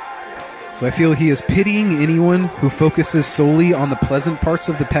 So I feel he is pitying anyone who focuses solely on the pleasant parts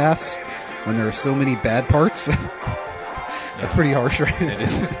of the past when there are so many bad parts. That's pretty harsh, right? It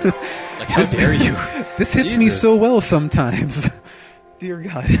is. Like, how dare you? This hits me so well sometimes. Dear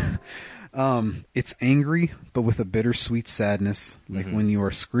God. It's angry, but with a bittersweet sadness, like when you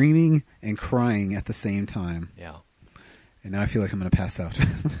are screaming and crying at the same time. Yeah. And now I feel like I'm going to pass out. You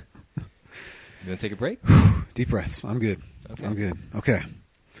want to take a break? Deep breaths. I'm good. Okay. I'm good. Okay.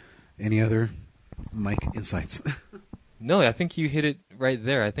 Any other Mike insights? No, I think you hit it right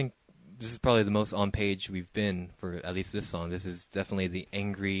there. I think this is probably the most on page we've been for at least this song. This is definitely the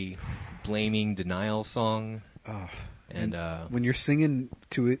angry, blaming, denial song. And when you're singing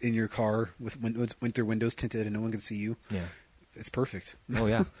to it in your car with their windows tinted and no one can see you, yeah, it's perfect. Oh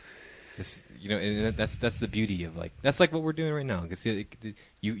yeah, and that's the beauty of that's like what we're doing right now. Because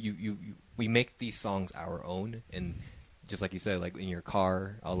we make these songs our own, and just like you said, like in your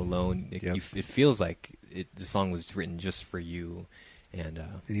car all alone, it feels like the song was written just for you. And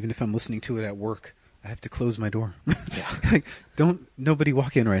even if I'm listening to it at work, I have to close my door. Yeah. Don't nobody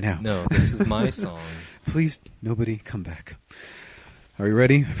walk in right now. No, this is my song. Please, nobody come back. Are you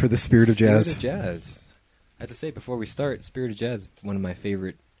ready for the Spirit of Jazz? Spirit of Jazz. I have to say, before we start, Spirit of Jazz, one of my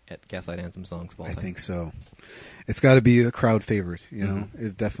favorite Gaslight Anthem songs of all time. I think so. It's got to be a crowd favorite, you know?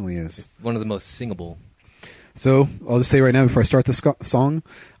 It definitely is. It's one of the most singable. So, I'll just say right now, before I start the song,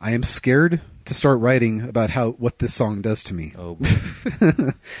 I am scared to start writing about what this song does to me. Oh.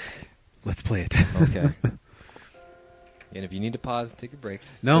 Let's play it. Okay. And if you need to pause, take a break.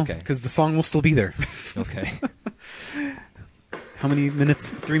 No, because the song will still be there. Okay. How many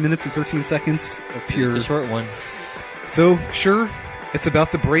minutes? 3 minutes and 13 seconds of pure... It's a short one. So, sure, it's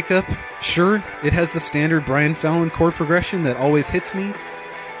about the breakup. Sure, it has the standard Brian Fallon chord progression that always hits me,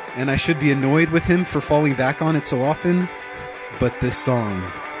 and I should be annoyed with him for falling back on it so often. But this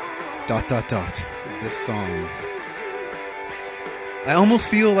song... ... This song... I almost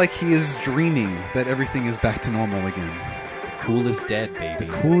feel like he is dreaming that everything is back to normal again. The cool is dead, baby.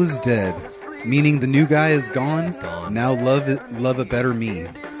 The cool is dead. Meaning the new guy is gone. He's gone. Now love a better me.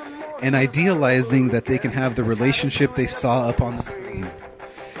 And idealizing that they can have the relationship they saw up on the screen.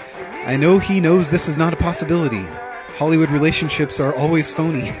 I know he knows this is not a possibility. Hollywood relationships are always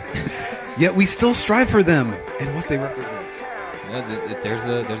phony. Yet we still strive for them and what they represent. Yeah,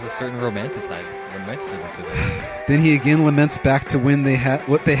 there's a certain romanticism to them. Then he again laments back to when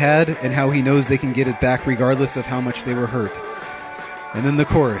what they had and how he knows they can get it back regardless of how much they were hurt. And then the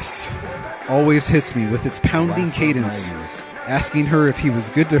chorus always hits me with its pounding cadence, asking her if he was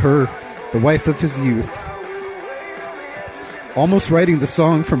good to her, the wife of his youth. Almost writing the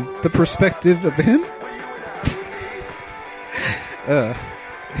song from the perspective of him.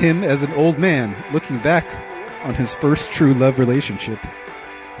 Him as an old man looking back on his first true love relationship.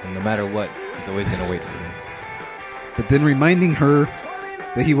 And no matter what, he's always going to wait for her. But then reminding her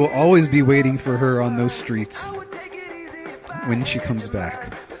that he will always be waiting for her on those streets when she comes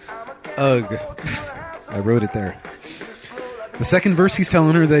back. Ugh. I wrote it there. The second verse, he's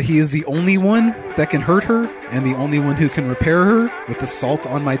telling her that he is the only one that can hurt her and the only one who can repair her with the salt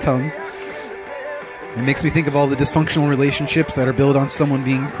on my tongue. It makes me think of all the dysfunctional relationships that are built on someone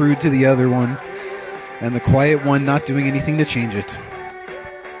being crude to the other one and the quiet one not doing anything to change it.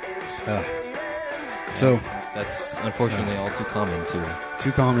 So that's unfortunately all too common too.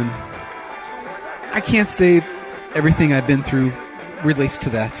 Too common. I can't say everything I've been through relates to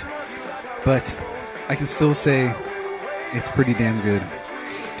that, but I can still say it's pretty damn good.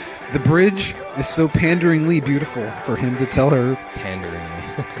 The bridge is so panderingly beautiful for him to tell her. Panderingly.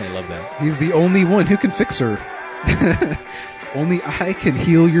 I love that. He's the only one who can fix her. Only I can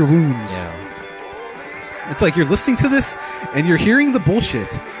heal your wounds. Yeah. It's like you're listening to this and you're hearing the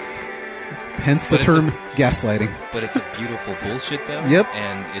bullshit. Hence the term gaslighting. But it's a beautiful bullshit, though. Yep.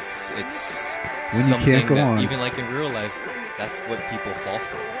 And it's when you can't go on. Even like in real life, that's what people fall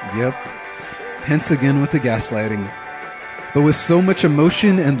for. Yep. Hence again with the gaslighting. But with so much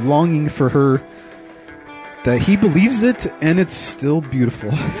emotion and longing for her that he believes it, and it's still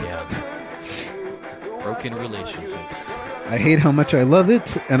beautiful. Yeah. Broken relationships. I hate how much I love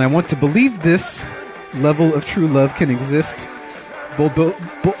it, and I want to believe this level of true love can exist.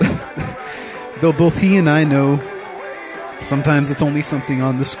 Though both he and I know sometimes it's only something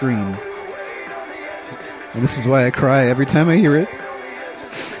on the screen. And this is why I cry every time I hear it.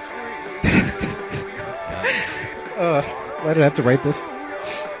 Why did I have to write this?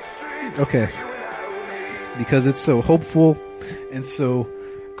 Okay. Because it's so hopeful and so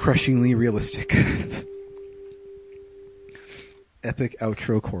crushingly realistic. Epic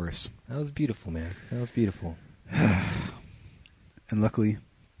outro chorus. That was beautiful, man. That was beautiful. And luckily,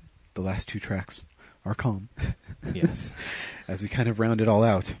 the last two tracks are calm. Yes. As we kind of round it all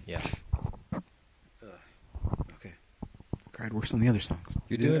out. Yeah. Okay. tried worse on the other songs.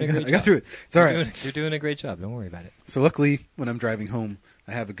 You're doing a great job. I got through it. It's all right. You're doing a great job. Don't worry about it. So luckily, when I'm driving home,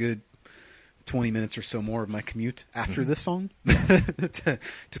 I have a good 20 minutes or so more of my commute after this song to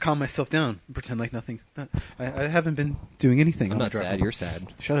calm myself down and pretend like nothing. I haven't been doing anything. I'm not sad. You're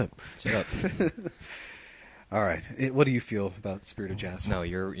sad. Shut up. Shut up. All right. What do you feel about Spirit of Jazz? No,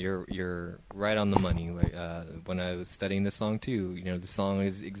 you're right on the money. When I was studying this song too, the song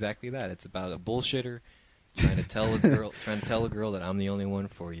is exactly that. It's about a bullshitter trying to tell a girl that I'm the only one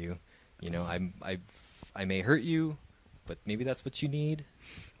for you. I may hurt you, but maybe that's what you need.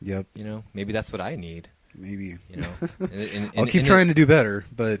 Yep. Maybe that's what I need. Maybe. I'll keep trying to do better,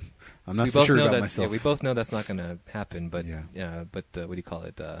 but I'm not so sure about myself. Yeah, we both know that's not going to happen. But what do you call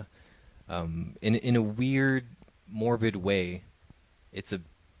it? In a weird, morbid way, it's a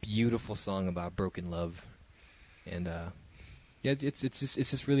beautiful song about broken love, and it's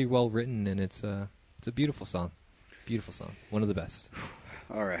just really well written, and it's a beautiful song, one of the best.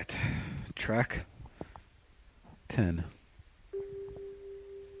 All right, track 10.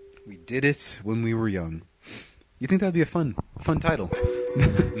 We did it when we were young. You think that'd be a fun title?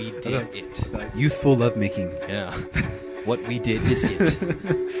 We did it. Youthful lovemaking. Yeah. What we did is it.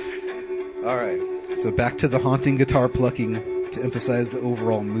 All right. So back to the haunting guitar plucking to emphasize the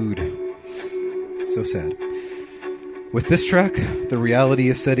overall mood. So sad. With this track, the reality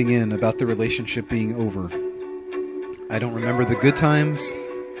is setting in about the relationship being over. I don't remember the good times.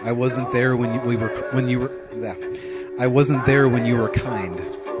 I wasn't there when you were. I wasn't there when you were kind.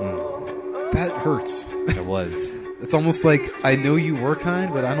 That hurts. It was. It's almost like I know you were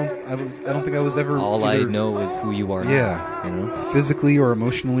kind, but I don't think I was ever. All I know is who you are. Yeah. Now, Physically or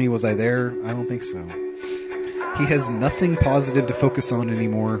emotionally, was I there? I don't think so. He has nothing positive to focus on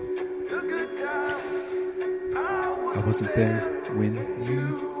anymore. I wasn't there when you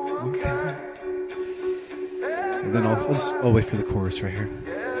were kind. And then I'll wait for the chorus right here.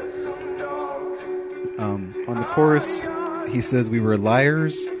 On the chorus, he says, "We were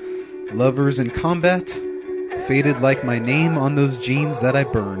liars, lovers in combat, faded like my name on those jeans that I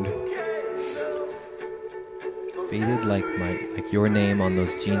burned." Faded like your name on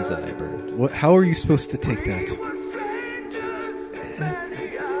those jeans that I burned. How are you supposed to take that?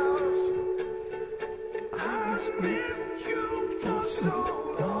 I was with you for so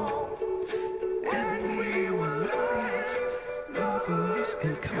long, and we were liars, lovers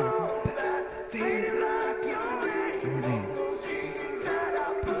in combat, faded like your name.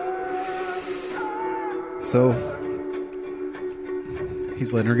 So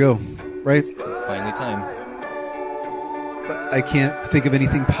he's letting her go, right? It's finally time. But I can't think of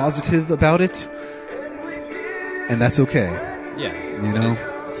anything positive about it, and that's okay. Yeah,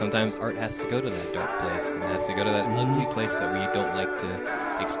 sometimes art has to go to that dark place. It has to go to that ugly place that we don't like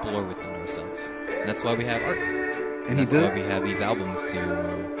to explore within ourselves. And that's why we have art. And that's why we have these albums to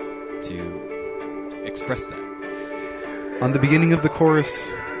express that. On the beginning of the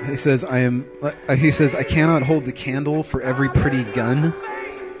chorus, he says, "I cannot hold the candle for every pretty gun."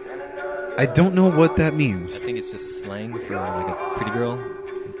 I don't know what that means. I think it's just slang for like a pretty girl,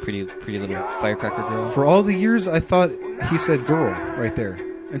 pretty little firecracker girl. For all the years, I thought he said "girl" right there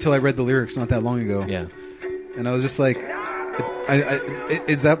until I read the lyrics not that long ago. Yeah, and I was just like,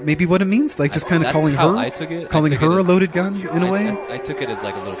 "Is that maybe what it means? Like just kind of calling her, I took it, calling her a loaded gun in a way." I took it as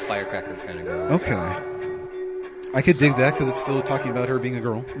like a little firecracker kind of girl. Okay. I could dig that because it's still talking about her being a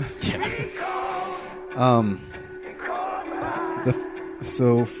girl. Yeah.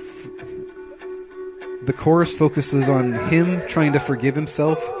 The chorus focuses on him trying to forgive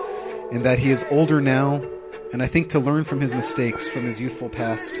himself and that he is older now, and I think to learn from his mistakes from his youthful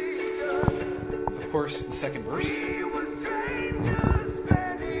past. Of course, the second verse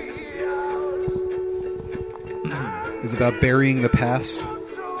is about burying the past,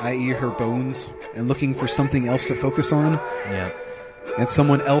 i.e. her bones, and looking for something else to focus on. Yeah. And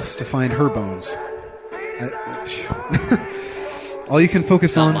someone else to find her bones. All you can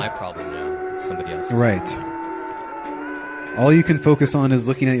focus on... It's not my problem now. It's somebody else's. Right. All you can focus on is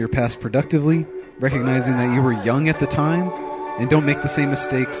looking at your past productively, recognizing that you were young at the time, and don't make the same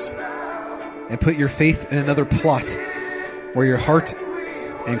mistakes, and put your faith in another plot where your heart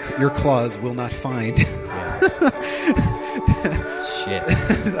and your claws will not find. Shit.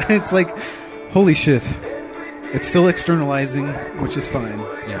 It's like... Holy shit. It's still externalizing, which is fine.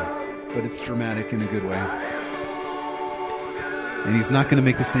 Yeah. But it's dramatic in a good way. And he's not going to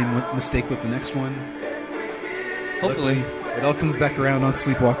make the same mistake with the next one. Hopefully. It all comes back around on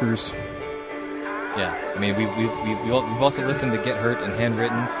Sleepwalkers. Yeah. I mean, we've also listened to Get Hurt and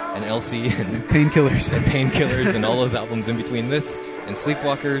Handwritten and LC and Painkillers. And Painkillers and all those albums in between this and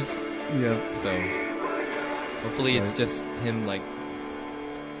Sleepwalkers. Yeah. So... Hopefully it's just him, like,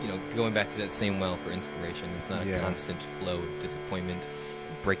 going back to that same well for inspiration. It's not a constant flow of disappointment,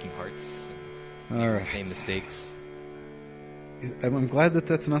 breaking hearts, and making the same mistakes. I'm glad that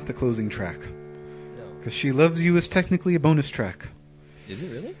that's not the closing track. No. Because She Loves You is technically a bonus track. Is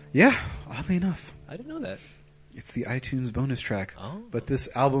it really? Yeah, oddly enough. I didn't know that. It's the iTunes bonus track. Oh. But this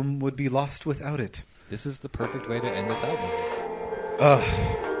album would be lost without it. This is the perfect way to end this album.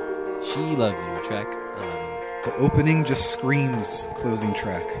 She Loves You, track 11. The opening just screams closing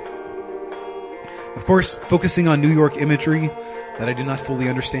track. Of course, focusing on New York imagery that I do not fully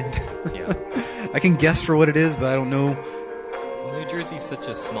understand. Yeah. I can guess for what it is, but I don't know. Well, New Jersey's such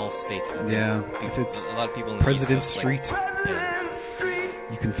a small state. Yeah, if it's a lot of people in the President East Coast, Street, yeah.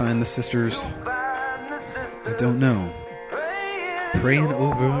 you can find the sisters. I don't know. Praying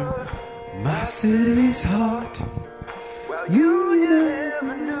over my city's heart. You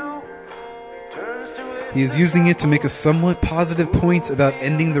never knew. He is using it to make a somewhat positive point about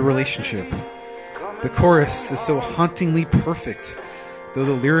ending the relationship. The chorus is so hauntingly perfect, though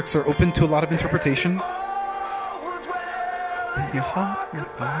the lyrics are open to a lot of interpretation. Then your heart will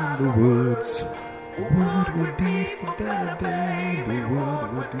find the words. What would be for better, baby?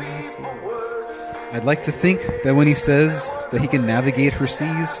 What would be for worse? I'd like to think that when he says that he can navigate her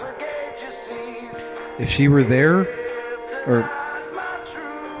seas, if she were there, or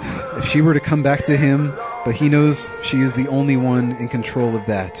if she were to come back to him, but he knows she is the only one in control of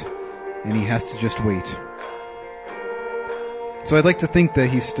that, and he has to just wait. So I'd like to think that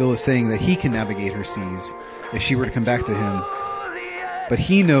he still is saying that he can navigate her seas if she were to come back to him, but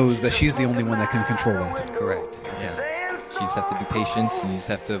he knows that she's the only one that can control that. Correct. Yeah. You just have to be patient, and you just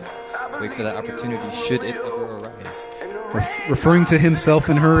have to wait for that opportunity, should it ever arise. Referring to himself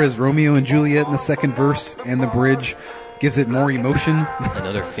and her as Romeo and Juliet in the second verse and the bridge gives it more emotion.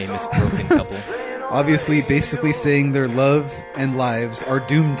 Another famous broken couple. Obviously, basically saying their love and lives are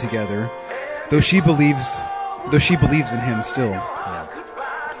doomed together, though she believes in him still. Yeah.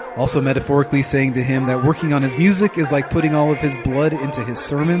 Also metaphorically saying to him that working on his music is like putting all of his blood into his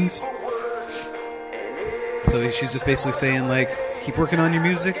sermons. So she's just basically saying, like, keep working on your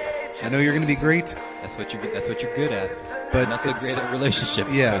music. I know you're going to be great. That's what you're good at. But not so great at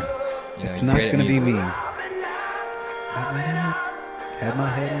relationships. Yeah. But, it's not going to be me. I went out, had my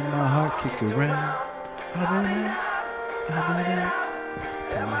head and my heart kicked around. I've been out,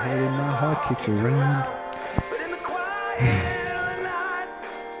 had my head and my heart kicked around.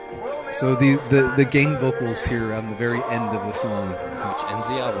 So the gang vocals here on the very end of the song, which ends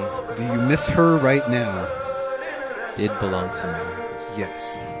the album. Do you miss her right now? Did belong to me.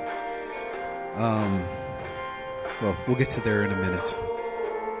 Yes. Well, we'll get to there in a minute.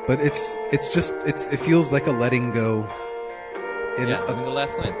 But it feels like a letting go. The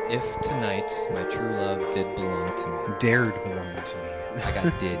last lines. If tonight my true love did belong to me. Dared belong to me. I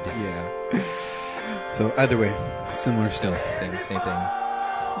got did. Yeah. So either way, similar stuff. Same thing.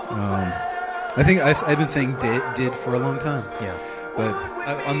 I think I've been saying did for a long time. Yeah. But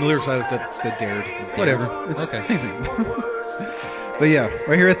on the lyrics, I would have said dared. Whatever. It's okay. Same thing. But yeah,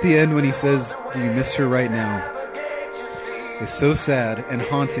 right here at the end when he says, do you miss her right now? It's so sad and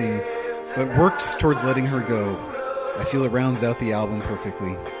haunting, but works towards letting her go. I feel it rounds out the album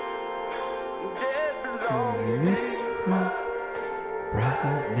perfectly. Do you miss her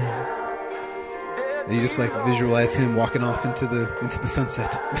right now? And you just like visualize him walking off into the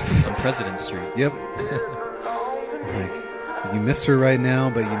sunset. On President Street. Yep. Like, you miss her right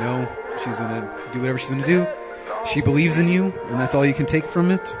now, but you know she's going to do whatever she's going to do. She believes in you, and that's all you can take from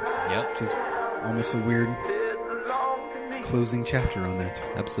it. Yep. Which is almost a weird closing chapter on that.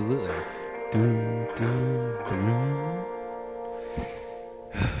 Absolutely. Dun, dun, dun.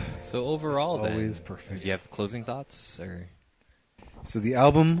 So overall, it's then, always perfect. Do you have closing thoughts, or? So the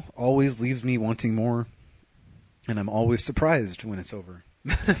album always leaves me wanting more, and I'm always surprised when it's over.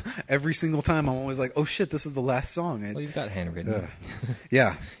 Every single time, I'm always like, "Oh shit, this is the last song." Well, you've got handwritten.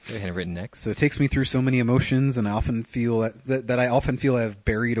 Yeah, you have handwritten next. So it takes me through so many emotions, and I often feel that I often feel I have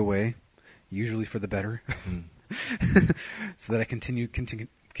buried away, usually for the better, so that I can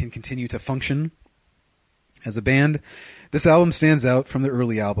continue to function as a band. This album stands out from the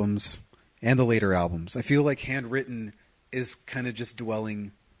early albums and the later albums. I feel like Handwritten is kind of just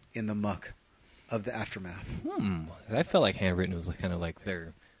dwelling in the muck of the aftermath. I felt like Handwritten was kind of like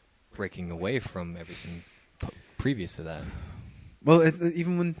they're breaking away from everything previous to that. Well,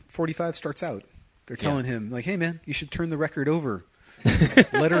 even when 45 starts out, they're telling him, like, hey, man, you should turn the record over.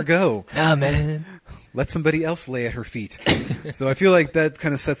 Let her go. Nah, man. Let somebody else lay at her feet. So I feel like that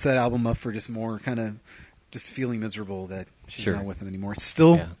kind of sets that album up for just more kind of just feeling miserable that she's not with him anymore. It's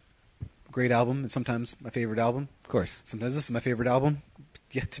still great album. It's sometimes my favorite album. Of course. Sometimes this is my favorite album.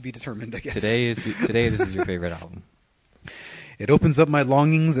 Yet to be determined, I guess. Today, this is your favorite album. It opens up my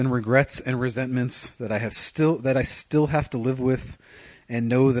longings and regrets and resentments that I still have to live with, and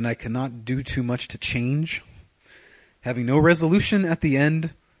know that I cannot do too much to change. Having no resolution at the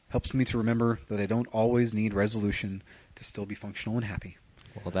end helps me to remember that I don't always need resolution to still be functional and happy.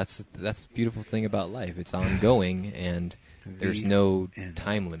 Well, that's the beautiful thing about life. It's ongoing, and there's no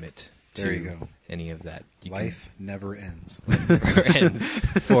time limit to any of that. Life never ends. Never ends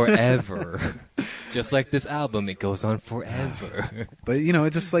forever. Just like this album, it goes on forever. But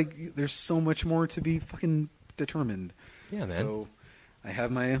it's just like there's so much more to be fucking determined. Yeah, man. So I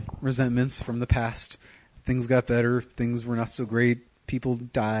have my resentments from the past. Things got better. Things were not so great. People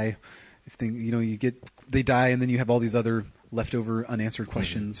die. If they die, and then you have all these other leftover unanswered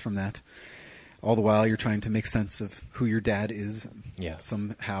questions from that. All the while, you're trying to make sense of who your dad is. Yeah.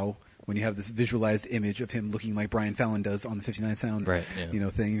 Somehow, when you have this visualized image of him looking like Brian Fallon does on the 59 Sound, right, yeah.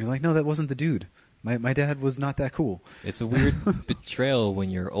 Thing, you're like, no, that wasn't the dude. My dad was not that cool. It's a weird betrayal when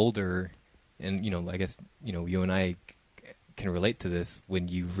you're older, and I guess you and I can relate to this when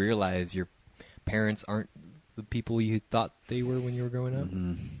you realize your parents aren't the people you thought they were when you were growing up.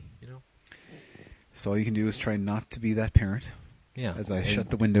 Mm-hmm. So all you can do is try not to be that parent. Yeah. As I shut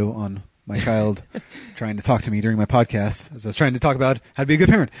the window on my child trying to talk to me during my podcast, as I was trying to talk about how to be a good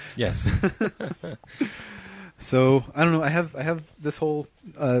parent. Yes. So I don't know. I have this whole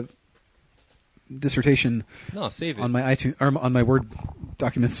dissertation. No, save it on my iTunes or on my Word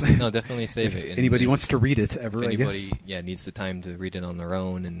documents. No, definitely save it. If anybody wants to read it ever, if anybody, I guess. needs the time to read it on their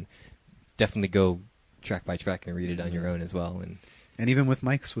own, and definitely go track by track and read it on your own as well. And even with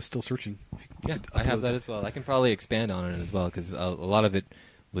Mike's was still searching. Yeah, I have that as well. I can probably expand on it as well, because a lot of it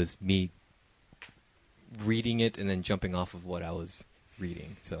was me reading it and then jumping off of what I was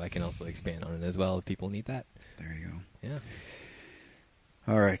reading. So I can also expand on it as well if people need that. There you go. Yeah.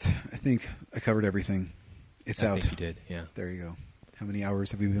 All right. I think I covered everything. It's out. I think you did. Yeah. There you go. How many hours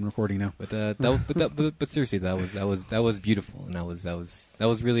have we been recording now? But seriously, that was beautiful, and that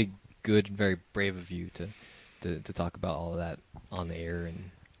was really good and very brave of you to talk about all of that on the air.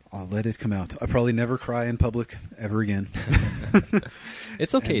 And I'll let it come out. I'll probably never cry in public ever again.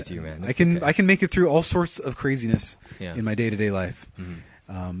 It's okay to you, man. I can make it through all sorts of craziness in my day-to-day life.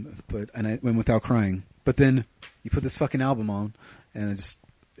 Mm-hmm. But I went without crying. But then you put this fucking album on, and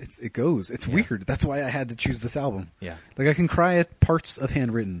it goes. It's weird. That's why I had to choose this album. Yeah. Like I can cry at parts of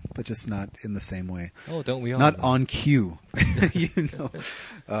Handwritten, but just not in the same way. Oh, don't we all? Not on cue.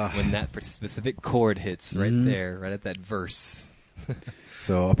 When that specific chord hits right there, right at that verse.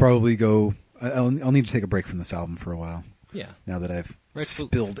 So I'll probably go. I'll need to take a break from this album for a while. Yeah. Now that I've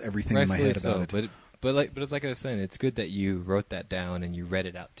spilled everything in my head about it. But it's like I was saying, it's good that you wrote that down and you read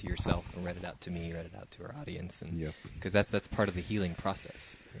it out to yourself and read it out to me, read it out to our audience, and because that's part of the healing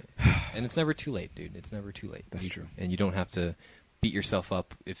process. And it's never too late, dude. It's never too late. That's true. And you don't have to beat yourself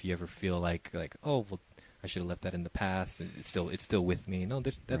up if you ever feel like oh well, I should have left that in the past. It's still with me. No,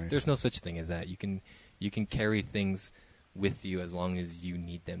 there's no such thing as that. You can carry things with you as long as you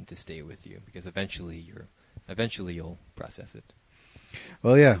need them to stay with you, because eventually you'll process it.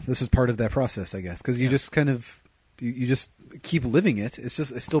 Well, yeah, this is part of that process, I guess, because you just kind of you just keep living it. It's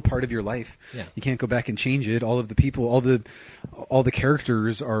still part of your life. Yeah. You can't go back and change it. All of the people, all the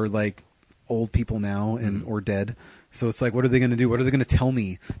characters are like old people now and or dead. So it's like, what are they going to do? What are they going to tell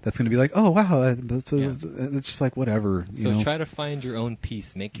me that's going to be like, oh wow, it's just like whatever. So try to find your own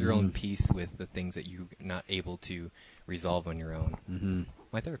peace. Make your own peace with the things that you're not able to resolve on your own. Mm-hmm.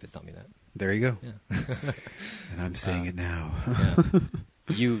 My therapist taught me that. There you go. Yeah. And I'm saying it now. Yeah.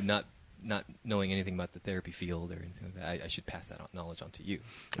 You not knowing anything about the therapy field or anything like that, I should pass that knowledge on to you.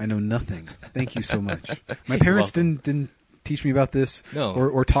 I know nothing. Thank you so much. My parents didn't teach me about this,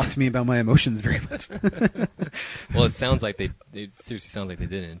 or talk to me about my emotions very much. Well, it sounds like they seriously sounds like they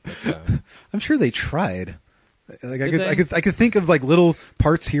didn't. But, I'm sure they tried. Like I could think of like little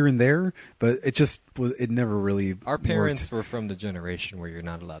parts here and there, but it never really. Our parents were from the generation where you're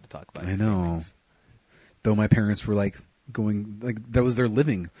not allowed to talk about. I know. Feelings. Though my parents were like going that was their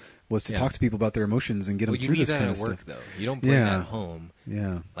living, was to talk to people about their emotions and get them through this kind of work, stuff. Though you don't bring that home.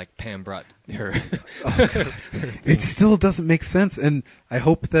 Yeah. Like Pam brought her. It still doesn't make sense, and I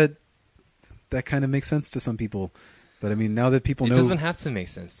hope that kind of makes sense to some people. But I mean, now that people know, it doesn't have to make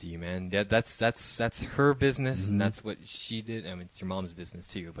sense to you, man. That's her business, and that's what she did. I mean, it's your mom's business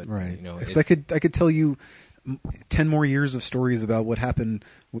too. But right, it's I could tell you 10 more years of stories about what happened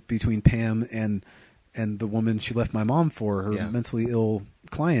between Pam and the woman she left my mom for, her mentally ill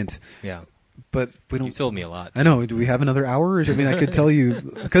client. Yeah. but we don't. You told me a lot. I know. Do we have another hour? I mean, I could tell you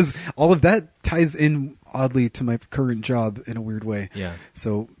because all of that ties in oddly to my current job in a weird way. Yeah.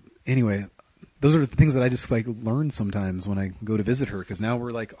 So anyway, those are the things that I just like learn sometimes when I go to visit her, because now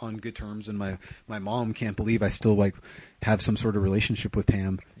we're like on good terms, and my mom can't believe I still like have some sort of relationship with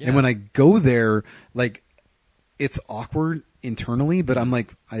Pam. Yeah. And when I go there, like it's awkward internally, but I'm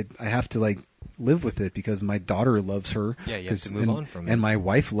like I have to like live with it because my daughter loves her. Yeah, you have to move on from it. And my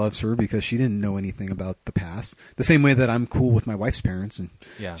wife loves her because she didn't know anything about the past. The same way that I'm cool with my wife's parents, and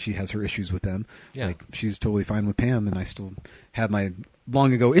she has her issues with them. Yeah. Like she's totally fine with Pam, and I still have my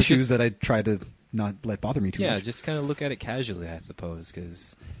long ago issues that I try to not let bother me too much. Yeah, just kind of look at it casually, I suppose,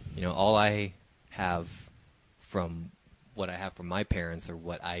 because all I have from what I have from my parents or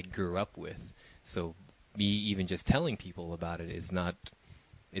what I grew up with. So me even just telling people about it is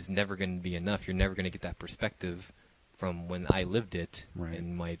never going to be enough. You're never going to get that perspective from when I lived it. Right.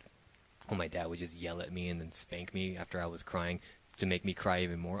 And my dad would just yell at me and then spank me after I was crying to make me cry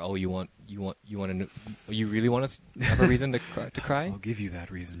even more. Oh, you really want to have a reason to cry? I'll give you that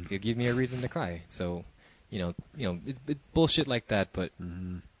reason. You give me a reason to cry. So, it's bullshit like that. But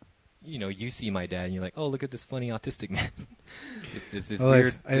you see my dad and you're like, oh, look at this funny autistic man. It's this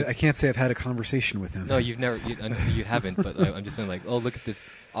weird. I can't say I've had a conversation with him. No, you've never. You haven't. But I'm just saying, like, oh, look at this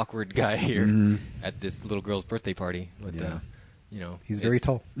awkward guy here at this little girl's birthday party. With, he's very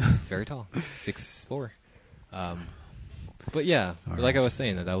tall. He's very tall, 6'4". But yeah, like I was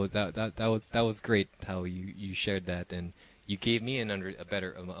saying, that was great how you shared that, and you gave me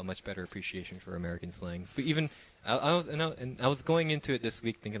a much better appreciation for American slangs. But even I was going into it this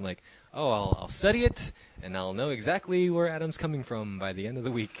week thinking like, oh, I'll study it and I'll know exactly where Adam's coming from by the end of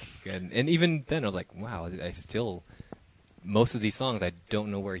the week. And even then I was like, wow, I still most of these songs I don't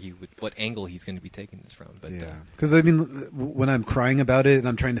know what angle he's going to be taking this from. But yeah, because I mean, when I'm crying about it and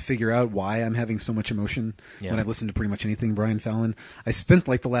I'm trying to figure out why I'm having so much emotion when I've listened to pretty much anything Brian Fallon, I spent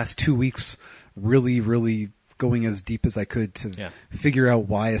like the last 2 weeks really, really going as deep as I could to figure out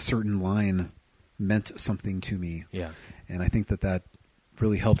why a certain line meant something to me. Yeah. And I think that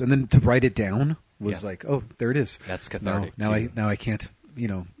really helped. And then to write it down was like, oh, there it is. That's cathartic. Now I can't,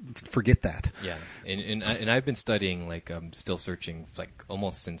 forget that. Yeah. And I've been studying, like, still searching, like,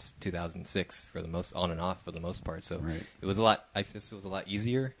 almost since 2006 on and off for the most part. So it was I guess it was a lot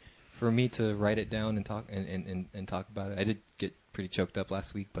easier for me to write it down and talk and talk about it. I did get pretty choked up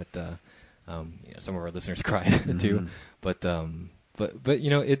last week, but some of our listeners cried too. But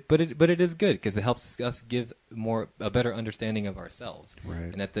it is good because it helps us give a better understanding of ourselves.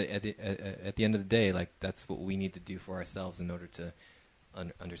 Right. And at the end of the day, like that's what we need to do for ourselves in order to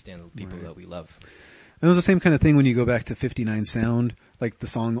understand the people that we love. And it was the same kind of thing when you go back to 59 Sound, like the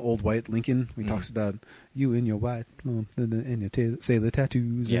song "Old White Lincoln." He talks about you and your white and your sailor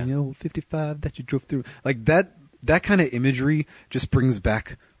tattoos and your old 55 that you drove through. Like that kind of imagery just brings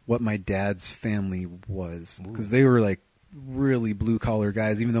back what my dad's family was, because they were like really blue collar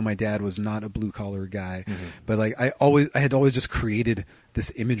guys, even though my dad was not a blue collar guy. But like I had always just created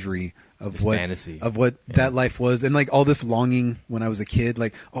this imagery of this what fantasy of what that life was, and like all this longing when I was a kid,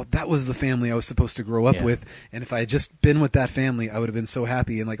 like, oh, that was the family I was supposed to grow up with, and if I had just been with that family, I would have been so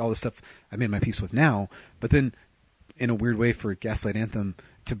happy, and like all the stuff I made my peace with now. But then in a weird way for Gaslight Anthem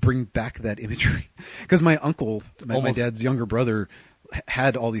to bring back that imagery, because my uncle, my dad's younger brother,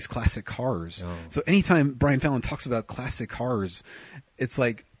 had all these classic cars. Oh. So anytime Brian Fallon talks about classic cars, it's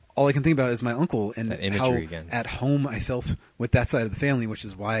like all I can think about is my uncle and how at home I felt with that side of the family, which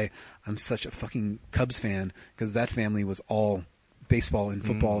is why I'm such a fucking Cubs fan, because that family was all baseball and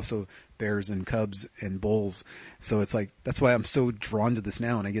football, so Bears and Cubs and Bulls. So it's like that's why I'm so drawn to this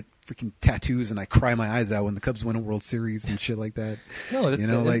now, and I get freaking tattoos and I cry my eyes out when the Cubs win a World Series and shit like that. No,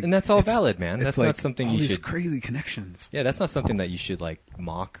 and that's all valid, man. That's like not something all you these should crazy connections. Yeah, that's not something that you should like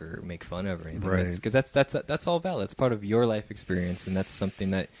mock or make fun of or anything. Right? Because that's all valid. It's part of your life experience, and that's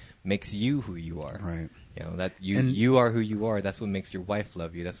something that makes you who you are. Right. That you are who you are. That's what makes your wife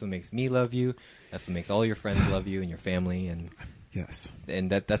love you. That's what makes me love you. That's what makes all your friends love you and your family. And yes. And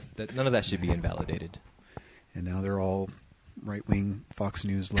that none of that should be invalidated. And now they're all right-wing Fox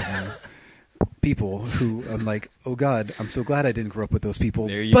News loving people who I'm like, oh God, I'm so glad I didn't grow up with those people.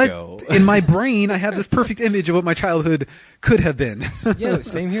 There you go. In my brain, I have this perfect image of what my childhood could have been. Yeah,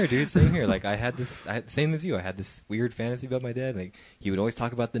 same here, dude. Same here. Like I had same as you. I had this weird fantasy about my dad. Like he would always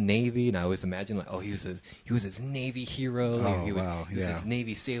talk about the Navy, and I always imagined like, oh, he was this Navy hero. Oh, he wow. He was this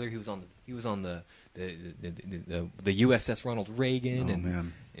Navy sailor. He was on the USS Ronald Reagan. Oh,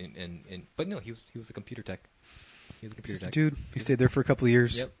 man. And but no, he was a computer tech. He was a computer tech. Dude, he stayed there for a couple of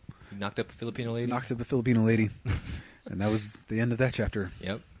years. Yep. He knocked up a Filipino lady. And that was the end of that chapter.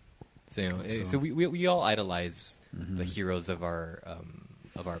 Yep. So, so we all idolize the heroes of our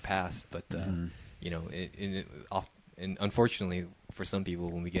past, but and unfortunately for some people,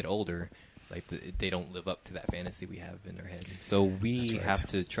 when we get older, like they don't live up to that fantasy we have in our head. So we have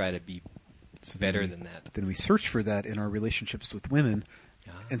to try to be better than that. Then we search for that in our relationships with women,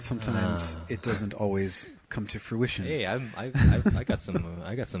 and sometimes it doesn't always come to fruition. Hey, I got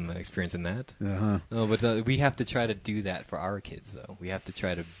some experience in that. No, but we have to try to do that for our kids, though. We have to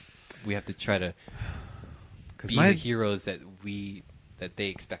try to be the heroes that they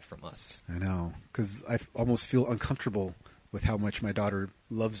expect from us. I know, because I almost feel uncomfortable with how much my daughter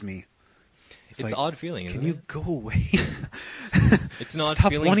loves me. It's like, an odd feeling, isn't it? Can you go away? It's an odd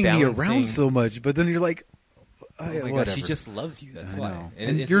Stop feeling. wanting me around so much, but then you're like, oh my God, she just loves you. That's why. Know.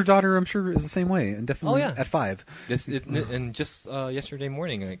 And your daughter, I'm sure, is the same way, and definitely at 5. And just yesterday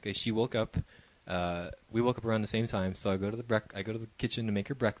morning, she woke up. We woke up around the same time, so I go to the kitchen to make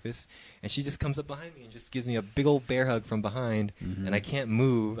her breakfast, and she just comes up behind me and just gives me a big old bear hug from behind, and I can't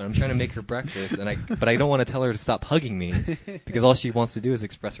move, and I'm trying to make her breakfast, but I don't want to tell her to stop hugging me, because all she wants to do is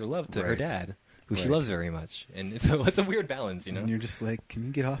express her love to her dad, who she loves very much, and it's a weird balance, you know. And you're just like, can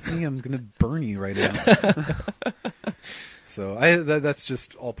you get off me? I'm gonna burn you right now. So that's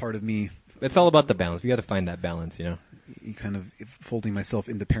just all part of me. It's all about the balance. We got to find that balance, you know. Kind of folding myself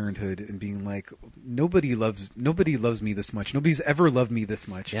into parenthood and being like, nobody loves me this much. Nobody's ever loved me this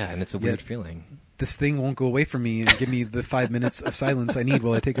much. Yeah, and it's a weird feeling. This thing won't go away from me and give me the 5 minutes of silence I need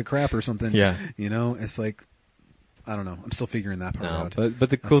while I take a crap or something. Yeah, you know, it's like, I don't know. I'm still figuring that part out. But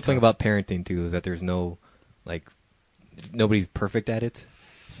the cool thing about parenting too is that there's nobody's perfect at it,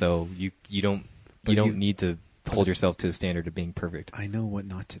 so you don't need to hold yourself to the standard of being perfect. I know what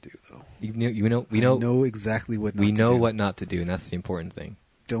not to do, though. We know exactly what not to do. We know what not to do, and that's the important thing.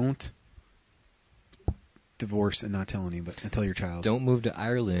 Don't divorce and not tell anybody, and tell your child. Don't move to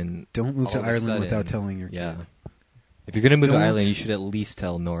Ireland. Don't move to Ireland without telling your kid. Yeah. If you're going to move to Ireland, you should at least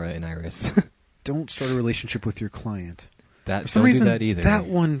tell Nora and Iris. Don't start a relationship with your client. For some reason, do that either. That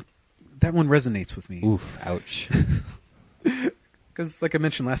one resonates with me. Oof, ouch. Because, like I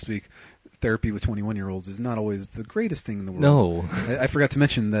mentioned last week, therapy with 21-year-olds is not always the greatest thing in the world. No. I forgot to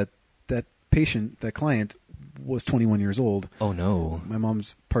mention that patient, that client, was 21 years old. Oh, no. My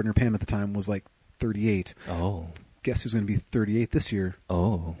mom's partner, Pam, at the time, was like 38. Oh. Guess who's going to be 38 this year?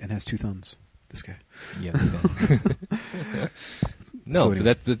 Oh. And has 2 thumbs. This guy. Yeah. No, so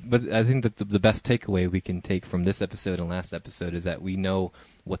anyway. but I think that the best takeaway we can take from this episode and last episode is that we know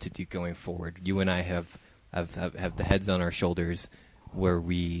what to do going forward. You and I have the heads on our shoulders, where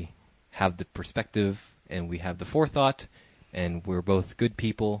we have the perspective and we have the forethought, and we're both good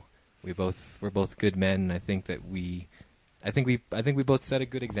people. We're both good men. And I think we both set a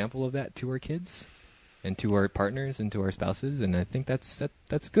good example of that to our kids, and to our partners, and to our spouses. And I think that's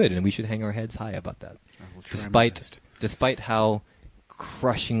good, and we should hang our heads high about that. Despite how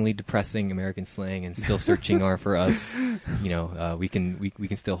crushingly depressing American slang and still searching are for us, you know, we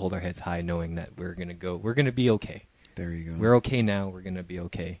can still hold our heads high, knowing that we're gonna be okay. There you go. We're okay now. We're gonna be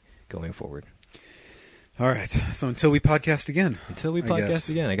okay going forward. All right. So until we podcast again.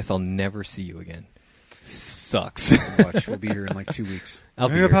 I guess I'll never see you again. Sucks. Watch. We'll be here in like 2 weeks. I'll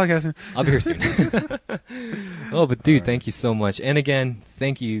be here soon. Oh, but dude, thank you so much. And again,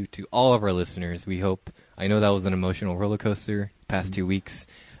 thank you to all of our listeners. I know that was an emotional roller coaster past 2 weeks.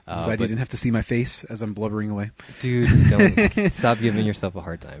 I'm glad you didn't have to see my face as I'm blubbering away. Dude, don't stop giving yourself a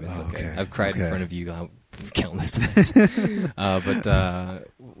hard time. It's okay. I've cried in front of you countless times. But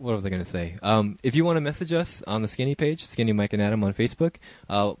what was I going to say? If you want to message us on the Skinny page, Skinny Mike and Adam on Facebook,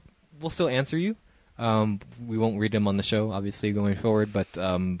 we'll still answer you. We won't read them on the show, obviously, going forward. But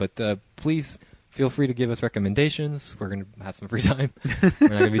please feel free to give us recommendations. We're going to have some free time. We're not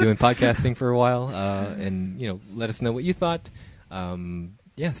going to be doing podcasting for a while. And, you know, let us know what you thought.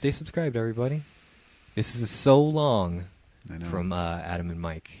 Stay subscribed, everybody. This is so long from Adam and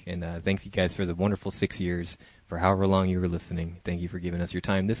Mike. And thanks, you guys, for the wonderful 6 years, for however long you were listening. Thank you for giving us your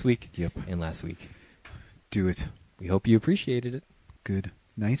time this week and last week. Do it. We hope you appreciated it. Good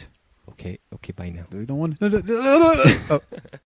night. Okay, bye now. No.